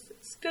universe,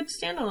 it's a good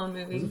standalone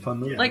movie. It was a fun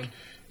movie. Like,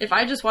 if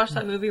I just watched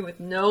that movie with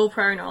no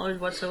prior knowledge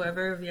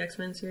whatsoever of the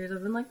X-Men series,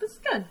 I've been like, this is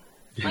good.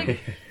 Like,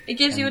 it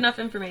gives you enough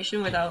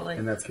information without, like,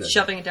 and that's good.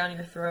 shoving it down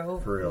your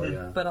throat. For real,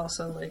 yeah. But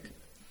also, like,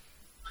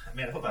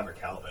 Man, I felt bad for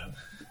Caliban.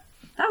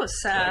 That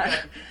was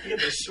sad. He had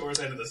the short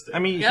end of the stick. I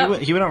mean,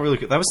 he went out really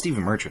good. That was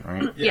Stephen Merchant,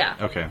 right? Yeah.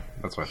 Okay,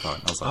 that's what I thought.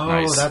 I was like, Oh,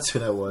 nice. that's who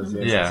that was.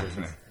 Yeah.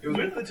 It was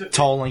weird that they took,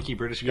 Tall, lanky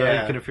British guy.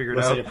 You couldn't figure it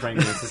out.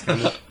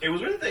 It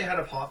was weird that they had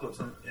Apocalypse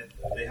and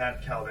they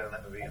had Caliban in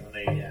that movie, and then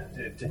they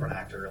did a different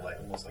actor like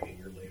almost like a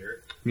year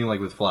later. You mean like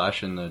with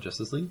Flash and the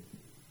Justice League?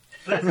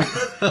 That's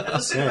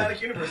a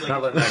cinematic universe. Like,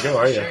 not letting that go,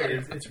 are you?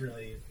 It's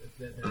really.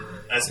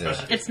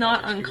 It's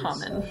not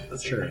uncommon.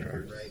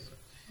 Sure. Right.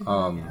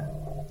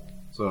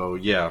 So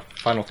yeah,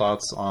 final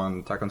thoughts on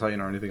Attack on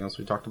Titan or anything else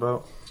we talked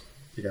about?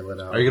 I think I let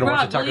out. Are you gonna watch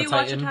Rob, Attack will on you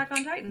Titan? watch Attack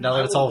on Titan? Now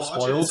that it's all watch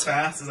it spoiled, as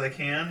fast as I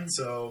can,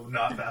 so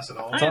not fast at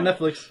all. it's on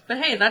Netflix. But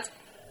hey, that's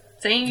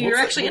saying you're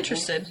actually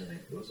interested.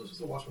 What was I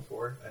supposed to watch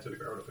before? I took a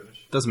forever to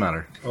finish. Doesn't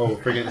matter. Oh,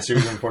 forget the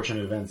series of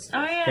unfortunate events.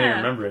 Oh yeah. Can't even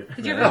remember it.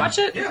 Did you ever watch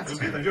it? Yeah, it was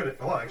good. I enjoyed it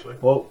a lot, actually.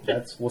 Well,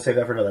 we'll save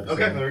that for another episode.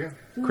 Okay, there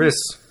we go. Chris,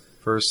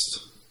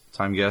 first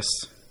time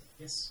guest.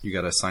 Yes. You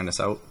gotta sign us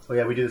out. Oh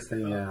yeah, we do this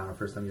thing on our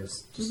first time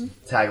guest. Just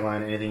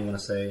tagline, anything you want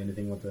to say,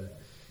 anything with the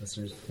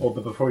listeners. Oh,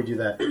 but before we do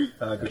that,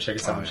 go check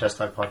us out on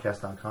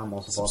chesstalkpodcast.com.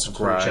 Also follow us on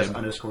Twitter,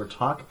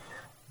 chess_talk.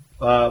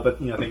 But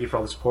thank you for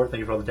all the support. Thank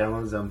you for all the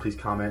downloads. Please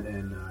comment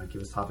and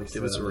give us topics.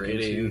 Give us a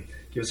rating.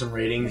 Give us some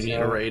ratings. We need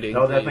a rating.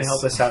 That'll definitely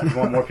help us out. If you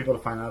want more people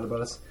to find out about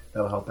us,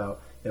 that'll help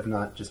out. If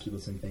not, just keep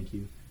listening. Thank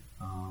you.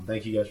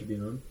 Thank you guys for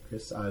being on.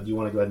 Chris, do you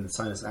want to go ahead and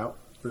sign us out?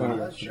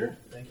 Sure.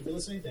 Thank you for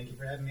listening. Thank you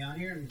for having me on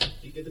here, and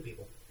be good to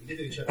people. Be good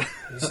to each other.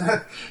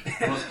 Aww.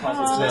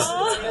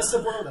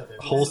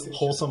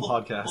 Wholesome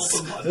podcast.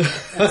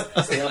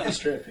 Stay off the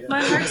strip. Yeah.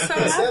 My heart's so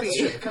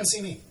happy. Come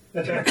see me.